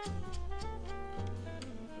secure,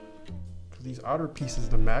 for these outer pieces,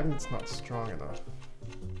 the magnet's not strong enough.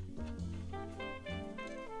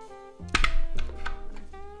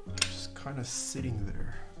 Just kind of sitting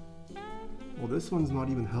there. Well, this one's not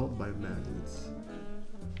even held by magnets.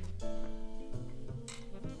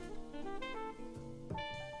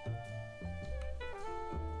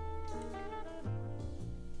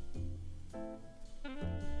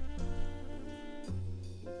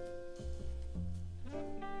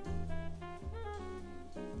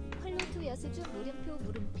 컬러투 여수주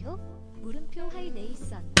물음표 하이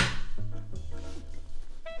네이선.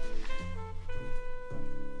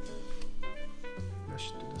 I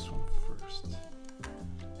should do this one first.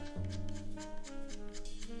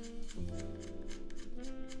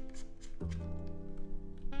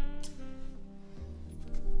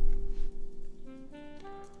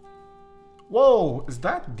 Whoa, is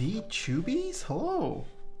that D Chubies? Hello.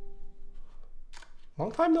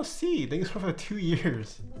 Long time no see. Thanks for 2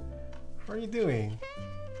 years. How are you doing?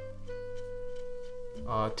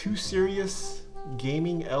 Too Serious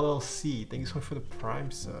Gaming LLC. Thanks for the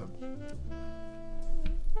Prime sub.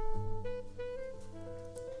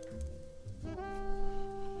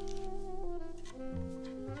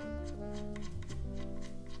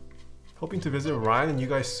 Hoping to visit Ryan and you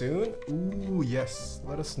guys soon? Ooh, yes.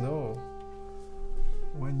 Let us know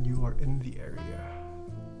when you are in the area.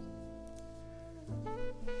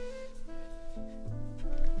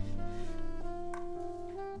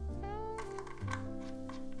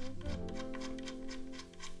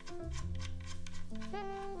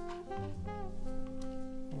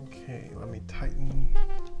 Okay, let me tighten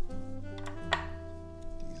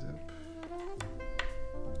these up.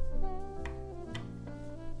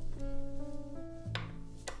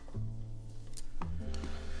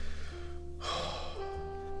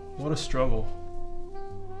 What a struggle.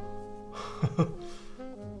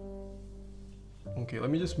 Okay, let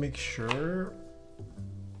me just make sure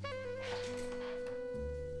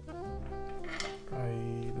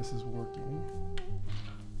this is working.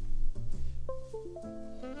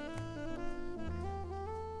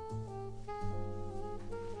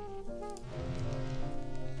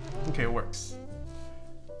 Okay, it works.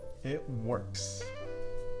 It works.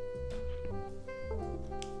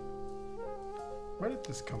 Where did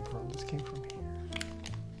this come from? This came from here.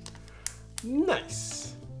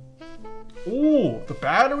 Nice. Ooh, the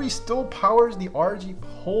battery still powers the RG.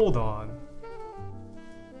 Hold on.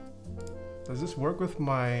 Does this work with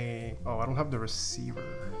my... Oh, I don't have the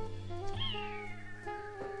receiver.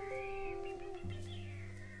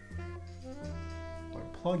 I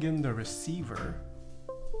plug in the receiver.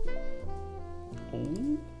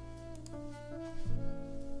 Oh.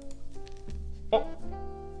 Oh.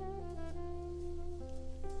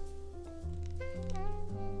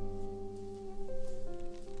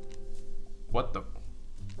 What the?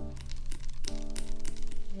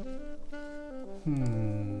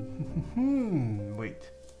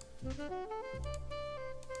 Wait.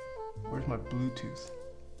 Where's my Bluetooth?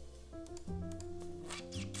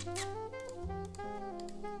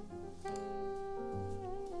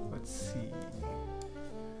 Let's see.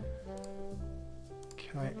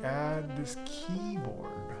 Can I add this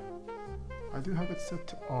keyboard? I do have it set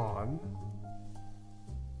to on.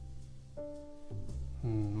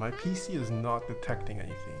 My PC is not detecting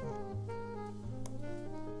anything.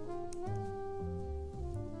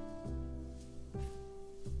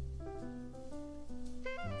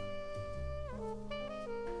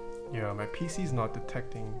 Yeah, my PC is not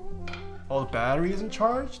detecting. Oh, the battery isn't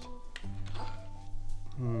charged?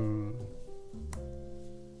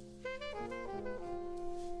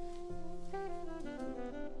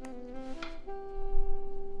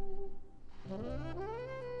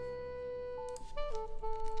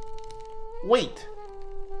 Wait!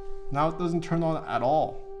 Now it doesn't turn on at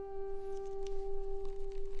all.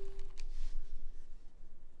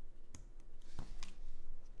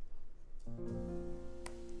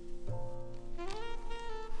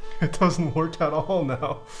 It doesn't work at all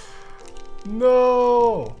now.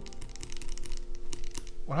 No!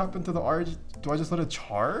 What happened to the RG? Do I just let it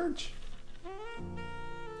charge?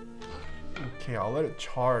 Okay, I'll let it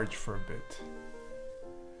charge for a bit.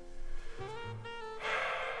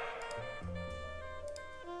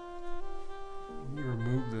 Let me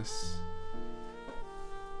remove this.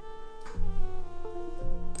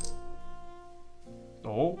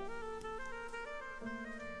 Oh.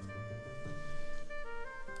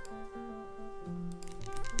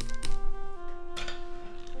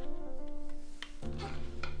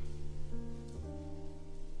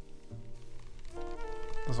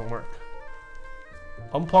 Doesn't work.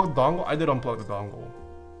 Unplug the dongle? I did unplug the dongle.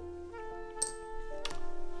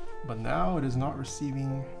 But now it is not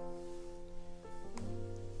receiving.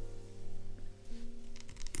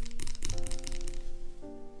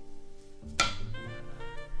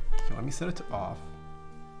 Okay, let me set it to off.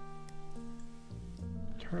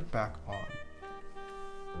 Turn it back on.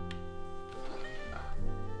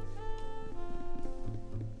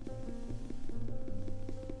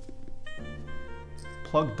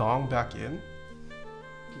 Plug dong back in.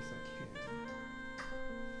 Guess I can.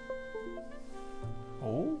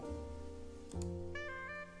 Oh.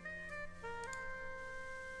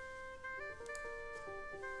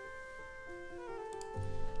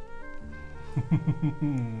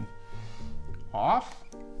 Off.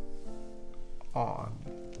 On.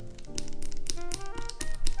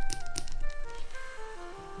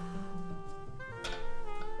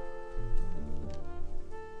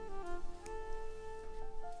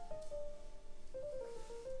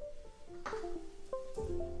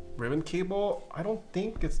 ribbon cable. I don't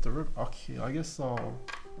think it's the ribbon. Okay, I guess I'll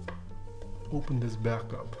open this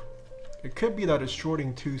back up. It could be that it's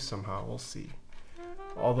shorting too somehow. We'll see.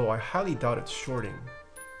 Although I highly doubt it's shorting.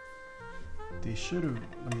 They should have,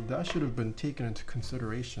 I mean, that should have been taken into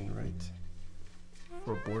consideration, right?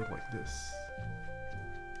 For a board like this.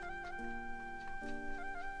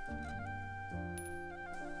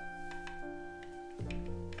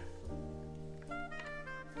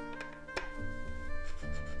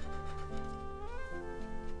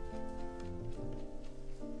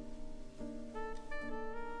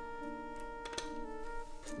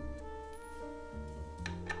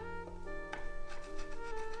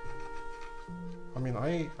 I mean,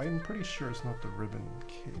 I'm pretty sure it's not the ribbon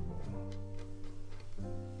cable.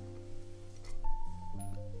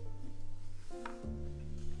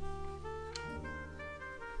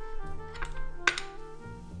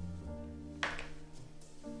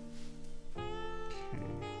 Okay.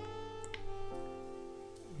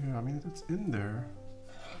 Yeah, I mean, it's in there.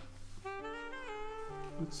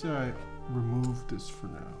 Let's say I remove this for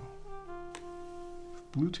now.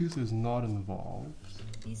 If Bluetooth is not involved.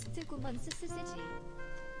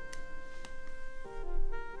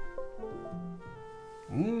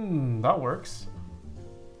 That works.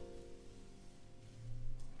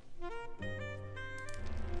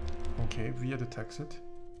 Okay, VIA detects it.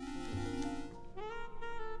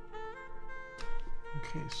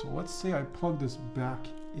 Okay, so let's say I plug this back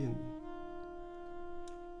in.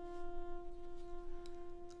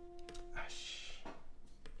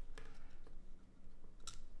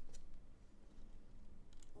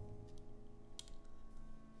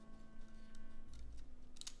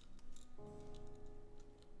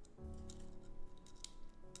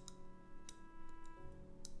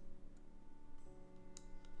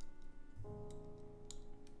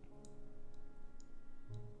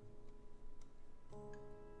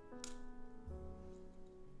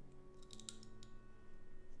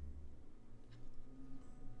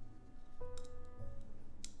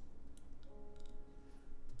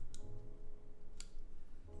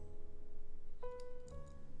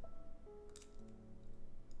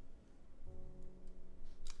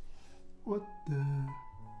 What the?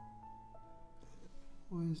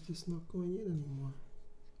 Why is this not going in anymore?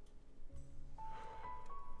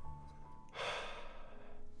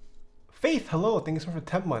 Faith, hello, thanks for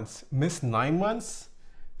 10 months. Missed 9 months?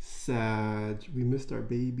 Sad, we missed our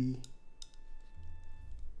baby.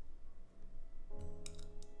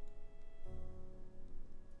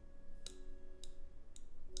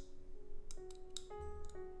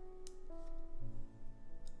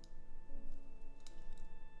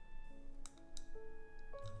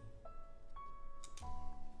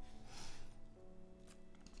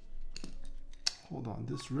 Hold on,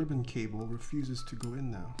 this ribbon cable refuses to go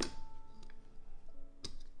in now.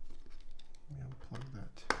 Let me unplug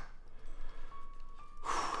that.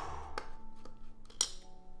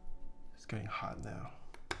 It's getting hot now.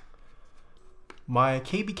 My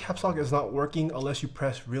KB caps lock is not working unless you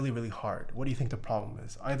press really, really hard. What do you think the problem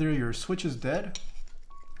is? Either your switch is dead,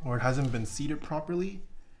 or it hasn't been seated properly,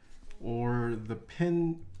 or the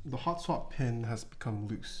pin, the hot swap pin has become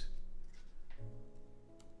loose.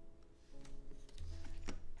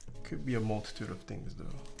 Could be a multitude of things though.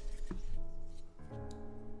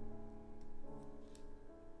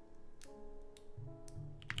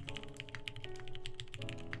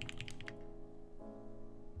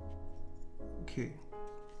 Okay.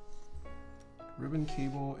 Ribbon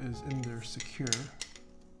cable is in there secure.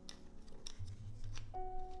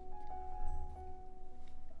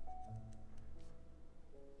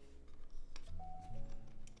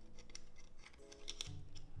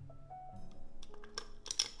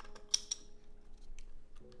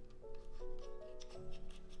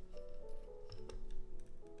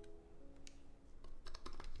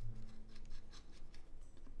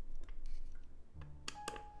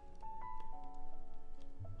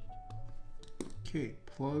 Okay,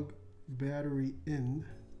 plug battery in.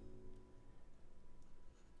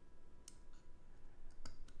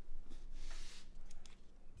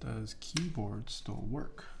 Does keyboard still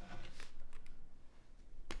work?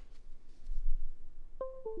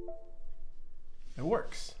 It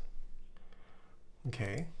works.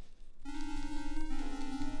 Okay.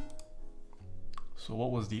 So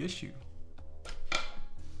what was the issue?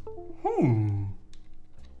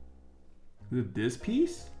 Is it this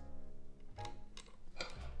piece?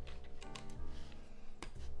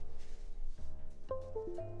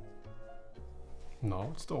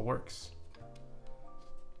 No, it still works.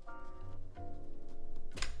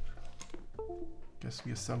 Guess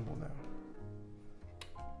we assemble now.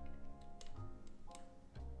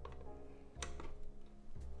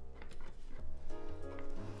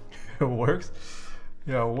 It works?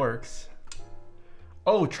 Yeah, it works.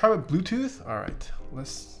 Oh, try with Bluetooth? Alright,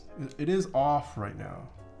 it is off right now.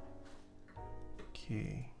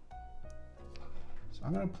 Okay. So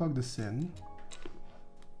I'm gonna plug this in.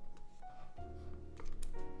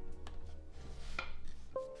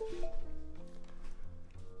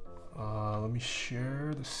 Let me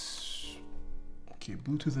share this. Okay,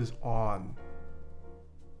 Bluetooth is on.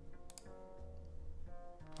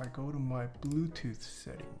 If I go to my Bluetooth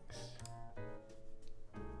settings.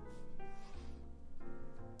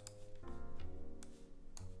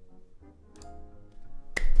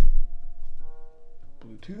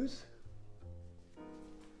 Bluetooth.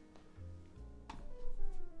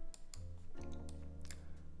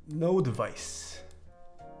 No device.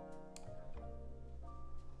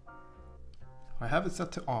 I have it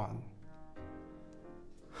set to on.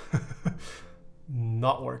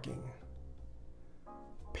 Not working.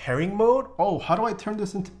 Pairing mode? Oh, how do I turn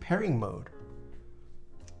this into pairing mode?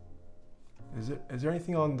 Is there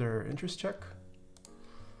anything on their interest check?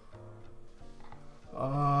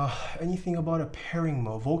 Anything about a pairing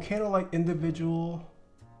mode? Volcano like individual.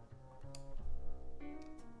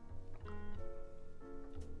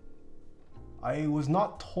 I was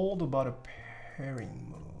not told about a pairing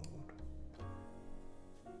mode.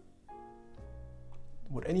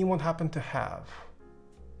 Would anyone happen to have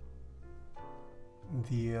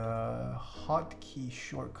the hotkey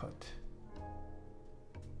shortcut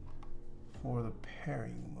for the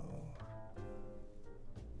pairing mode?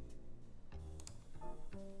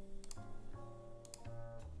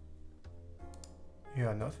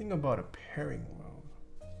 Yeah, nothing about a pairing mode.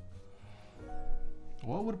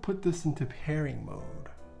 What would put this into pairing mode?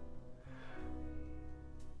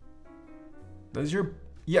 Does your...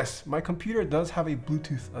 Yes, my computer does have a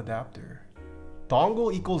Bluetooth adapter.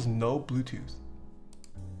 Dongle equals no Bluetooth.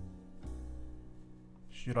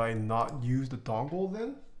 Should I not use the dongle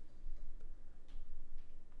then?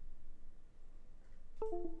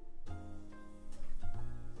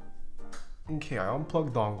 Okay, I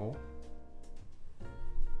unplugged dongle.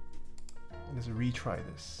 Let's retry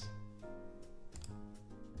this.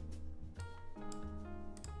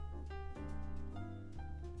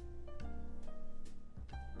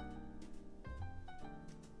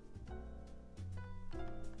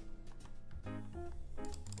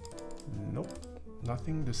 Nope,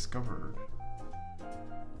 nothing discovered.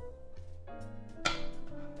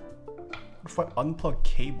 What if I unplug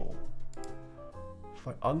cable? If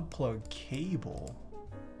I unplug cable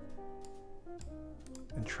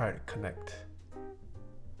and try to connect.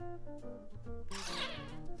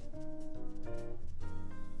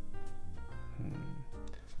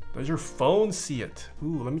 Does your phone see it?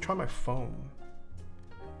 Ooh, let me try my phone.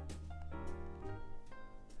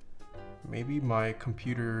 Maybe my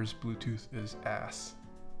computer's Bluetooth is ass.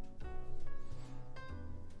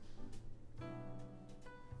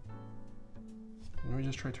 Let me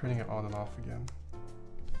just try turning it on and off again.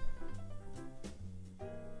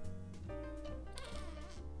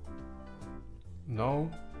 No,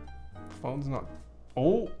 phone's not.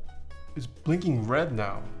 Oh, it's blinking red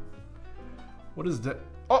now. What is that?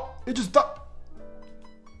 Oh, it just died.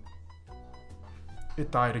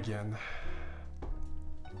 It died again.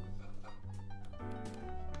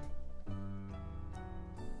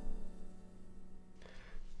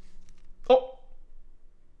 Oh.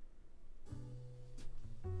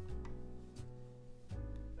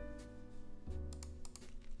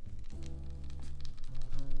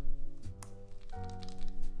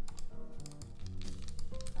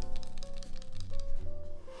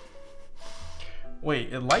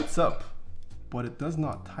 Wait, it lights up, but it does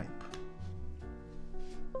not type.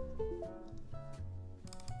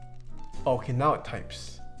 Okay, now it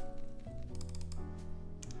types.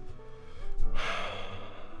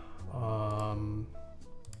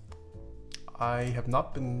 I have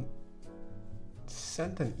not been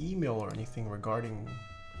sent an email or anything regarding.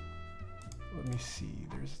 Let me see.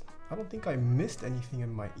 I don't think I missed anything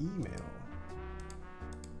in my email.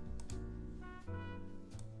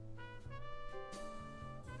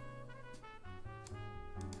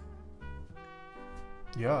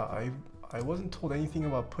 Yeah, I wasn't told anything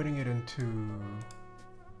about putting it into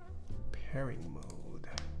pairing mode.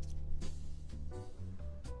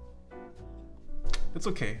 It's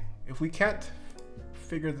okay. If we can't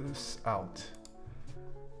figure this out,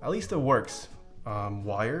 at least it works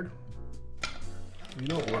wired. We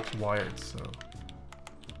know it works wired, so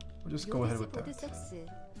we'll just go ahead with that.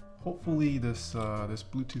 Hopefully this this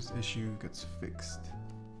Bluetooth issue gets fixed.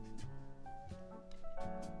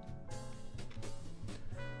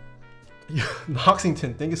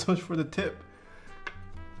 Noxington, thank you so much for the tip.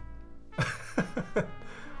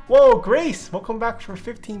 Whoa, Grace! Welcome back for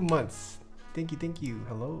 15 months. Thank you, thank you.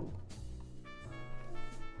 Hello.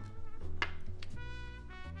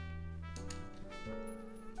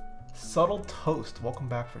 Subtle Toast, welcome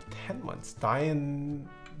back for 10 months.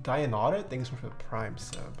 Dianata, thanks for the Prime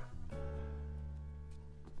sub.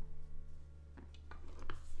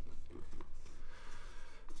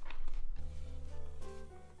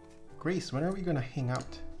 Grace, when are we gonna hang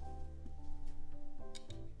out?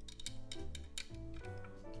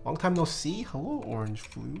 Long time no see. Hello, Orange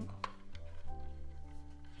Flu.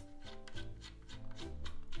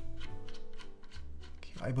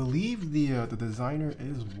 Okay, I believe the designer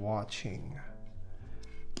is watching,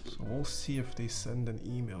 so we'll see if they send an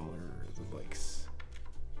email or the likes.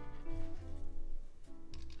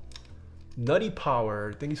 Nutty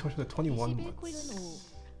Power, thank you so much for the 21 months.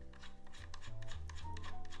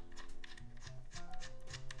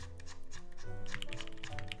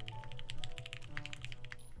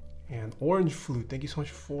 And Orange Flute, thank you so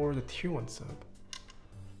much for the tier 1 sub.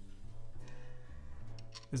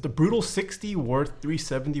 Is the Brutal 60 worth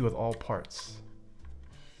 370 with all parts?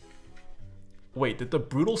 Wait, did the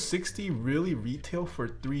Brutal 60 really retail for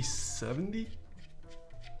 370?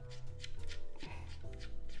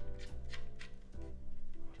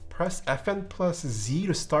 Press FN plus Z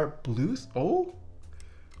to start Blues? Oh?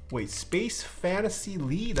 Wait, Space Fantasy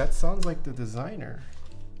Lee? That sounds like the designer.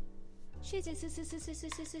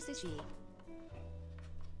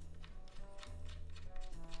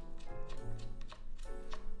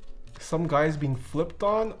 Some guys being flipped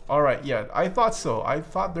on? Alright, yeah, I thought so. I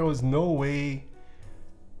thought there was no way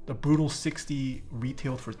the Brutal 60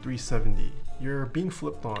 retailed for 370. You're being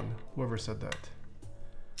flipped on, whoever said that.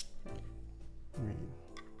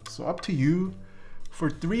 So up to you. For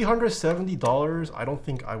 $370, I don't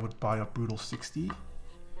think I would buy a Brutal 60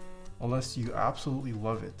 unless you absolutely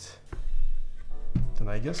love it. Then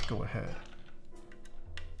I guess go ahead.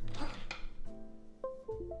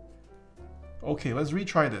 Okay, let's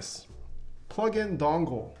retry this. Plug-in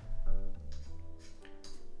dongle.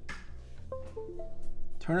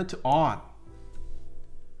 Turn it to on.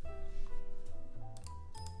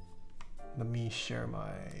 Let me share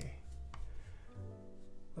my...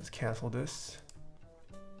 Let's cancel this.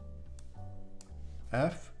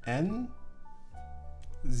 F, N,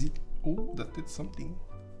 Z... Oh, that did something.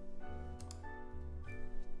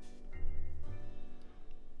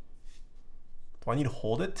 Do I need to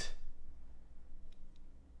hold it?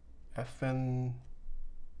 FN.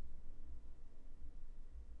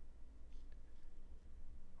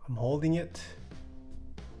 I'm holding it.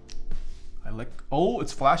 I like. Oh,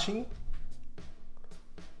 it's flashing.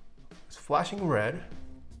 It's flashing red.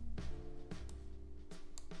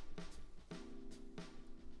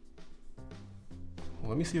 Well,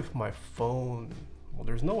 let me see if my phone. Well,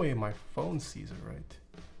 there's no way my phone sees it, right?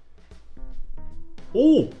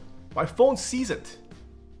 Oh! My phone sees it.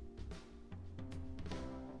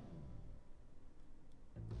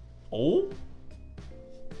 Oh?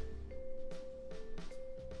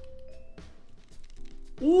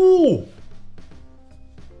 Ooh!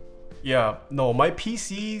 Yeah, no, my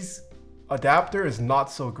PC's adapter is not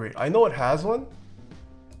so great. I know it has one.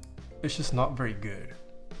 It's just not very good.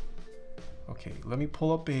 Okay, let me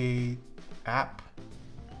pull up a app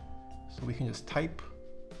so we can just type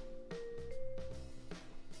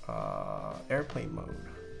airplane mode.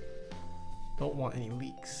 Don't want any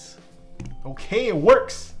leaks. Okay, it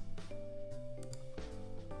works.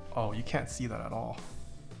 Oh, you can't see that at all.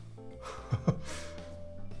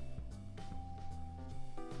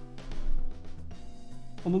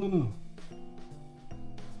 Oh, no, no, no.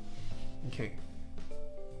 Okay.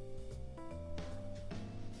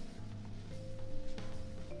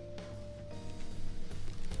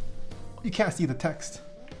 You can't see the text.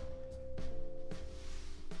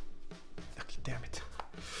 Okay, damn it.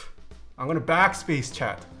 I'm gonna backspace,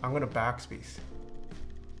 chat. I'm gonna backspace.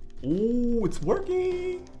 Oh, it's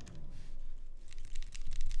working.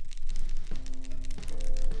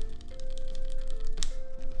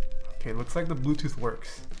 Okay, looks like the Bluetooth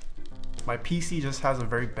works. My PC just has a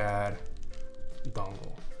very bad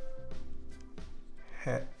dongle.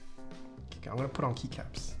 Okay, I'm gonna put on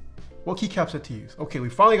keycaps. What keycaps are to use? Okay, we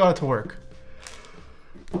finally got it to work.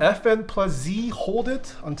 FN plus Z, hold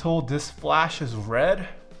it until this flash is red.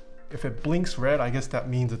 If it blinks red, I guess that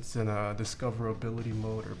means it's in a discoverability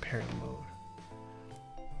mode or pairing mode.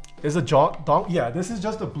 Is a dongle? Yeah, this is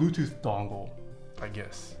just a Bluetooth dongle, I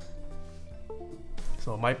guess.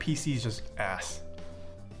 So my PC is just ass.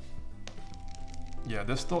 Yeah,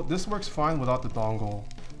 this works fine without the dongle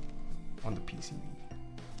on the PC.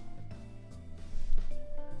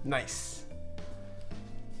 Nice.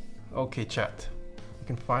 Okay, chat. You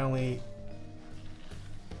can finally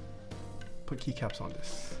put keycaps on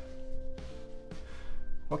this.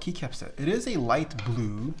 What keycap set? It is a light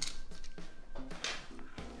blue.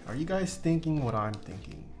 Are you guys thinking what I'm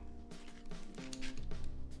thinking?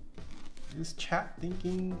 Is chat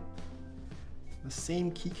thinking the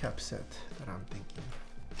same keycap set that I'm thinking?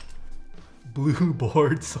 Blue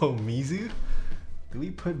board, so Mizu? Do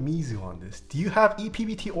we put Mizu on this? Do you have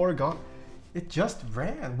ePBT origami? It just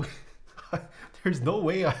ran. There's no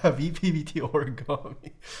way I have ePBT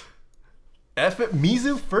origami. F it,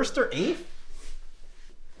 Mizu first or 8th?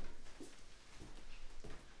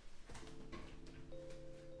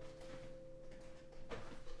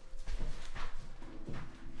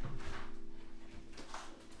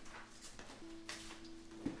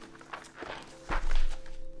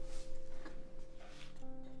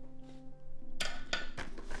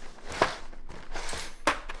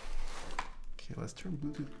 Okay, let's turn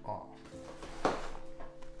Bluetooth off.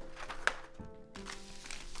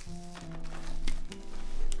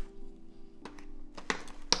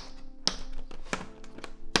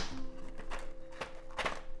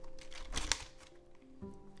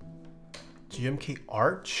 GMK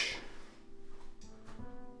Arch?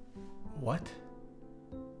 What?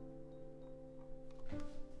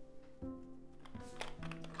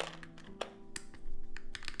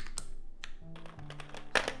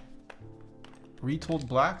 Retold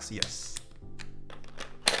blacks? Yes.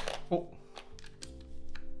 Oh.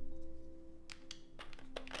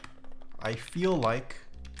 I feel like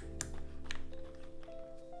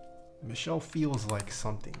Michelle feels like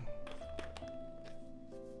something.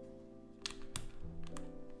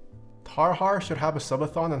 Tarhar should have a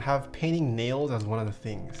subathon and have painting nails as one of the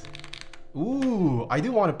things. Ooh, I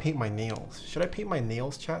do want to paint my nails. Should I paint my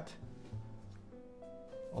nails, chat?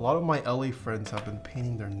 A lot of my LA friends have been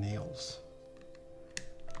painting their nails.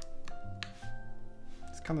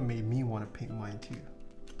 It's kind of made me want to paint mine too.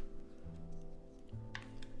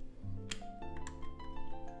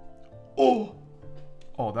 Oh!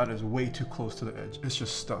 Oh, that is way too close to the edge. It's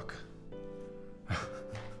just stuck.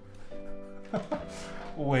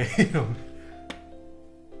 Wait a minute.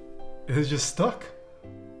 It's just stuck.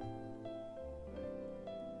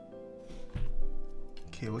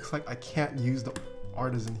 Okay, looks like I can't use the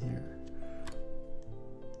artisan here.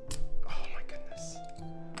 Oh my goodness.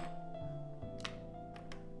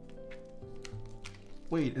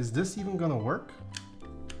 Wait, is this even gonna work?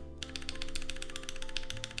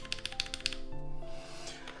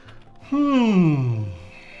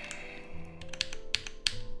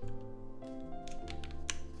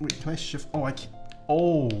 Wait, can I shift? Oh, I can't.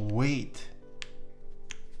 Oh, wait.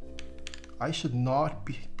 I should not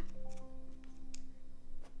be.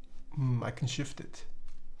 I can shift it.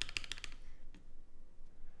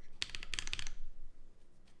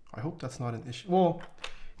 I hope that's not an issue. Well,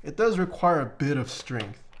 it does require a bit of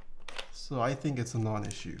strength, so I think it's a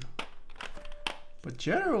non-issue. But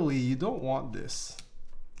generally, you don't want this.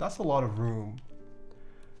 That's a lot of room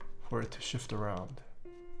for it to shift around.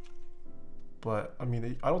 But I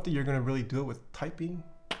mean, I don't think you're gonna really do it with typing.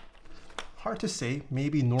 Hard to say.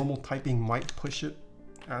 Maybe normal typing might push it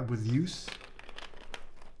with use.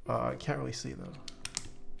 I can't really say though.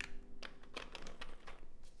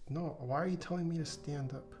 No, why are you telling me to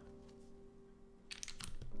stand up?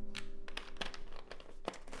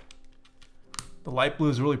 The light blue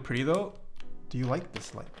is really pretty though. Do you like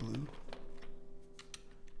this light blue?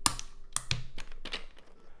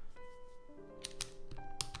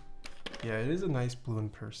 Yeah, it is a nice blue in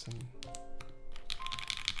person.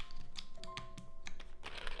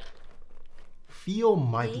 Feel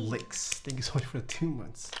my licks. Thank you so much for the 2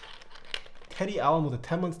 months. Teddy Allen with the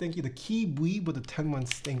 10 months, thank you. The Key Weeb with the 10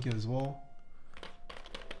 months, thank you as well.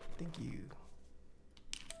 Thank you.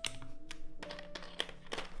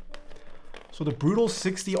 So the Brutal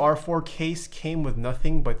 60 R4 case came with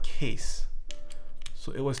nothing but case.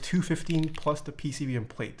 So it was $215 plus the PCB and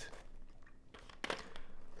plate.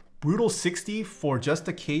 Brutal 60 for just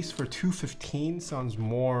the case for $215 sounds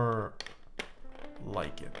more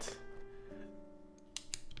like it.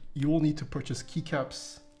 You will need to purchase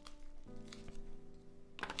keycaps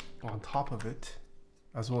on top of it,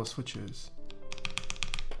 as well as switches.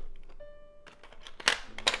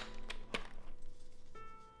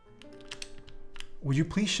 Would you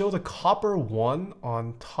please show the copper one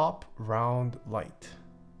on top round light?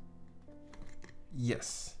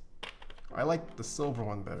 Yes. I like the silver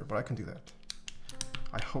one better, but I can do that.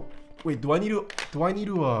 I hope. Wait, do I need to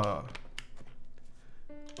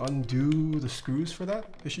undo the screws for that?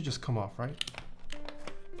 It should just come off, right?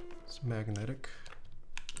 It's magnetic.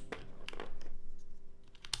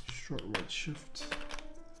 Short right shift.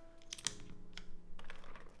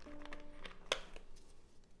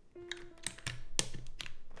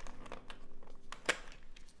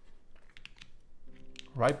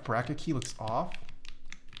 Right bracket key looks off.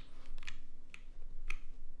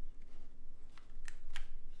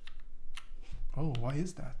 Oh, why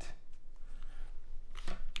is that?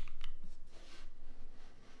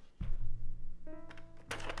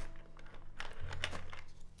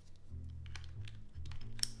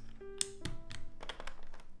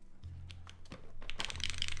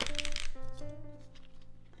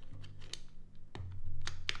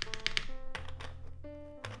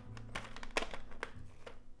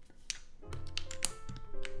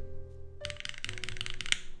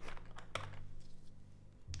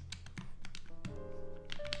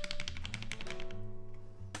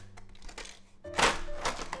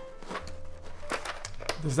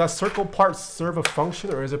 Does that circle part serve a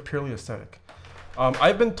function, or is it purely aesthetic?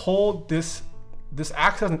 I've been told this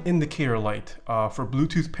acts as an indicator light. For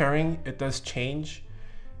Bluetooth pairing, it does change.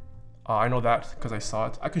 I know that because I saw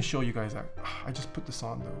it. I can show you guys that. I just put this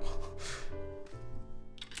on though.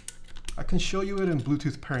 I can show you it in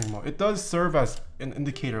Bluetooth pairing mode. It does serve as an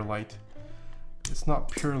indicator light. It's not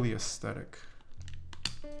purely aesthetic.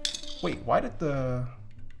 Wait, why did the...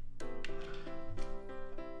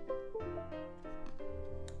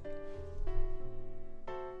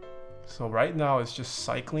 So right now it's just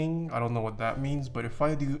cycling. I don't know what that means, but if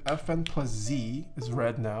I do Fn plus Z is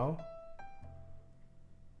red now.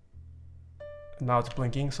 Now it's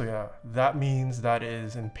blinking, so yeah, that means that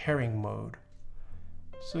is in pairing mode.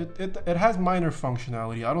 So it has minor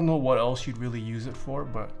functionality. I don't know what else you'd really use it for,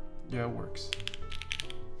 but yeah, it works.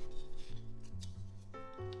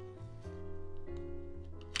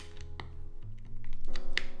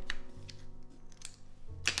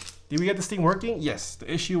 Did we get this thing working? Yes, the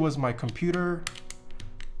issue was my computer.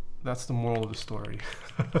 That's the moral of the story.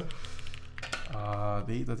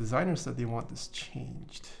 The designer said they want this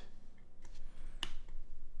changed.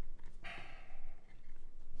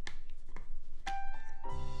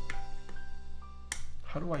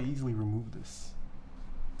 How do I easily remove this?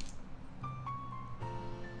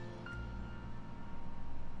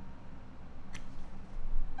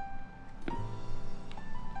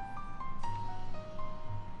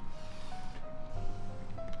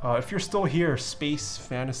 If you're still here, Space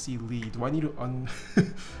Fantasy Lead, do I need to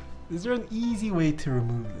Is there an easy way to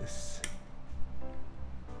remove this?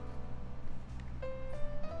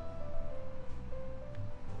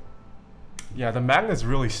 Yeah, the magnet's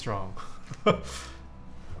really strong.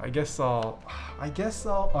 I guess I'll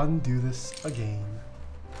undo this again.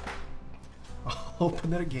 I'll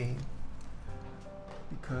open it again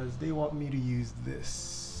because they want me to use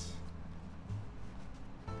this.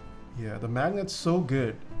 Yeah, the magnet's so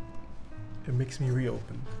good. It makes me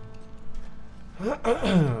reopen.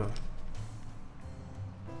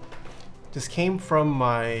 Just came from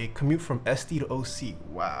my commute from SD to OC.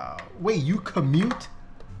 Wow. Wait, you commute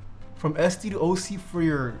from SD to OC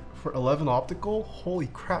for 11 optical? Holy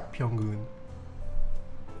crap, Pyongun.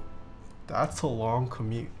 That's a long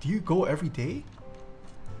commute. Do you go every day?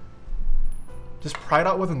 Just pry it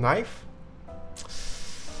out with a knife?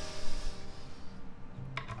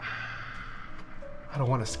 I don't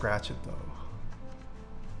want to scratch it though.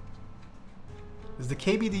 Is the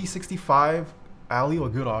KBD65 Alley a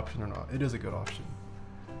good option or not? It is a good option.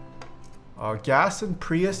 Gas in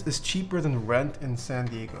Prius is cheaper than rent in San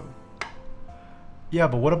Diego. Yeah,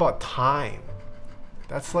 but what about time?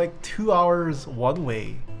 That's like 2 hours one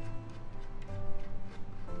way.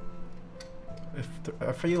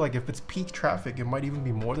 I feel like if it's peak traffic, it might even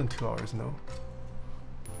be more than 2 hours, no?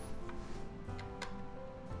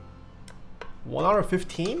 1 hour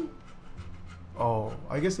 15? Oh,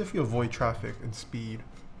 I guess if you avoid traffic and speed.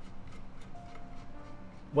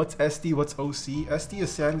 What's SD? What's OC? SD is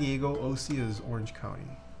San Diego, OC is Orange County.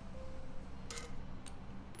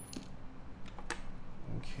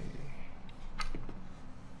 Okay.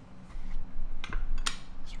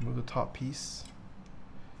 Let's remove the top piece.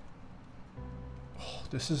 Oh,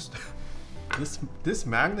 this is this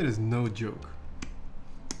magnet is no joke.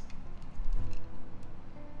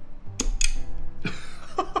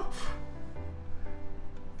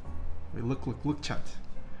 Wait, look, chat.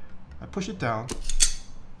 I push it down.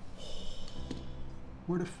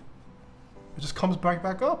 Where the it just comes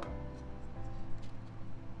back up.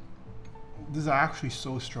 This is actually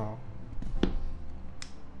so strong.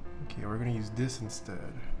 Okay, we're gonna use this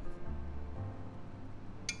instead.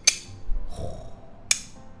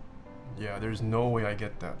 Yeah, there's no way I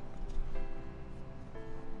get that.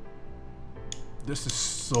 This is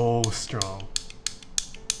so strong.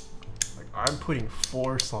 Like, I'm putting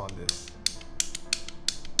force on this.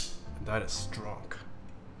 And that is strong.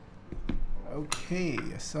 Okay,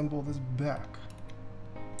 assemble this back.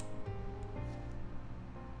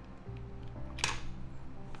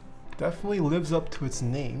 definitely lives up to its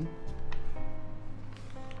name.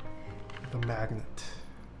 The magnet.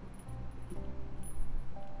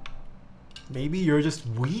 Maybe you're just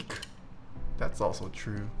weak? That's also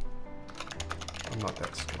true. I'm not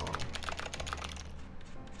that strong.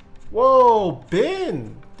 Whoa,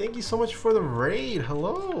 Ben! Thank you so much for the raid.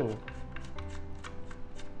 Hello.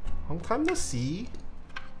 Long time no see.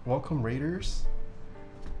 Welcome, raiders.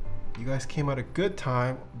 You guys came at a good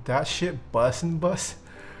time. That shit bus and bus.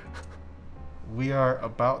 We are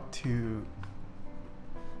about to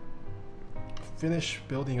finish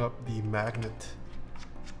building up the magnet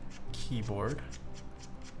keyboard.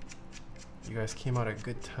 You guys came at a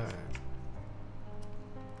good time.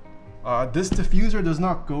 This diffuser does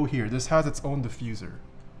not go here. This has its own diffuser.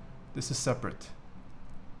 This is separate.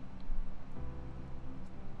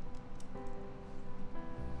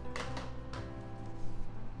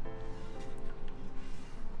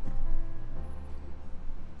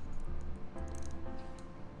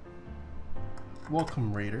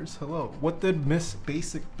 Welcome, raiders. Hello. What did Miss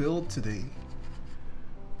Basic build today?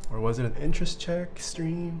 Or was it an interest check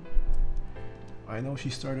stream? I know she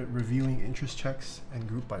started reviewing interest checks and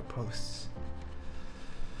group by posts.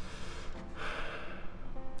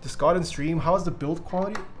 Discarded stream. How's the build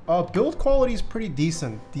quality? Build quality is pretty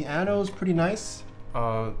decent. The anode's pretty nice.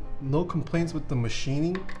 No complaints with the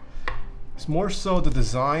machining. It's more so the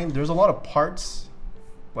design. There's a lot of parts,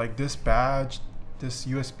 like this badge, this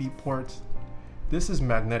USB port. This is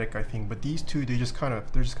magnetic, I think, but these two, they're just kind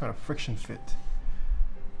of friction fit.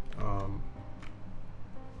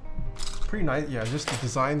 Pretty nice. Yeah, just the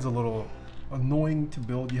design's a little annoying to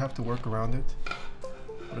build. You have to work around it,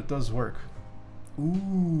 but it does work.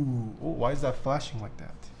 Ooh, oh, why is that flashing like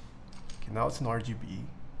that? Okay, now it's an RGB.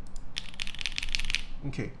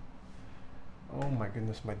 Okay. Oh my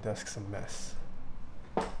goodness, my desk's a mess.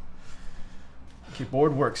 Okay,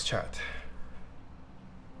 board works, chat.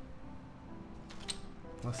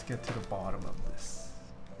 Let's get to the bottom of this.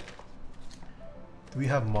 Do we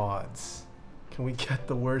have mods? Can we get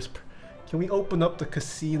the worst? Can we open up the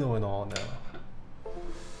casino and all now?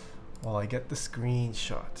 While I get the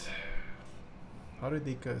screenshot. How did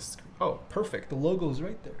they get a screen? Oh, perfect. The logo's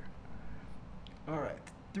right there. All right.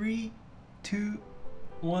 3, 2,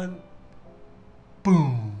 1.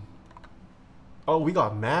 Boom. Oh, we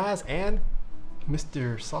got Maz and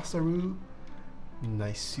Mr. Sasaru.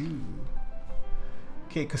 Nice.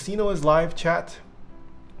 Okay, casino is live, chat,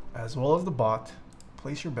 as well as the bot.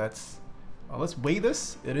 Place your bets. Let's weigh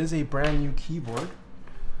this. It is a brand new keyboard.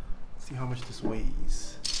 Let's see how much this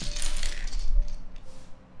weighs.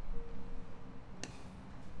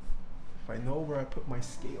 If I know where I put my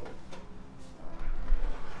scale.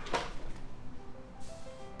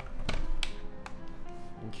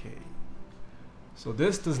 Okay. So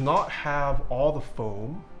this does not have all the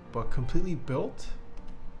foam, but completely built.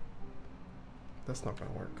 That's not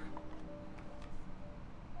gonna work.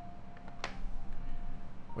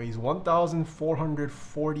 Weighs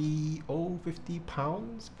 1,440, 50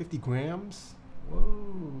 pounds, 50 grams.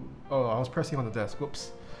 Whoa. Oh, I was pressing on the desk.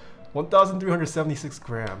 Whoops. 1,376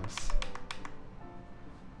 grams.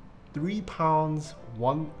 3 pounds,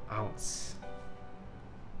 1 ounce.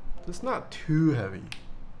 It's not too heavy,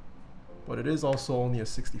 but it is also only a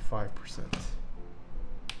 65%.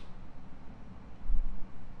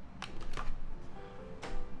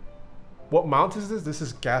 What mount is this? This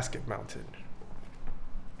is gasket mounted.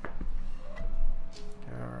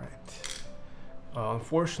 Alright.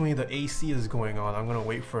 Unfortunately, the AC is going on. I'm gonna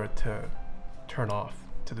wait for it to turn off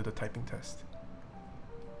to do the typing test.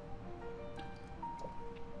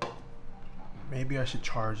 Maybe I should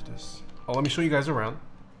charge this. Oh, let me show you guys around.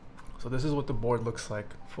 So this is what the board looks like,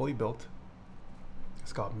 fully built.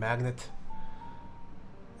 It's got magnet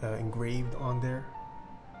engraved on there.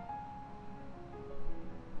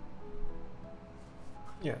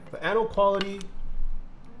 Yeah, the anode quality,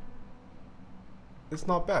 it's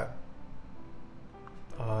not bad.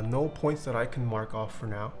 No points that I can mark off for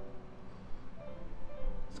now.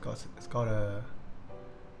 It's got a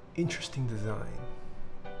interesting design.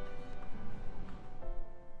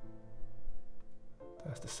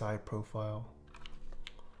 That's the side profile.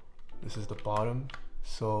 This is the bottom.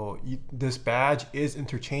 So this badge is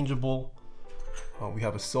interchangeable. We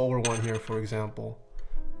have a silver one here, for example.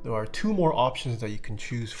 There are 2 more options that you can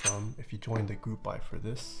choose from if you join the group buy for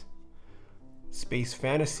this. Space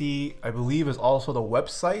Fantasy, I believe, is also the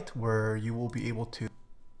website where you will be able to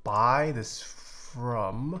buy this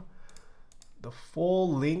from. The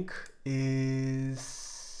full link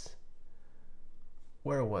is...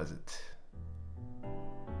 where was it?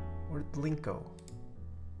 Where did the link go?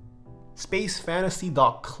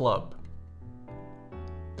 Spacefantasy.club.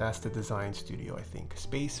 That's the design studio, I think.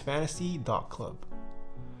 Spacefantasy.club.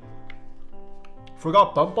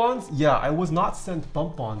 Forgot bump-ons? Yeah, I was not sent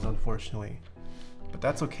bump-ons, unfortunately. But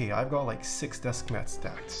that's okay. I've got like 6 desk mats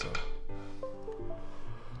stacked, so.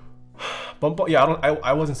 Bump-on, yeah,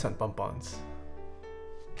 I wasn't sent bump-ons.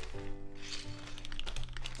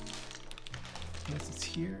 Yes, it's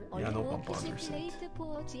here. Yeah, no bump-ons are sent.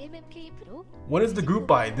 When is the group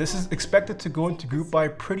buy? This is expected to go into group buy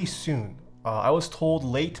pretty soon. I was told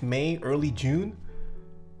late May, early June.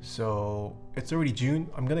 So it's already June.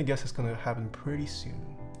 I'm gonna guess it's gonna happen pretty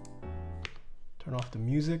soon. Turn off the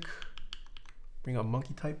music. Bring up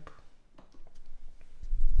monkey type.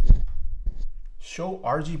 Show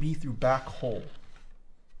RGB through back hole.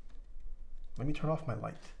 Let me turn off my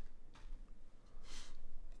light.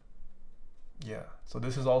 Yeah, so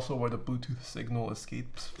this is also where the Bluetooth signal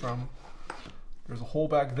escapes from. There's a hole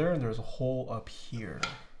back there and there's a hole up here.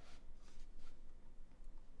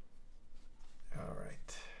 All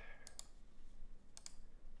right.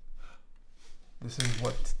 This is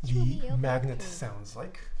what the magnet sounds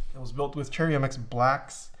like. It was built with Cherry MX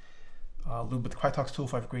blacks, lube with Krytox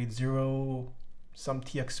 205 grade 0, some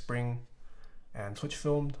TX spring, and switch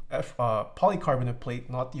filmed polycarbonate plate,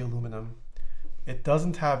 not the aluminum. It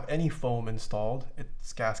doesn't have any foam installed.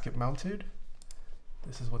 It's gasket mounted.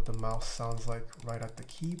 This is what the mouse sounds like right at the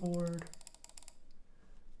keyboard.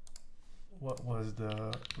 What was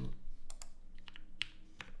the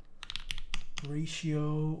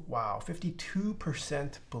ratio? Wow,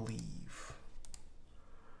 52% believe.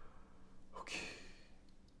 Okay,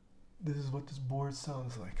 this is what this board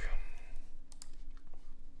sounds like.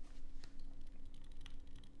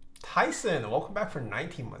 Tyson, welcome back for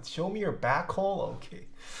 19 months. Show me your back hole. Okay.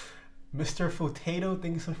 Mr. Potato,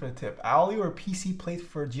 thank you so much for the tip. Alu or PC plate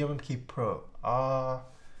for GMK Pro? I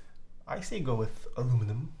say go with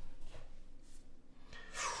aluminum.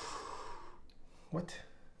 What?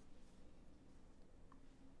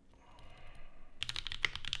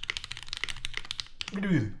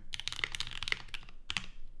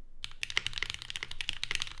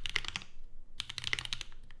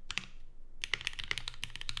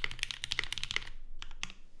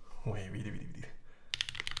 Wait.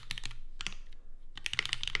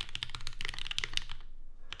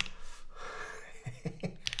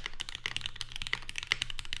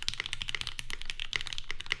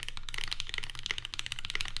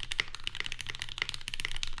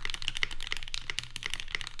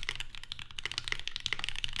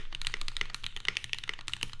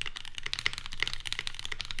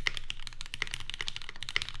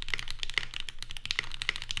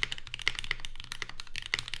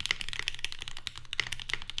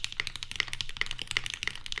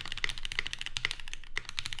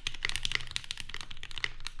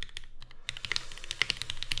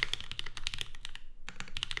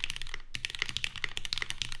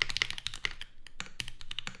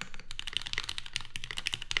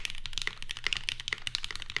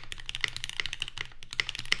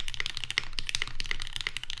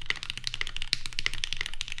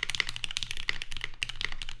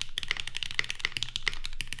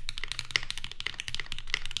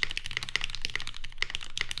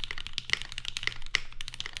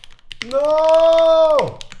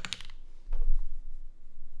 No!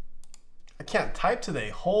 I can't type today.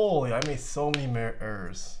 Holy, I made so many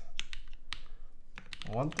errors.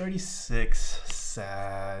 136,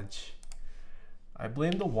 Sag. I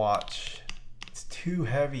blame the watch. It's too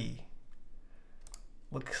heavy.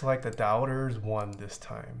 Looks like the doubters won this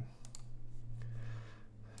time.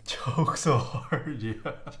 Choke so hard,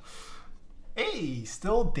 yeah. Hey,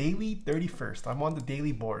 still daily 31st. I'm on the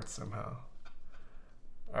daily board somehow.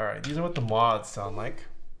 All right, these are what the mods sound like.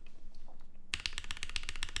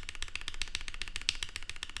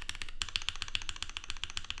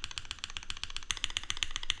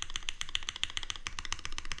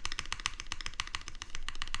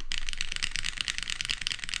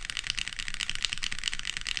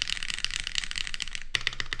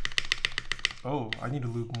 Oh, I need to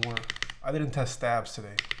lube more. I didn't test stabs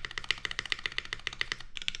today.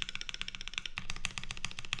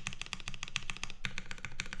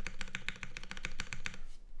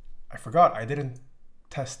 I forgot, I didn't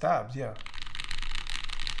test stabs, yeah.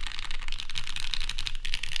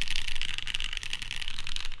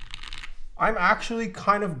 I'm actually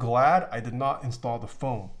kind of glad I did not install the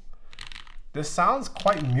foam. This sounds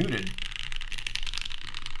quite muted,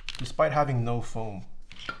 despite having no foam.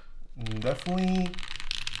 Definitely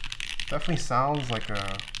sounds like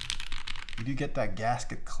you do get that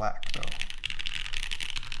gasket clack though.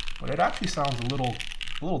 But it actually sounds a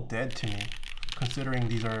little dead to me, considering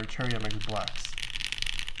these are Cherry MX blacks.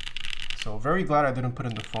 So very glad I didn't put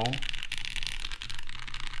in the foam.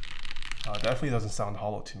 Definitely doesn't sound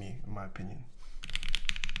hollow to me, in my opinion.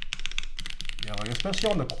 Yeah, like especially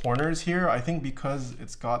on the corners here, I think because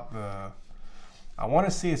it's got the, I want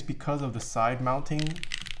to say it's because of the side mounting.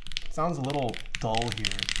 It sounds a little dull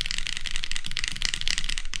here.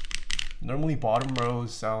 Normally bottom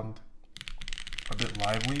rows sound a bit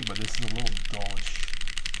lively, but this is a little dullish.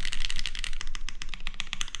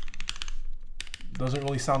 Doesn't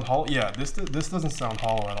really sound hollow. Yeah, this doesn't sound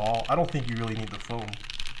hollow at all. I don't think you really need the foam.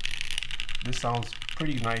 This sounds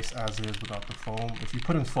pretty nice as is without the foam. If you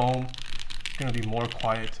put in foam, it's gonna be more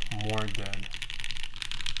quiet, more dead.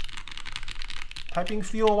 Typing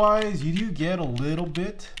feel wise, you do get a little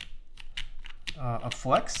bit of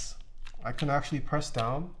flex. I can actually press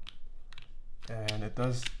down and it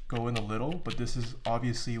does go in a little, but this is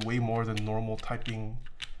obviously way more than normal typing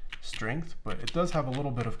strength, but it does have a little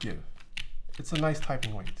bit of give. It's a nice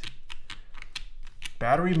typing weight.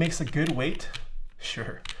 Battery makes a good weight,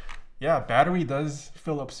 sure. Yeah, battery does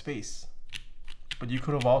fill up space, but you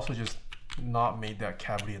could have also just not made that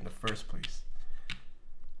cavity in the first place.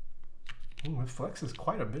 Ooh, it flexes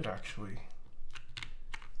quite a bit actually.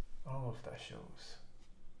 I don't know if that shows.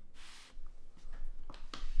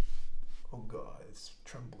 Oh god, it's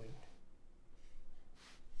trembling.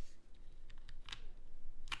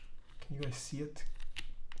 Can you guys see it?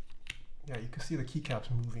 Yeah, you can see the keycaps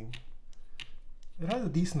moving. It has a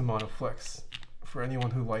decent amount of flex for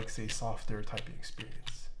anyone who likes a softer typing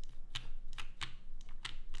experience.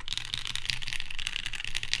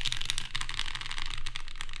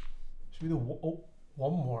 Should we do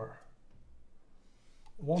one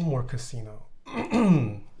more casino?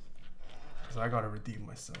 Because I gotta redeem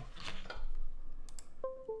myself.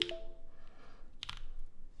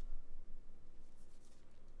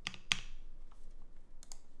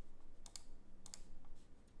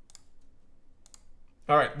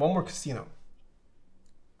 All right, one more casino.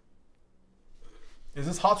 Is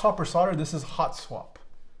this hot swap or solder? This is hot swap.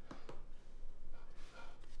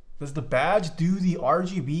 Does the badge do the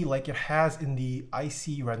RGB like it has in the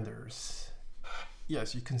IC renders?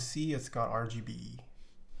 Yes, you can see it's got RGB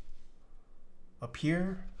up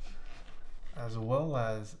here as well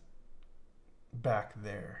as back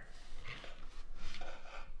there.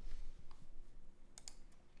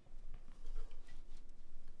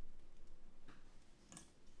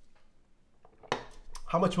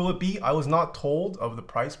 How much will it be? I was not told of the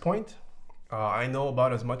price point. I know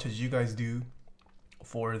about as much as you guys do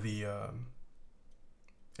for the,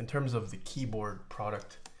 in terms of the keyboard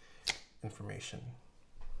product information.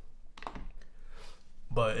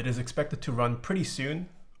 But it is expected to run pretty soon.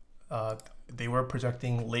 They were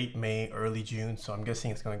projecting late May, early June, so I'm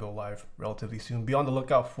guessing it's gonna go live relatively soon. Be on the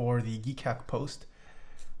lookout for the Keycaps post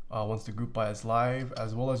once the group buy is live,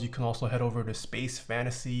 as well as you can also head over to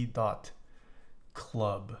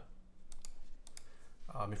spacefantasy.club.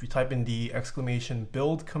 If you type in the !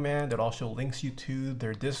 build command, it also links you to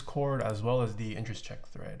their Discord as well as the interest check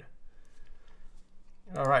thread.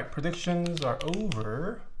 All right, predictions are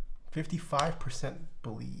over. 55%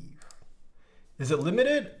 believe. Is it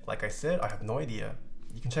limited? Like I said, I have no idea.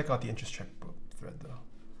 You can check out the interest check thread though.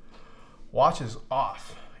 Watch is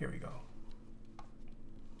off. Here we go.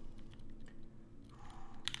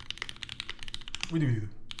 We do.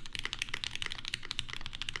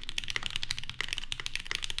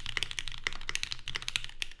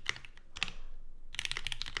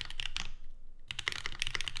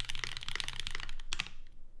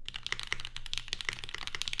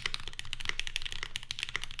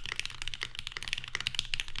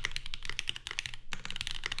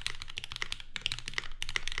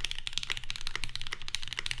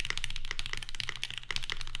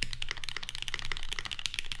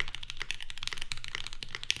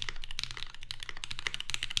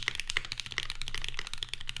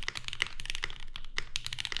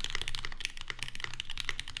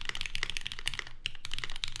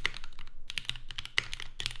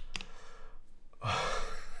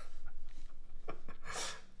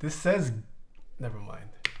 This says, never mind.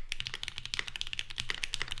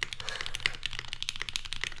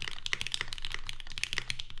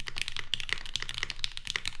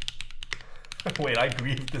 Wait, I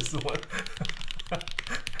grieved this one.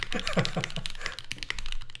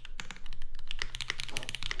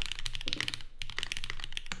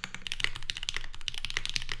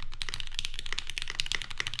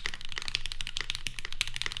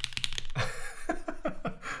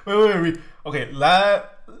 wait. Okay,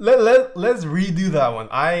 let's redo that one.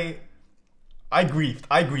 I grieved.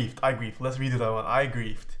 Let's redo that one. I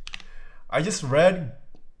grieved. I just read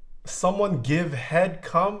someone give head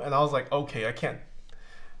come and I was like, okay, I can't.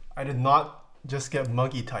 I did not just get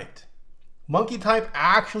monkey typed. Monkey type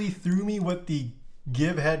actually threw me with the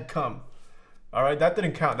give head come. All right, that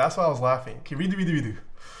didn't count. That's why I was laughing. Okay, redo.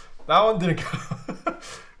 That one didn't count.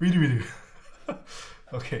 redo.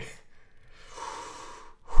 Okay.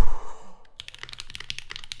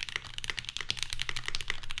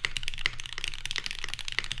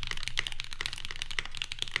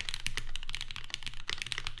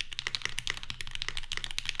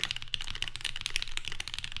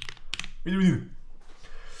 Redo.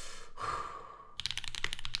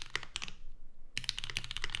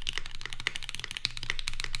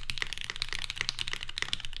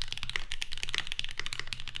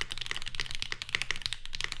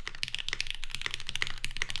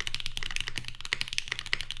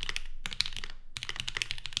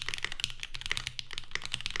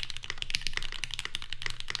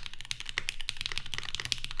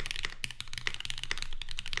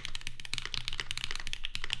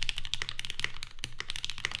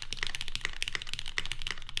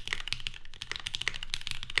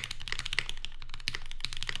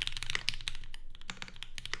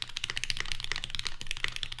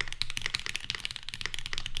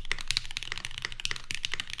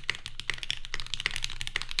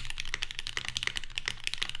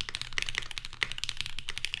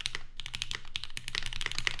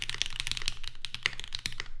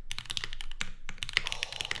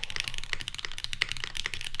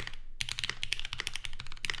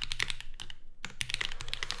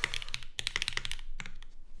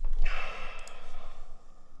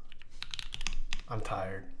 I'm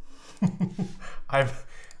tired.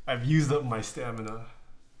 I've used up my stamina.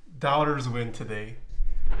 Doubters win today.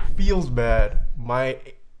 Feels bad. My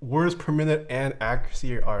words per minute and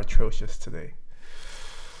accuracy are atrocious today.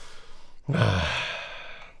 I'm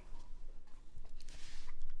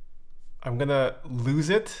gonna lose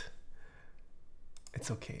it.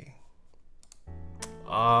 It's okay.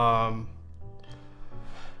 My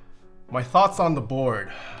thoughts on the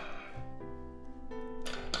board.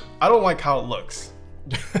 I don't like how it looks.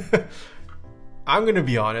 I'm gonna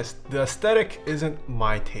be honest, the aesthetic isn't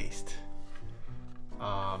my taste.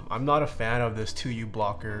 I'm not a fan of this 2U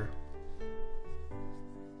blocker.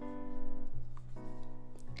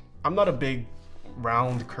 I'm not a big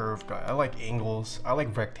round curve guy. I like angles, I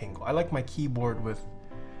like rectangle. I like my keyboard with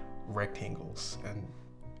rectangles and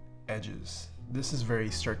edges. This is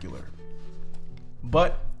very circular.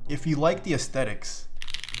 But if you like the aesthetics,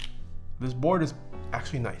 this board is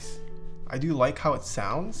actually nice. I do like how it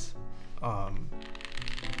sounds and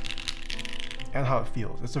how it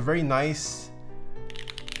feels. It's a very nice,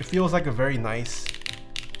 it feels like a very nice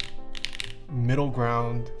middle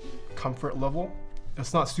ground comfort level.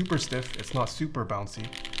 It's not super stiff, it's not super bouncy,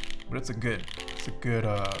 but it's a good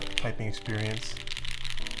typing experience.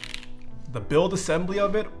 The build assembly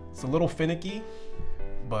of it, it's a little finicky,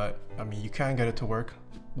 but I mean, you can get it to work.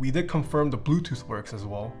 We did confirm the Bluetooth works as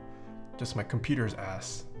well. Just my computer's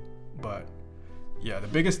ass. But yeah, the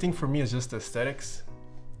biggest thing for me is just the aesthetics.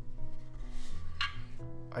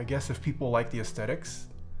 I guess if people like the aesthetics,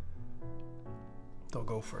 they'll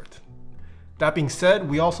go for it. That being said,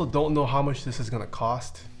 we also don't know how much this is gonna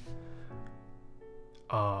cost.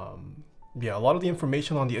 Yeah, a lot of the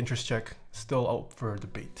information on the interest check is still out for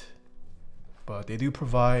debate. But they do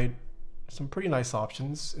provide some pretty nice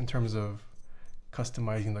options in terms of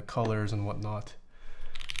customizing the colors and whatnot.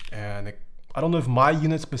 And I don't know if my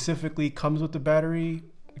unit specifically comes with the battery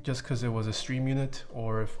just because it was a stream unit,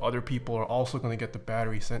 or if other people are also going to get the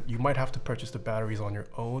battery sent. You might have to purchase the batteries on your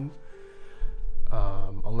own,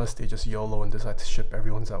 unless they just YOLO and decide to ship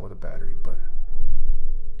everyone's out with a battery. But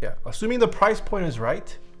yeah, assuming the price point is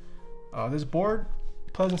right, this board,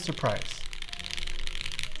 pleasant surprise.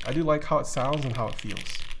 I do like how it sounds and how it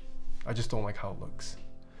feels. I just don't like how it looks.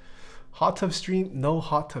 Hot tub stream? No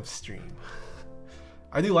hot tub stream.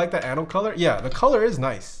 I do like that anode color. Yeah, the color is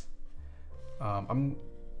nice. The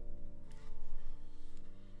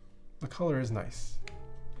color is nice.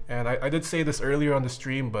 And I did say this earlier on the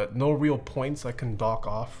stream, but no real points I can dock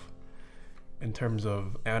off in terms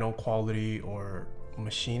of anode quality or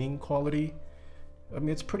machining quality. I mean,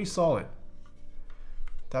 it's pretty solid.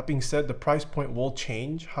 That being said, the price point will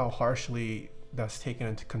change how harshly that's taken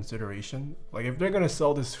into consideration. Like if they're gonna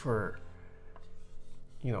sell this for,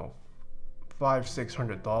 you know,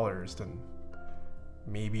 $500–600, then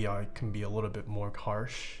maybe I can be a little bit more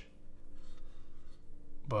harsh.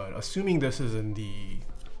 But assuming this is in the,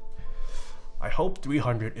 I hope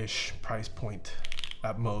 300-ish price point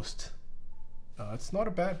at most, it's not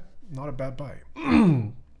a bad buy.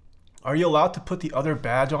 Are you allowed to put the other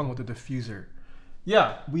badge on with the diffuser?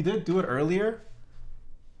 Yeah, we did do it earlier,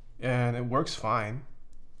 and it works fine.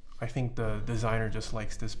 I think the designer just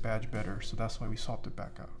likes this badge better, so that's why we swapped it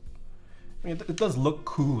back out. I mean, it does look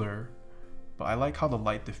cooler, but I like how the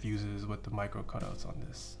light diffuses with the micro cutouts on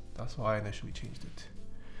this. That's why I initially changed it.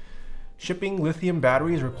 Shipping lithium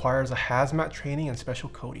batteries requires a hazmat training and special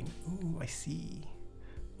coating. Ooh, I see.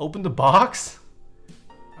 Open the box?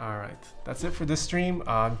 Alright, that's it for this stream.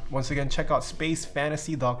 Once again, check out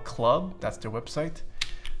spacefantasy.club. That's their website.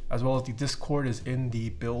 As well as the Discord is in the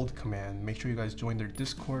build command. Make sure you guys join their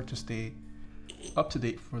Discord to stay up to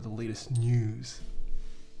date for the latest news.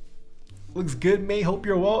 Looks good, May. Hope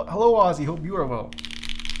you're well. Hello, Ozzy. Hope you are well.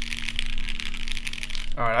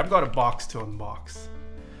 Alright, I've got a box to unbox.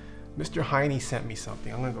 Mr. Heine sent me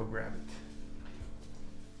something. I'm gonna go grab it.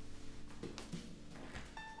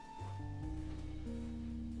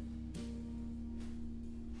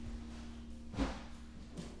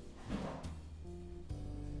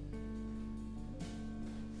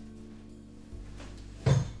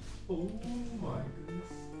 Oh my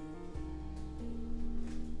goodness.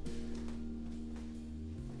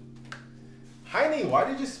 Heine, why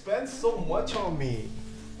did you spend so much on me?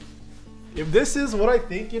 If this is what I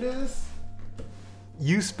think it is,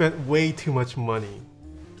 you spent way too much money.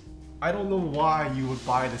 I don't know why you would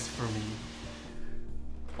buy this for me.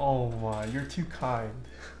 Oh my, you're too kind.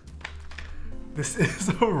 This is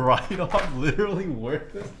a write-off, literally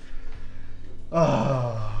worth it.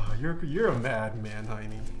 Ah, you're a madman,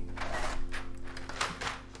 Heine.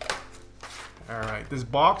 Alright, this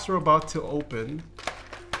box we're about to open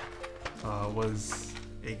was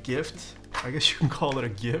a gift. I guess you can call it a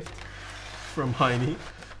gift from Heine.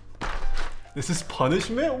 This is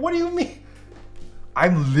punishment? What do you mean?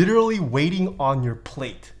 I'm literally waiting on your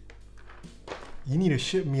plate. You need to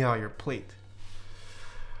ship me out your plate.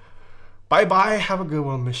 Bye bye, have a good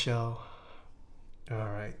one, Michelle.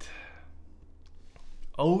 Alright.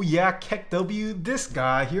 Oh yeah, Keck W, this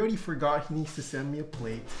guy, he already forgot he needs to send me a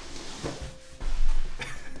plate.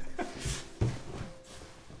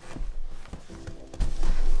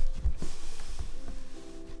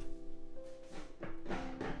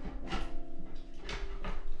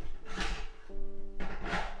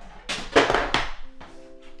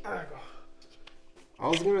 I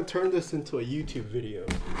was gonna turn this into a YouTube video,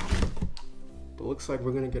 but looks like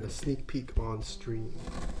we're gonna get a sneak peek on stream.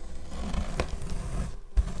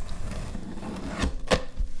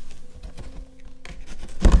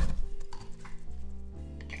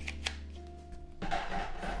 You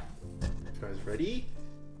guys ready?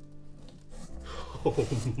 Oh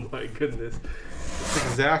my goodness. That's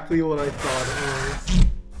exactly what I thought it was.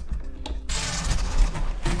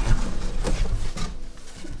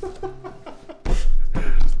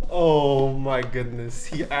 Oh my goodness,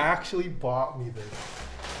 he actually bought me this.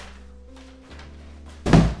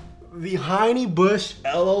 The Heine Bush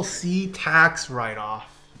LLC tax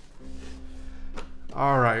write-off.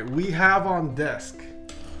 Alright, we have on desk.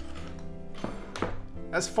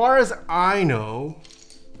 As far as I know,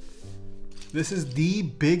 this is the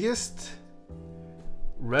biggest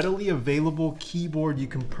readily available keyboard you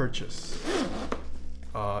can purchase.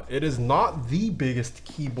 It is not the biggest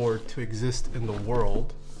keyboard to exist in the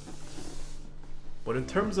world. But in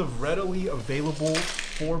terms of readily available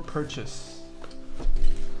for purchase,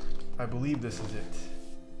 I believe this is it.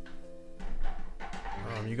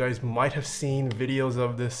 You guys might have seen videos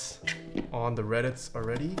of this on the Reddits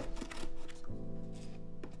already.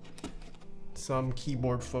 Some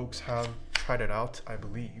keyboard folks have tried it out, I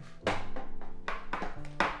believe.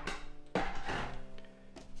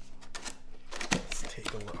 Let's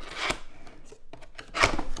take a look.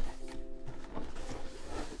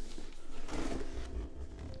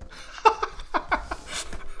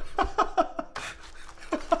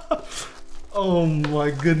 Oh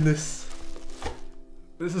my goodness.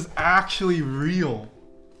 This is actually real.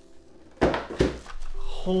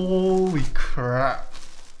 Holy crap.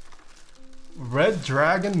 Red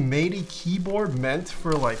Dragon made a keyboard meant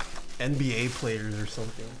for like NBA players or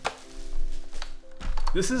something.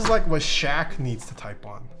 This is like what Shaq needs to type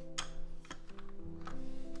on.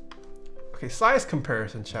 Okay, size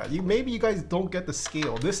comparison chat. Maybe you guys don't get the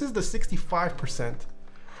scale. This is the 65%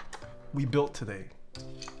 we built today.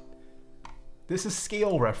 This is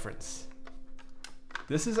scale reference.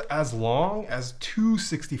 This is as long as two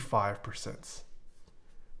 65%.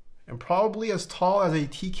 And probably as tall as a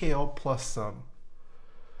TKL plus some.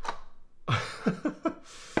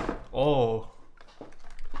 Oh.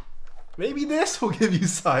 Maybe this will give you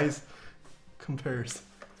size comparison.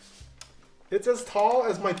 It's as tall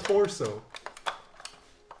as my torso.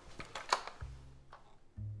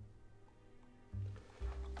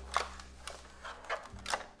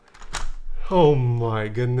 Oh my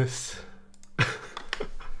goodness.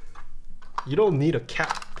 You don't need a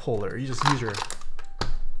cap puller. You just use your...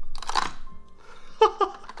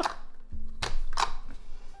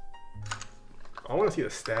 I want to see the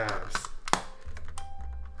stabs.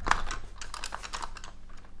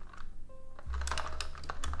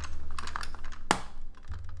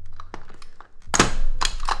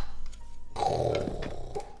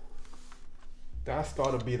 That's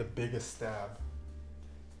got to be the biggest stab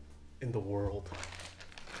in the world.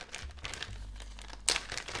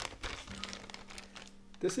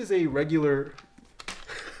 This is a regular,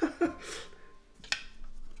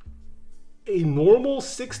 a normal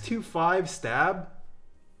 625 stab.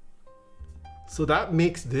 So that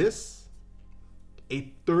makes this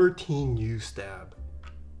a 13U stab.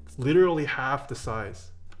 It's literally half the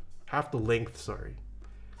size, half the length, sorry.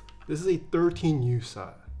 This is a 13U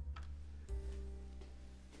stab.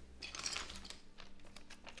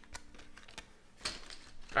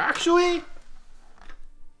 Actually,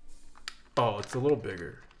 oh, it's a little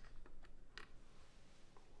bigger.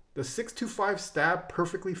 The 625 stab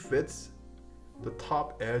perfectly fits the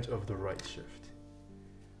top edge of the right shift.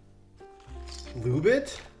 Lube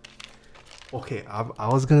it? Okay, I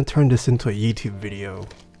was gonna turn this into a YouTube video,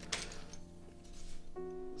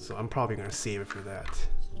 so I'm probably gonna save it for that.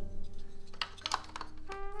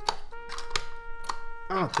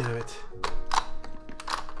 Oh, damn it.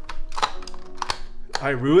 I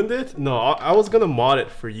ruined it? No, I was gonna mod it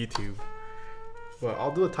for YouTube. But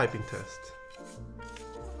I'll do a typing test.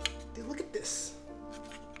 Dude, look at this.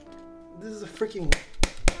 This is a freaking...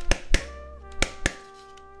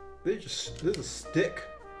 This is a stick.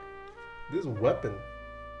 This is a weapon.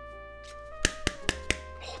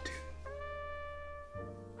 Oh, dude.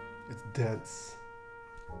 It's dense.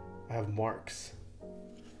 I have marks.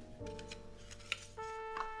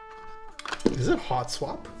 Is it hot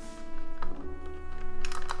swap?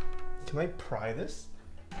 Can I pry this?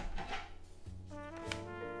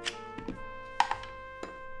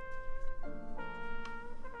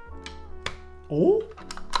 Oh?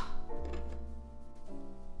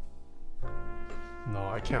 No,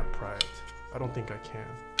 I can't pry it. I don't think I can.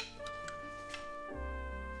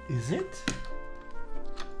 Is it?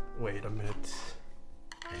 Wait a minute.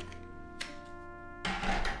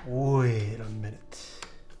 Wait a minute.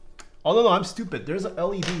 Oh no, I'm stupid. There's an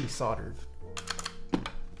LED soldered.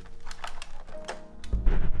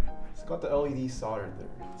 It's got the LED soldered there.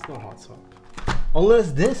 It's not hot swap.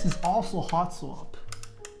 Unless this is also hot swap.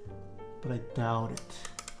 But I doubt it.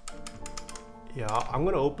 Yeah, I'm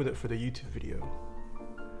gonna open it for the YouTube video.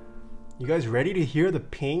 You guys ready to hear the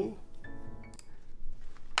ping?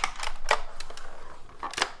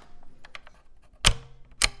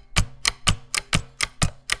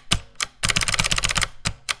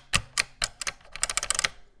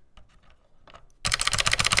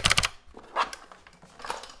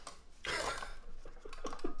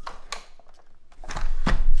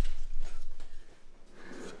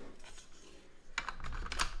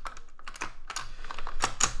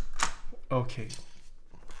 Okay.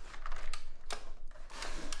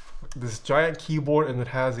 This giant keyboard, and it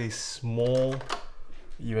has a small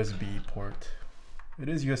USB port. It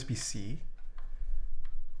is USB-C.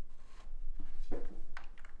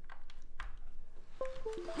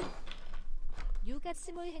 You got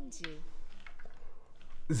small hands.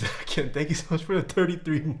 Zakian, thank you so much for the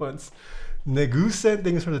 33 months. Negusen,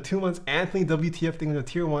 thank you for the 2 months. Anthony WTF, thank you for the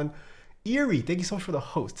tier 1. Erie, thank you so much for the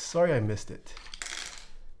host. Sorry I missed it.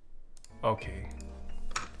 Okay.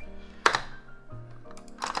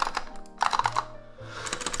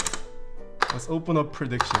 Let's open up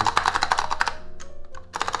predictions.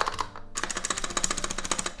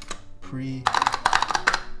 Pre.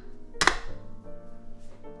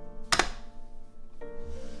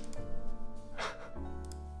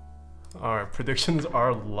 Alright, predictions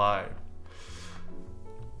are live.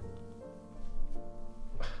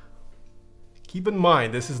 Keep in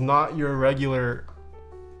mind, this is not your regular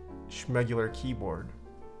schmegular keyboard.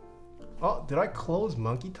 Oh, did I close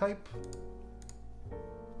monkey type?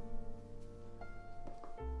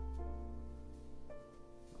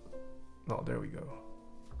 Oh, there we go.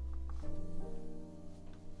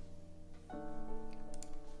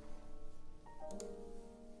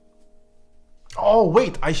 Oh,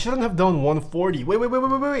 wait, I shouldn't have done 140.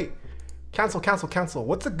 Wait. Cancel.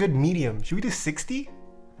 What's a good medium? Should we do 60?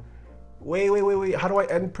 Wait. How do I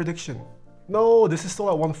end prediction? No, this is still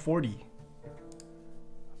at 140.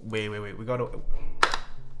 Wait. We gotta...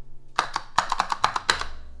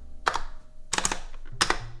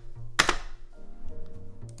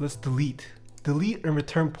 Let's delete and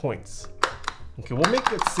return points. Okay, we'll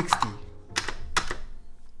make it 60.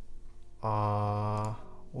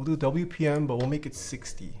 We'll do WPM, but we'll make it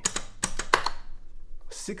 60.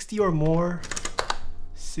 60 or more,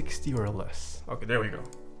 60 or less. Okay, there we go.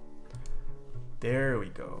 There we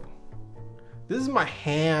go. This is my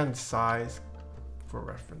hand size for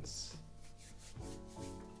reference.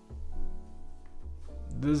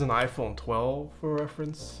 This is an iPhone 12 for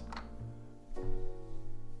reference.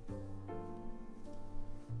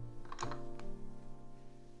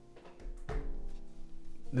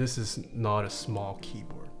 This is not a small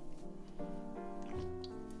keyboard.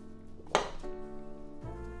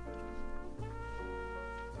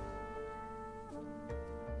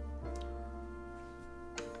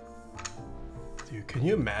 Dude, can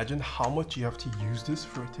you imagine how much you have to use this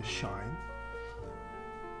for it to shine?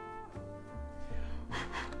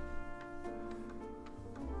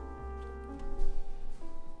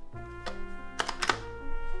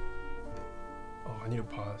 Oh, I need to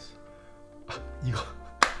pause. You.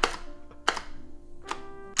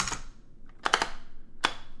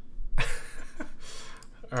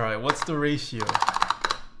 All right, what's the ratio?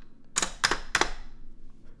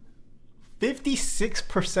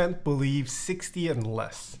 56% believe 60 and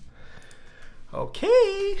less.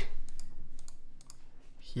 Okay.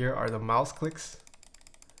 Here are the mouse clicks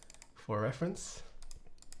for reference.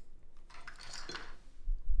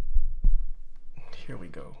 Here we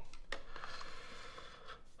go.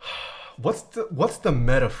 What's the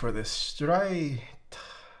meta for this? Should I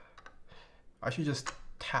should just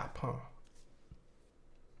tap, huh?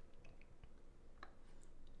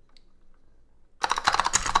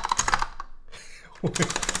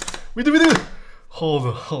 We do.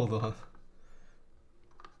 Hold on.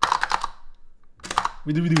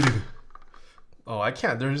 We do. Oh, I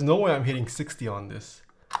can't. There's no way I'm hitting 60 on this.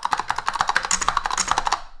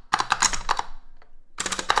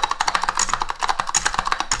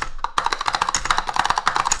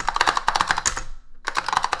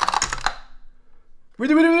 We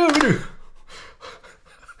do.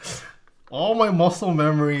 All my muscle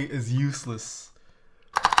memory is useless.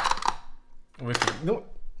 No,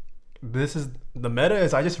 this is the meta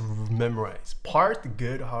is I just memorize. Part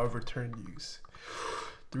good, however turn use.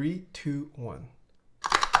 3, 2, 1.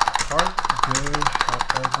 Part good,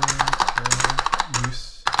 however turn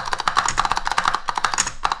use.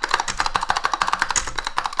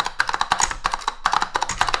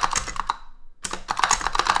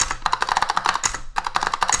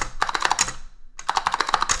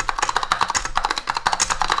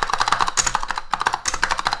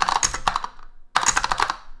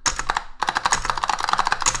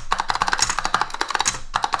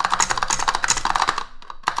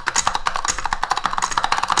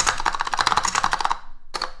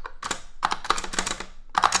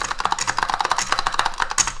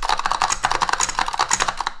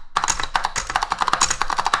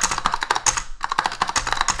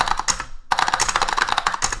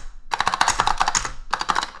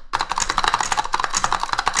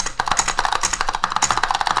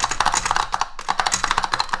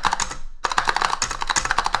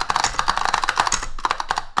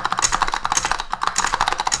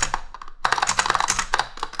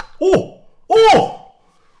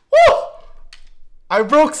 I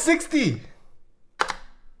broke 60.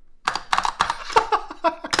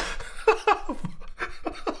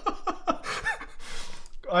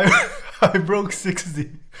 I broke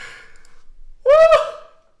 60. Woo!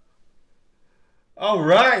 All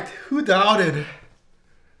right, who doubted?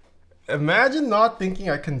 Imagine not thinking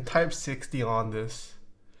I can type 60 on this.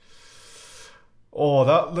 Oh,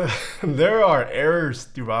 there are errors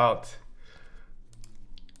throughout.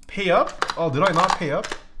 Pay up? Oh, did I not pay up?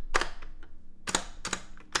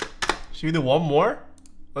 Should we do one more?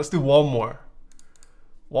 Let's do one more.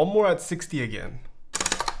 One more at 60 again.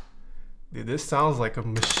 Dude, this sounds like a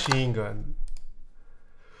machine gun.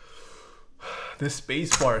 This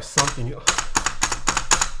spacebar is something.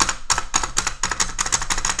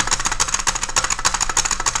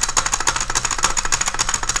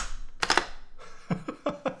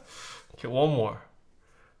 Okay, one more.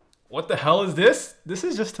 What the hell is this? This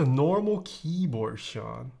is just a normal keyboard,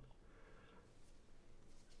 Sean.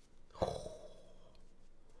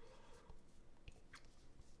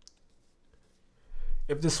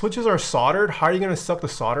 If the switches are soldered, how are you going to suck the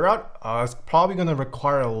solder out? It's probably going to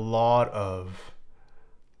require a lot of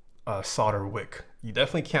solder wick. You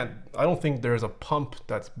definitely can't, I don't think there's a pump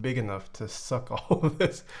that's big enough to suck all of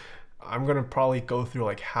this. I'm going to probably go through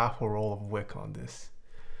like half a roll of wick on this.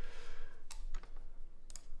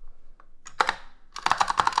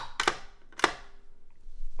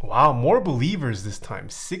 Wow, more believers this time.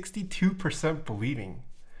 62% believing.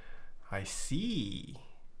 I see.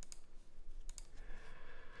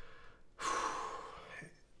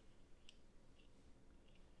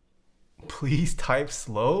 Please type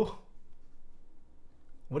slow.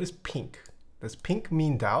 What is pink? Does pink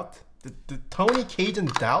mean doubt? Did Tony Cajun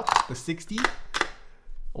doubt the 60?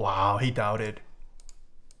 Wow, he doubted.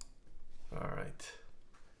 All right.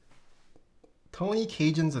 Tony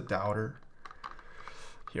Cajun's a doubter.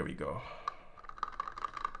 Here we go.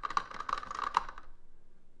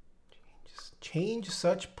 Change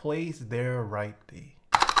such place there right day.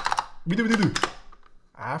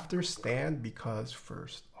 After stand because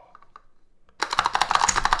first.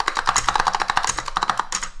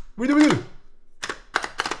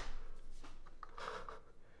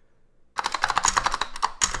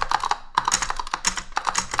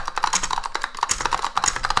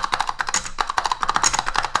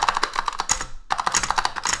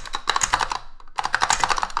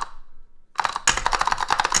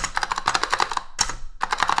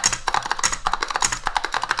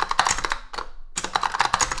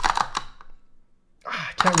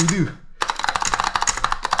 Can't redo.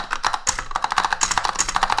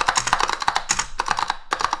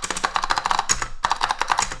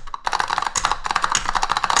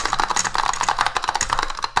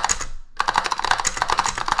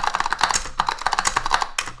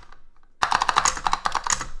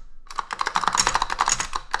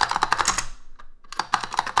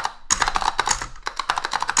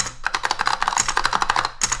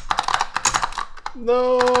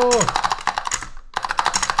 No.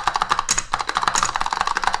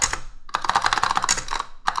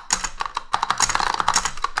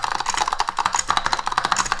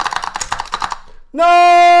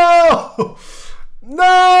 No!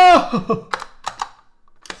 No!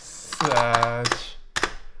 Sad.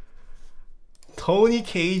 Tony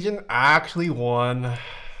Cajun actually won.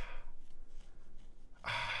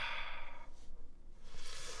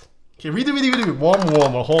 Okay, redo. One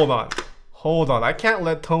more. Hold on. I can't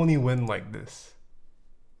let Tony win like this.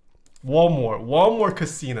 One more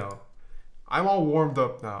casino. I'm all warmed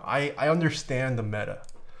up now. I understand the meta.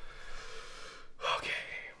 Okay.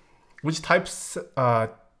 Which type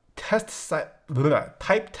test site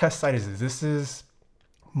is this? This is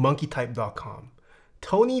monkeytype.com.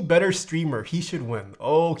 Tony better streamer. He should win.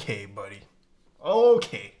 Okay, buddy.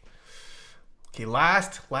 Okay. Okay,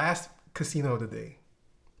 last casino of the day.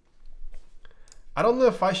 I don't know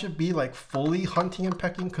if I should be like fully hunting and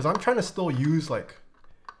pecking because I'm trying to still use like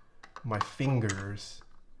my fingers.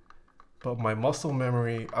 But my muscle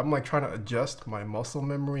memory, I'm like trying to adjust my muscle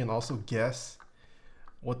memory and also guess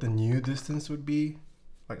what the new distance would be.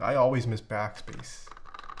 Like I always miss backspace.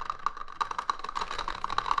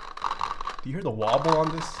 Do you hear the wobble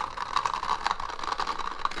on this?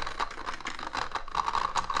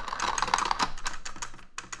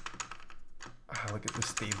 Look at the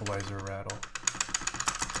stabilizer rattle.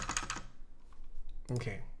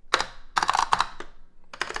 Okay.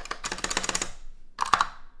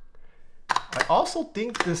 I also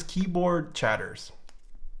think this keyboard chatters.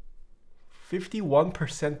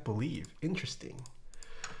 51% believe. Interesting.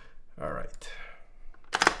 All right.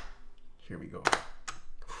 Here we go.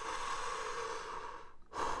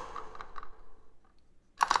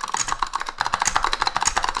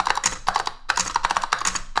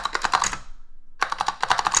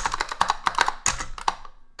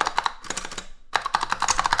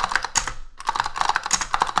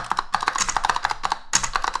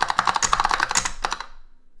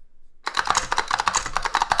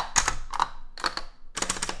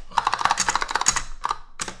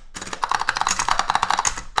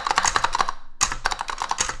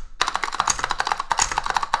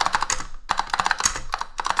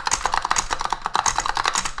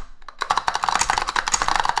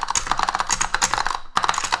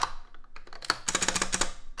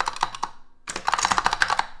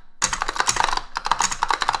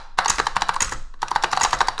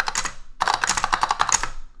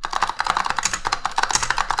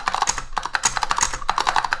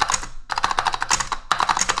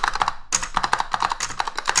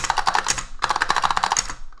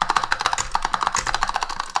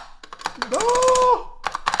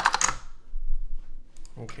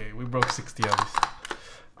 Okay, we broke 60 at least.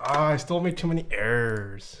 I still made too many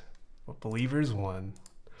errors. But believers won.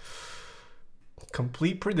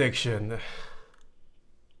 Complete prediction.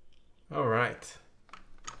 All right.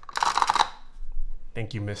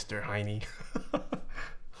 Thank you, Mr. Heine.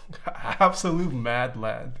 Absolute mad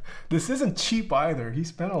lad. This isn't cheap either. He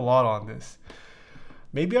spent a lot on this.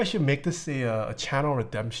 Maybe I should make this a channel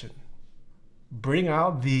redemption. Bring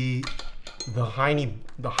out the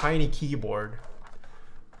Heine keyboard.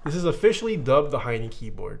 This is officially dubbed the Heine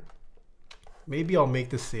keyboard. Maybe I'll make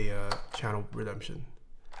this a channel redemption.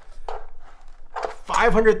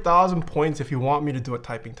 500,000 points if you want me to do a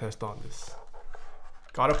typing test on this.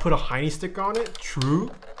 Gotta put a Heine sticker on it.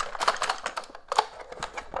 True.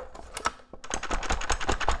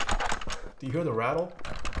 Do you hear the rattle?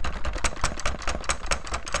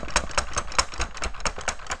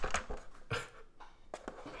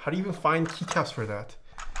 How do you even find keycaps for that?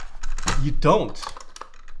 You don't.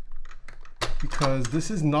 Because this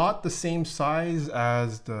is not the same size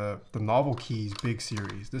as the Novel Keys big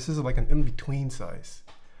series. This is like an in-between size.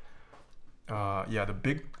 Yeah,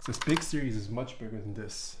 this big series is much bigger than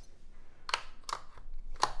this.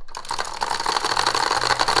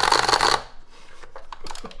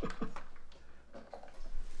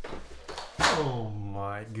 Oh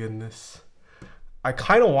my goodness. I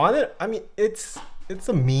kind of want it. I mean, it's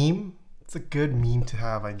a meme. It's a good meme to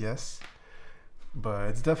have, I guess. But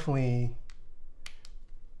it's definitely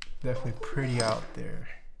pretty out there.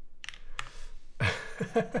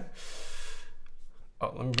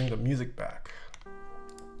 Oh, let me bring the music back.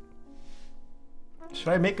 Should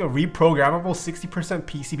I make a reprogrammable 60%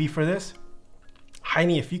 PCB for this?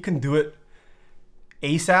 Heine, if you can do it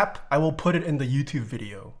ASAP, I will put it in the YouTube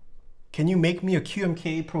video. Can you make me a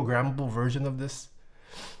QMK programmable version of this?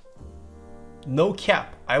 No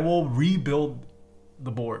cap, I will rebuild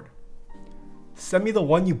the board. Send me the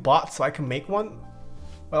one you bought so I can make one.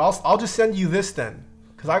 But I'll just send you this then,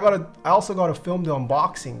 because I also gotta film the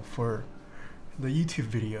unboxing for the YouTube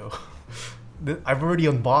video. I've already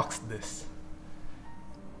unboxed this.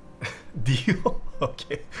 Deal?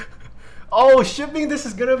 Okay. Oh, shipping this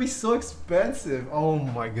is gonna be so expensive. Oh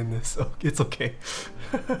my goodness. Okay, it's okay.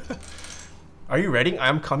 Are you ready?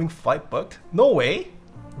 I'm coming, flight booked. No way.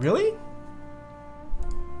 Really?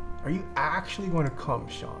 Are you actually going to come,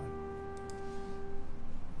 Sean?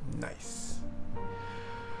 Nice.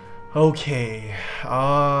 Okay.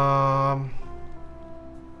 How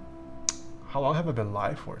long have I been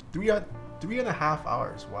live for? 3.5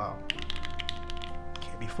 hours. Wow.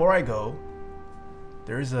 Okay, before I go,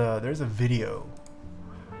 there's a video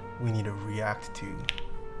we need to react to.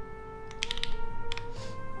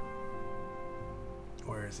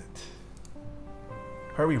 Where is it?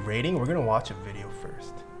 Are we rating? We're gonna watch a video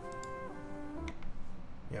first.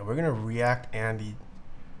 Yeah, we're gonna react Andy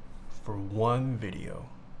for one video.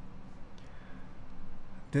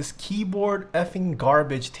 This keyboard effing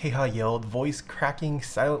garbage, Taeha yelled, voice cracking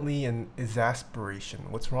silently in exasperation.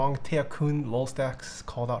 What's wrong? Taeha-kun, lolstacks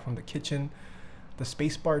called out from the kitchen. The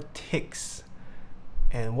spacebar ticks.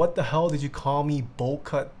 And what the hell did you call me? Bowl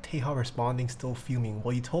cut. Taeha responding, still fuming.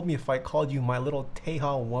 Well, you told me if I called you my little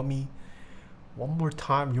Taeha wummy one more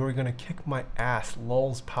time, you were gonna kick my ass.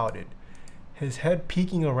 Lols pouted, his head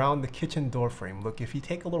peeking around the kitchen doorframe. Look, if you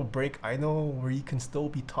take a little break, I know where you can still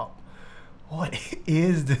be top. What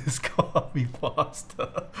is this coffee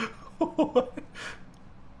pasta? What?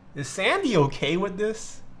 Is Sandy okay with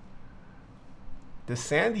this? Does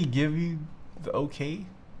Sandy give you the okay?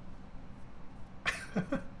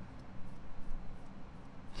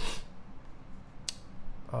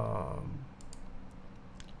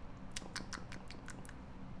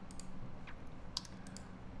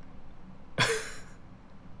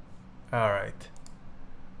 All right.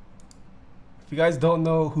 If you guys don't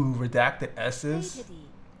know who Redacted S is,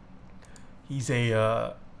 he's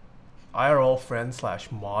a IRL friend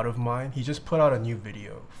 / mod of mine. He just put out a new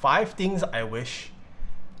video. 5 things I wish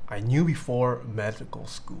I knew before medical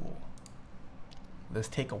school. Let's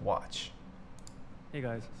take a watch. Hey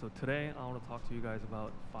guys, so today I want to talk to you guys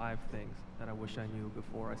about 5 things that I wish I knew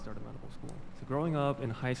before I started medical school. So growing up in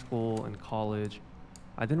high school and college,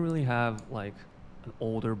 I didn't really have like an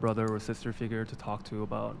older brother or sister figure to talk to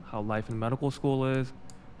about how life in medical school is,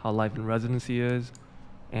 how life in residency is,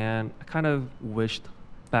 and I kind of wished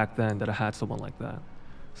back then that I had someone like that.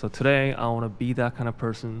 So today I want to be that kind of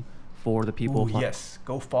person for the people. Ooh, yes,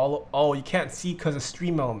 go follow. Oh, you can't see because of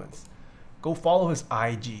stream elements. Go follow his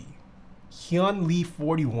IG, Hyun Lee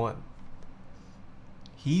 41.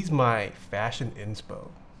 He's my fashion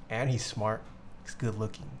inspo, and he's smart. He's good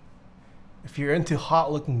looking. If you're into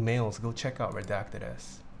hot looking males, go check out Redacted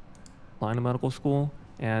S. Line of medical school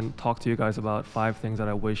and talk to you guys about 5 things that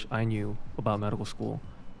I wish I knew about medical school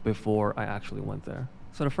before I actually went there.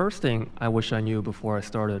 So the first thing I wish I knew before I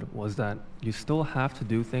started was that you still have to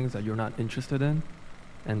do things that you're not interested in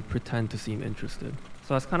and pretend to seem interested.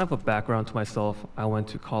 So as kind of a background to myself, I went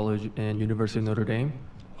to college in University of Notre Dame,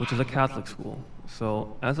 which is a Catholic school.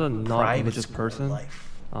 So as a non-religious person,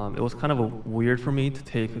 it was kind of weird for me to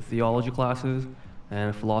take theology classes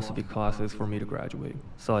and philosophy classes for me to graduate.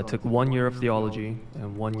 So I took 1 year of theology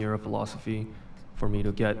and 1 year of philosophy for me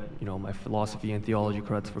to get, my philosophy and theology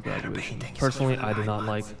credits for graduation. Personally, I did not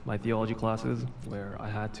like my theology classes where I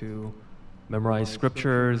had to memorize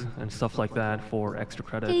scriptures and stuff like that for extra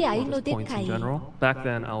credit or just points in general. Back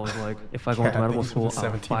then, I was like, if I go into medical school,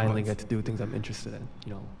 I'll finally get to do things I'm interested in.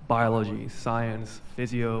 Biology, science,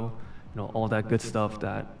 physio, all that good stuff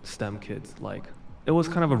that STEM kids like. It was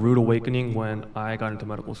kind of a rude awakening when I got into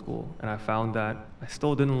medical school, and I found that I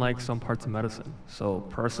still didn't like some parts of medicine. So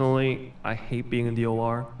personally, I hate being in the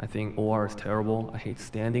OR. I think OR is terrible. I hate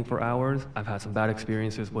standing for hours. I've had some bad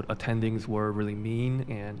experiences with attendings were really mean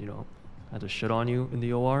and, had to shit on you in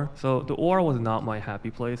the OR. So the OR was not my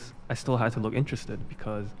happy place. I still had to look interested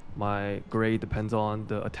because my grade depends on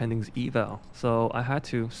the attending's eval. So I had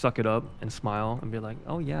to suck it up and smile and be like,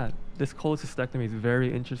 oh yeah, this cholecystectomy is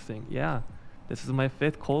very interesting. Yeah, this is my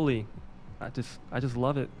 5th chole. I just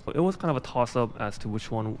love it. It was kind of a toss-up as to which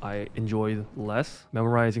one I enjoyed less,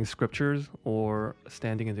 memorizing scriptures or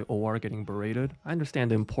standing in the OR getting berated. I understand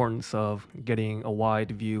the importance of getting a wide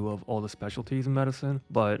view of all the specialties in medicine,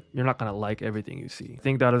 but you're not gonna like everything you see. I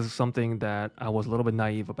think that is something that I was a little bit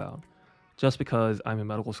naive about. Just because I'm in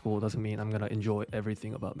medical school doesn't mean I'm gonna enjoy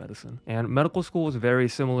everything about medicine. And medical school is very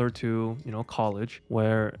similar to, college,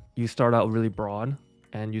 where you start out really broad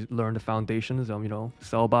and you learn the foundations of,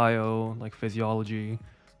 cell bio, like physiology,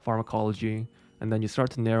 pharmacology, and then you start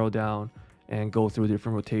to narrow down and go through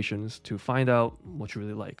different rotations to find out what you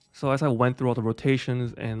really like. So as I went through all the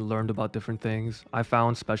rotations and learned about different things, I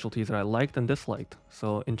found specialties that I liked and disliked.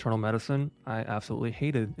 So internal medicine, I absolutely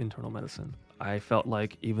hated internal medicine. I felt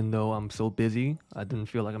like even though I'm so busy, I didn't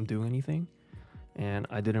feel like I'm doing anything. And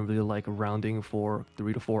I didn't really like rounding for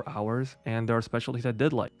 3 to 4 hours. And there are specialties I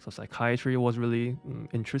did like. So psychiatry was really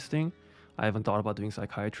interesting. I haven't thought about doing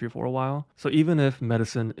psychiatry for a while. So even if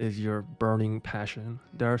medicine is your burning passion,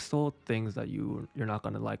 there are still things that you're not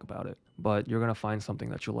gonna like about it, but you're gonna find something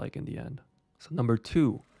that you like in the end. So number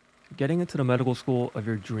 2, getting into the medical school of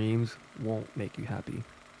your dreams won't make you happy.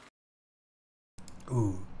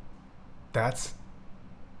 Ooh, that's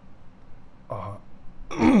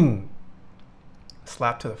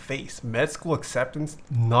slap to the face. Med school acceptance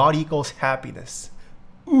not equals happiness.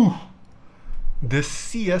 Ooh, this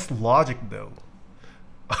CS logic though.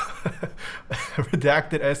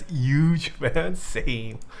 Redacted as huge fan,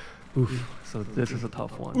 same. Oof. So this is a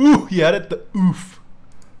tough one. Ooh, he added the oof.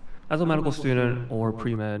 As a medical student or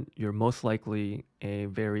pre-med, you're most likely a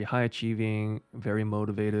very high achieving, very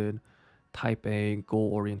motivated, type A,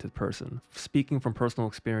 goal-oriented person. Speaking from personal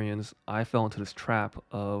experience, I fell into this trap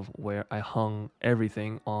of where I hung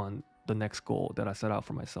everything on the next goal that I set out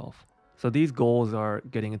for myself. So these goals are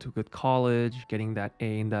getting into a good college, getting that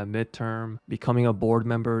A in that midterm, becoming a board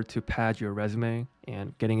member to pad your resume,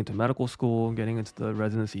 and getting into medical school, getting into the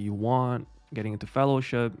residency you want, getting into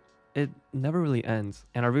fellowship. It never really ends.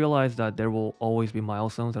 And I realized that there will always be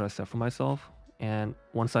milestones that I set for myself. And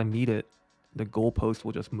once I meet it, the goalpost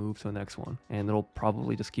will just move to the next one and it'll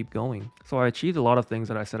probably just keep going. So I achieved a lot of things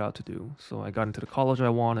that I set out to do. So I got into the college I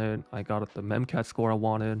wanted, I got the MCAT score I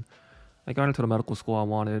wanted, I got into the medical school I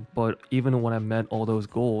wanted, but even when I met all those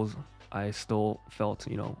goals, I still felt,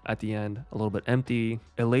 at the end, a little bit empty.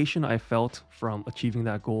 Elation I felt from achieving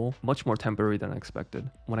that goal, much more temporary than I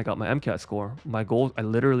expected. When I got my MCAT score, my goal, I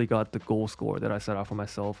literally got the goal score that I set out for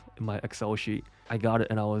myself in my Excel sheet. I got it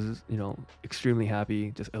and I was, extremely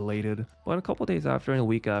happy, just elated. But a couple days after and a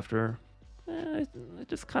week after, it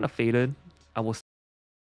just kind of faded.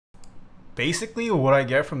 Basically, what I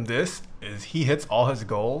get from this is he hits all his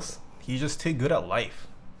goals. He's just too good at life.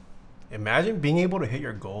 Imagine being able to hit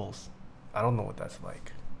your goals. I don't know what that's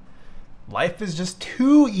like. Life is just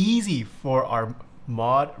too easy for our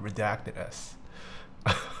mod redacted S.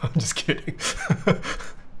 I'm just kidding.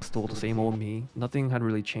 Still the same old me. Nothing had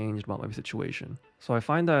really changed about my situation. So I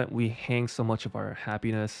find that we hang so much of our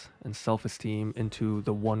happiness and self-esteem into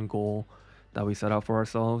the one goal that we set out for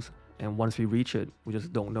ourselves. And once we reach it, we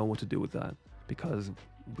just don't know what to do with that because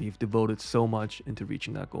we've devoted so much into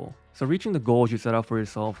reaching that goal. So reaching the goals you set out for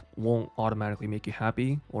yourself won't automatically make you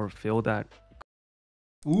happy or feel that.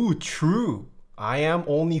 Ooh, true. I am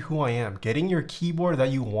only who I am. Getting your keyboard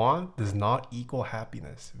that you want does not equal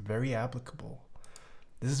happiness. Very applicable.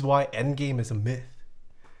 This is why endgame is a myth.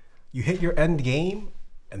 You hit your end game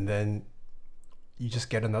and then you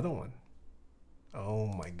just get another one. Oh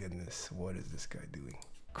my goodness, what is this guy doing?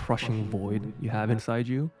 Crushing void you have inside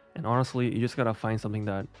you. And honestly, you just gotta find something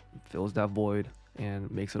that fills that void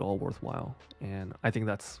and makes it all worthwhile. And I think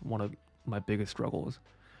that's one of my biggest struggles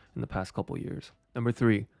in the past couple years. Number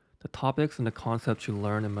 3, the topics and the concepts you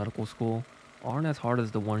learn in medical school aren't as hard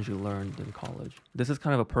as the ones you learned in college. This is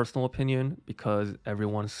kind of a personal opinion because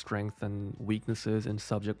everyone's strengths and weaknesses in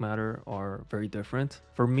subject matter are very different.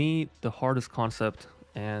 For me, the hardest concept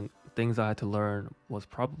and things I had to learn was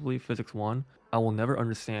probably Physics 1. I will never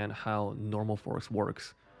understand how normal force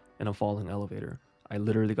works in a falling elevator. I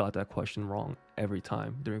literally got that question wrong every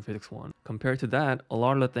time during Physics 1. Compared to that, a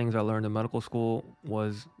lot of the things I learned in medical school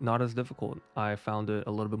was not as difficult. I found it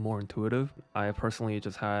a little bit more intuitive. I personally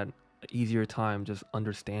just had an easier time just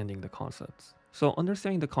understanding the concepts. So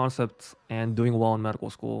understanding the concepts and doing well in medical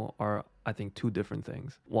school are, I think, two different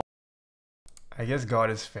things. I guess God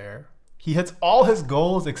is fair. He hits all his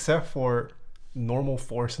goals except for normal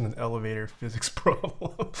force in an elevator physics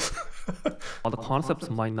problem. While the concepts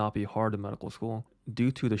might not be hard in medical school,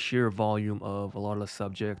 due to the sheer volume of a lot of the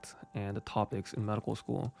subjects and the topics in medical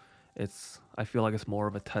school, I feel like it's more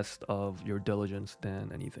of a test of your diligence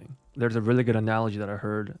than anything. There's a really good analogy that I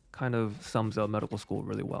heard, kind of sums up medical school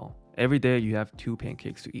really well. Every day you have 2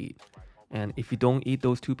 pancakes to eat. And if you don't eat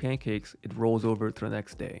those 2 pancakes, it rolls over to the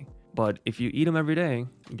next day. But if you eat them every day,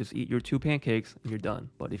 you just eat your 2 pancakes and you're done.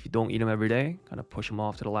 But if you don't eat them every day, kind of push them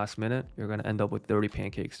off to the last minute, you're going to end up with 30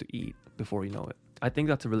 pancakes to eat before you know it. I think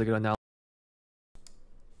that's a really good analogy.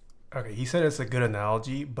 Okay, he said it's a good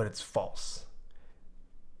analogy, but it's false.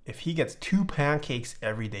 If he gets 2 pancakes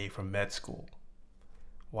every day from med school,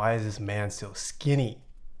 why is this man so skinny?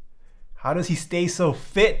 How does he stay so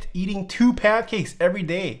fit eating 2 pancakes every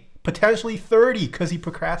day? Potentially 30 because he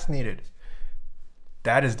procrastinated.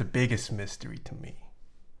 That is the biggest mystery to me.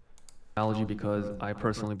 Analogy because I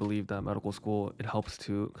personally believe that medical school, it helps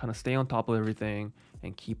to kind of stay on top of everything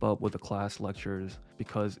and keep up with the class lectures,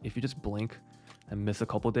 because if you just blink and miss a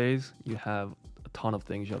couple days, you have a ton of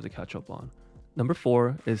things you have to catch up on. Number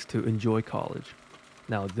 4 is to enjoy college.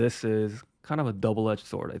 Now this is kind of a double-edged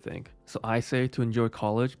sword, I think. So I say to enjoy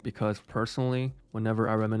college because personally, whenever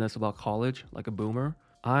I reminisce about college like a boomer,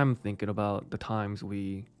 I'm thinking about the times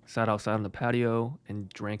we sat outside on the patio and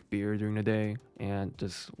drank beer during the day and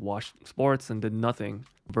just watched sports and did nothing,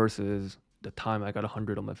 versus the time I got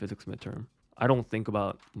 100 on my physics midterm. I don't think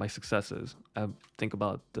about my successes. I think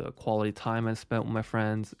about the quality time I spent with my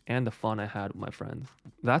friends and the fun I had with my friends.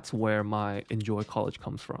 That's where my enjoy college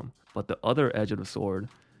comes from. But the other edge of the sword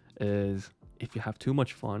is if you have too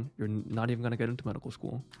much fun, you're not even going to get into medical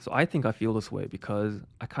school. So I think I feel this way because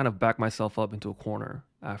I kind of backed myself up into a corner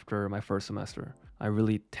after my first semester. I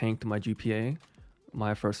really tanked my GPA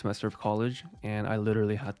my first semester of college, and I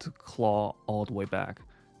literally had to claw all the way back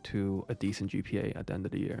to a decent GPA at the end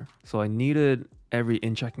of the year. So I needed every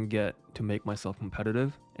inch I can get to make myself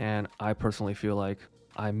competitive, and I personally feel like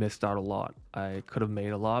I missed out a lot. I could have made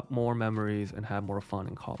a lot more memories and had more fun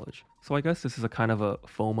in college. So I guess this is a kind of a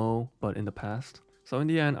FOMO, but in the past. So in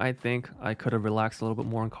the end, I think I could have relaxed a little bit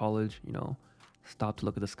more in college, you know, stop to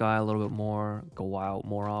look at the sky a little bit more, go out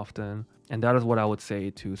more often. And that is what I would say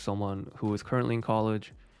to someone who is currently in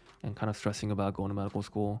college and kind of stressing about going to medical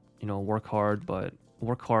school. You know, work hard, but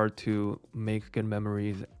work hard to make good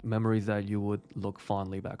memories, memories that you would look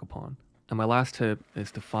fondly back upon. And my last tip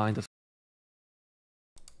is to find a...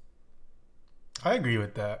 I agree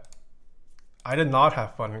with that. I did not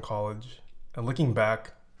have fun in college. And looking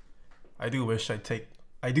back, I do wish I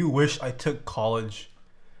took college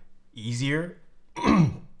easier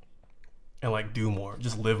and like do more,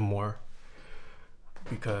 just live more.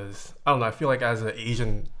 Because I don't know, I feel like as an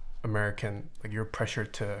Asian American, like you're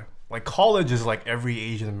pressured to, like, college is like every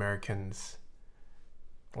Asian American's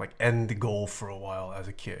like end goal for a while as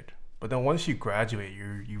a kid. But then once you graduate,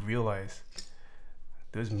 you realize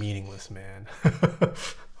it was meaningless, man.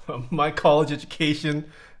 My college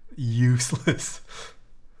education, useless.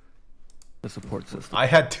 The support system. I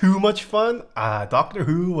had too much fun. Doctor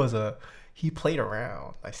Who he played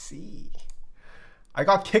around. I see. I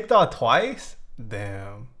got kicked out twice.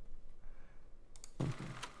 Damn.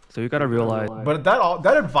 So you gotta realize. But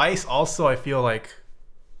that advice also, I feel like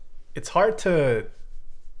it's hard to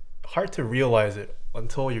realize it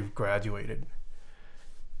until you've graduated.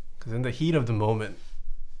 Because in the heat of the moment,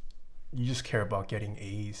 you just care about getting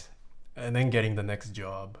A's and then getting the next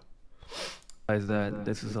job. That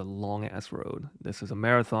this is a long ass road. This is a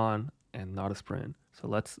marathon and not a sprint. So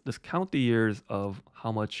let's count the years of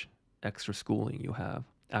how much extra schooling you have.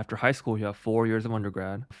 After high school, you have 4 years of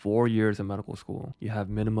undergrad, 4 years of medical school. You have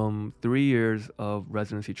minimum 3 years of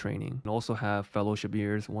residency training, and also have fellowship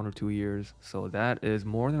years, 1 or 2 years. So that is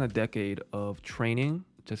more than a decade of training,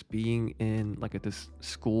 just being in like this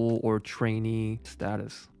school or trainee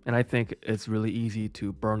status. And I think it's really easy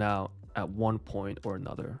to burn out at one point or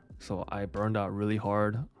another. So I burned out really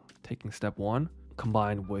hard taking step 1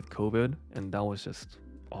 combined with COVID, and that was just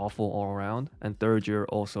awful all around. And third year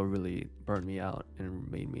also really burned me out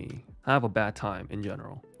and made me have a bad time in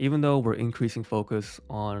general. Even though we're increasing focus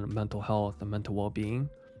on mental health and mental well-being,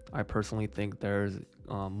 I personally think there's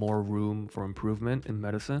more room for improvement in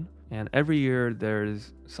medicine. And every year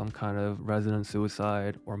there's some kind of resident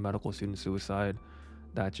suicide or medical student suicide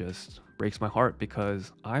that just breaks my heart,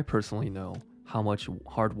 because I personally know how much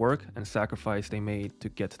hard work and sacrifice they made to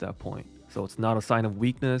get to that point. So it's not a sign of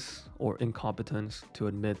weakness or incompetence to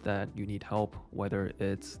admit that you need help, whether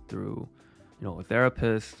it's through, a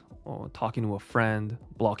therapist or talking to a friend,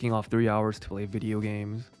 blocking off 3 hours to play video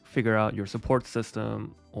games, figure out your support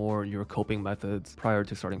system or your coping methods prior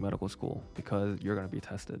to starting medical school, because you're going to be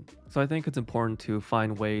tested. So I think it's important to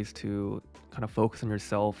find ways to kind of focus on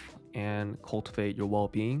yourself and cultivate your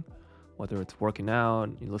well-being, whether it's working out,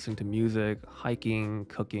 listening to music, hiking,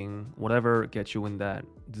 cooking, whatever gets you in that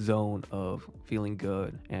zone of feeling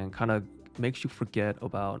good and kind of makes you forget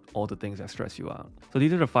about all the things that stress you out. So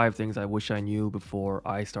these are the 5 things I wish I knew before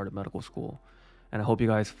I started medical school. And I hope you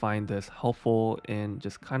guys find this helpful in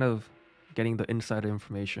just kind of getting the inside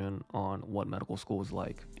information on what medical school is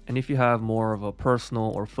like. And if you have more of a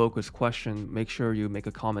personal or focused question, make sure you make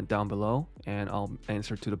a comment down below and I'll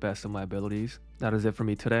answer to the best of my abilities. That is it for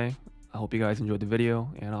me today. I hope you guys enjoyed the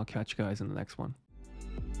video, and I'll catch you guys in the next one.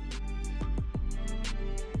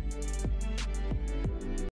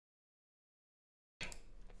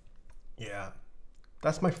 Yeah,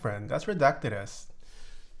 that's my friend. That's Redacted S.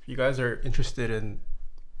 If you guys are interested in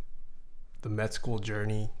the med school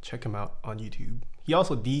journey, check him out on YouTube. He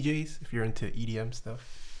also DJs if you're into EDM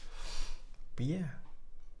stuff. But yeah,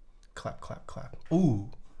 clap, clap, clap.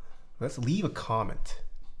 Ooh, let's leave a comment.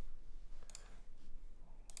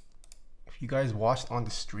 If you guys watched on the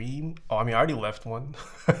stream, oh, I already left one.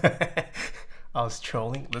 I was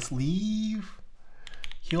trolling. Let's leave.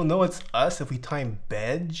 He'll know it's us if we time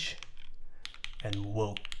Bedge and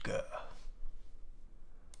Woka.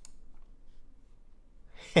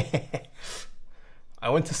 I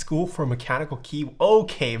went to school for mechanical key.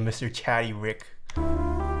 Okay, Mr. Chatty Rick.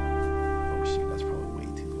 Oh shoot, that's probably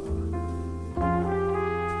way too low.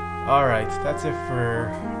 Alright, that's it for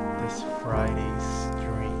this Friday's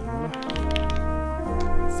stream.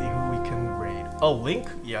 Let's see who we can raid. Oh, Link?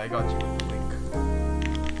 Yeah, I got you with the link.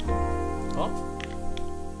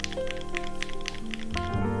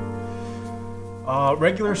 Oh.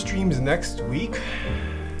 Regular streams next week.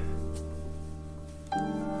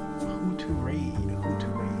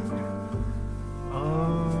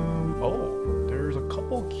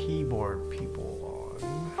 Keyboard people on.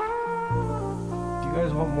 Do you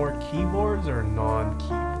guys want more keyboards or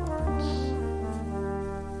non-keyboards?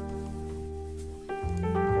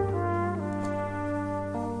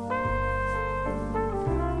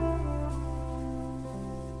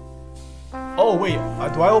 Oh wait,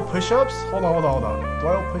 do I owe push-ups? Hold on. Do I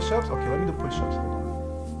owe push-ups? Okay, let me do push-ups. Hold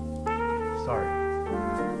on. Sorry.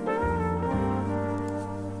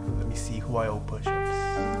 Let me see who I owe push-ups.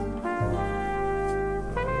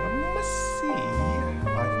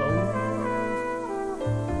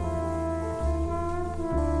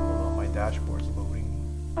 Dashboard's loading.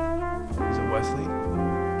 Is it Wesley?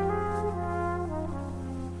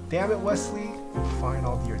 Damn it, Wesley. Fine,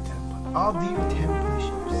 I'll do your 10. I'll do your 10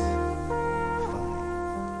 push-ups.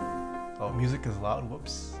 Fine. Oh, music is loud.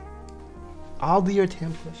 Whoops. I'll do your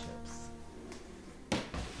 10 push-ups.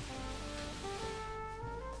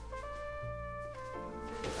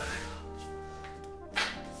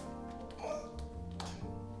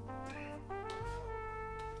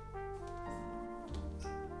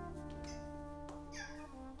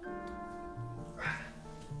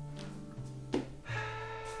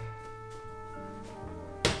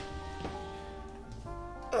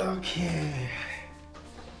 Okay.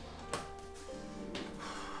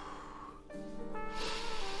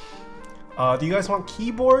 Do you guys want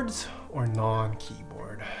keyboards or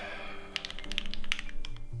non-keyboard?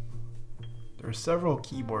 There are several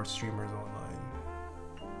keyboard streamers online.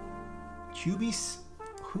 Chubis,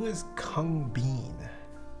 who is Kung Bean?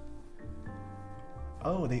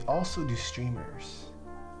 Oh, they also do streamers.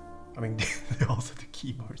 I mean, they also do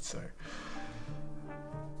keyboards, sorry.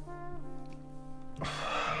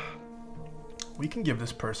 We can give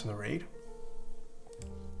this person a raid.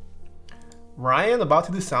 Ryan, about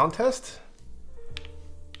to do sound test?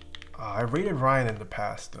 I rated Ryan in the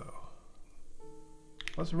past though.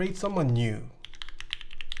 Let's raid someone new.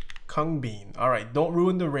 Kung Bean. Alright, don't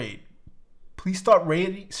ruin the raid. Please stop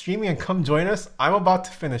streaming and come join us. I'm about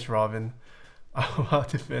to finish, Robin. I'm about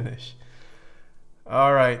to finish.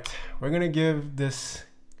 Alright, we're gonna give this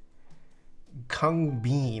Kung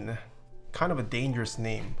Bean, kind of a dangerous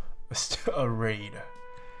name, a raid.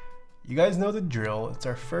 You guys know the drill. It's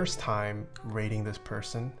our first time rating this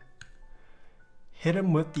person. Hit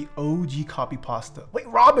him with the OG copy pasta. Wait,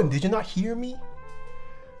 Robin, did you not hear me?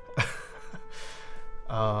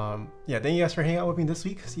 Yeah, thank you guys for hanging out with me this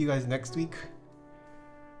week. See you guys next week.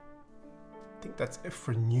 I think that's it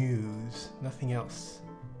for news. Nothing else.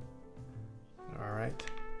 All right.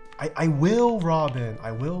 I will, Robin.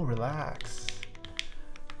 I will relax.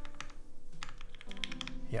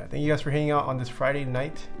 Yeah, thank you guys for hanging out on this Friday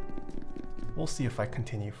night. We'll see if I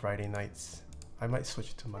continue Friday nights. I might switch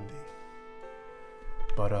it to Monday.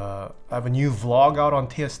 But I have a new vlog out on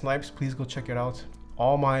Taeha Snipes. Please go check it out.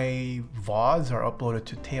 All my VODs are uploaded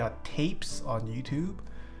to Taeha Tapes on YouTube.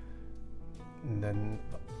 And then,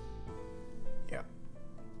 yeah.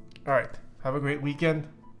 All right. Have a great weekend.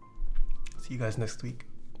 See you guys next week.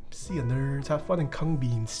 See ya, nerds. Have fun in Kung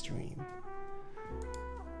Bean's stream.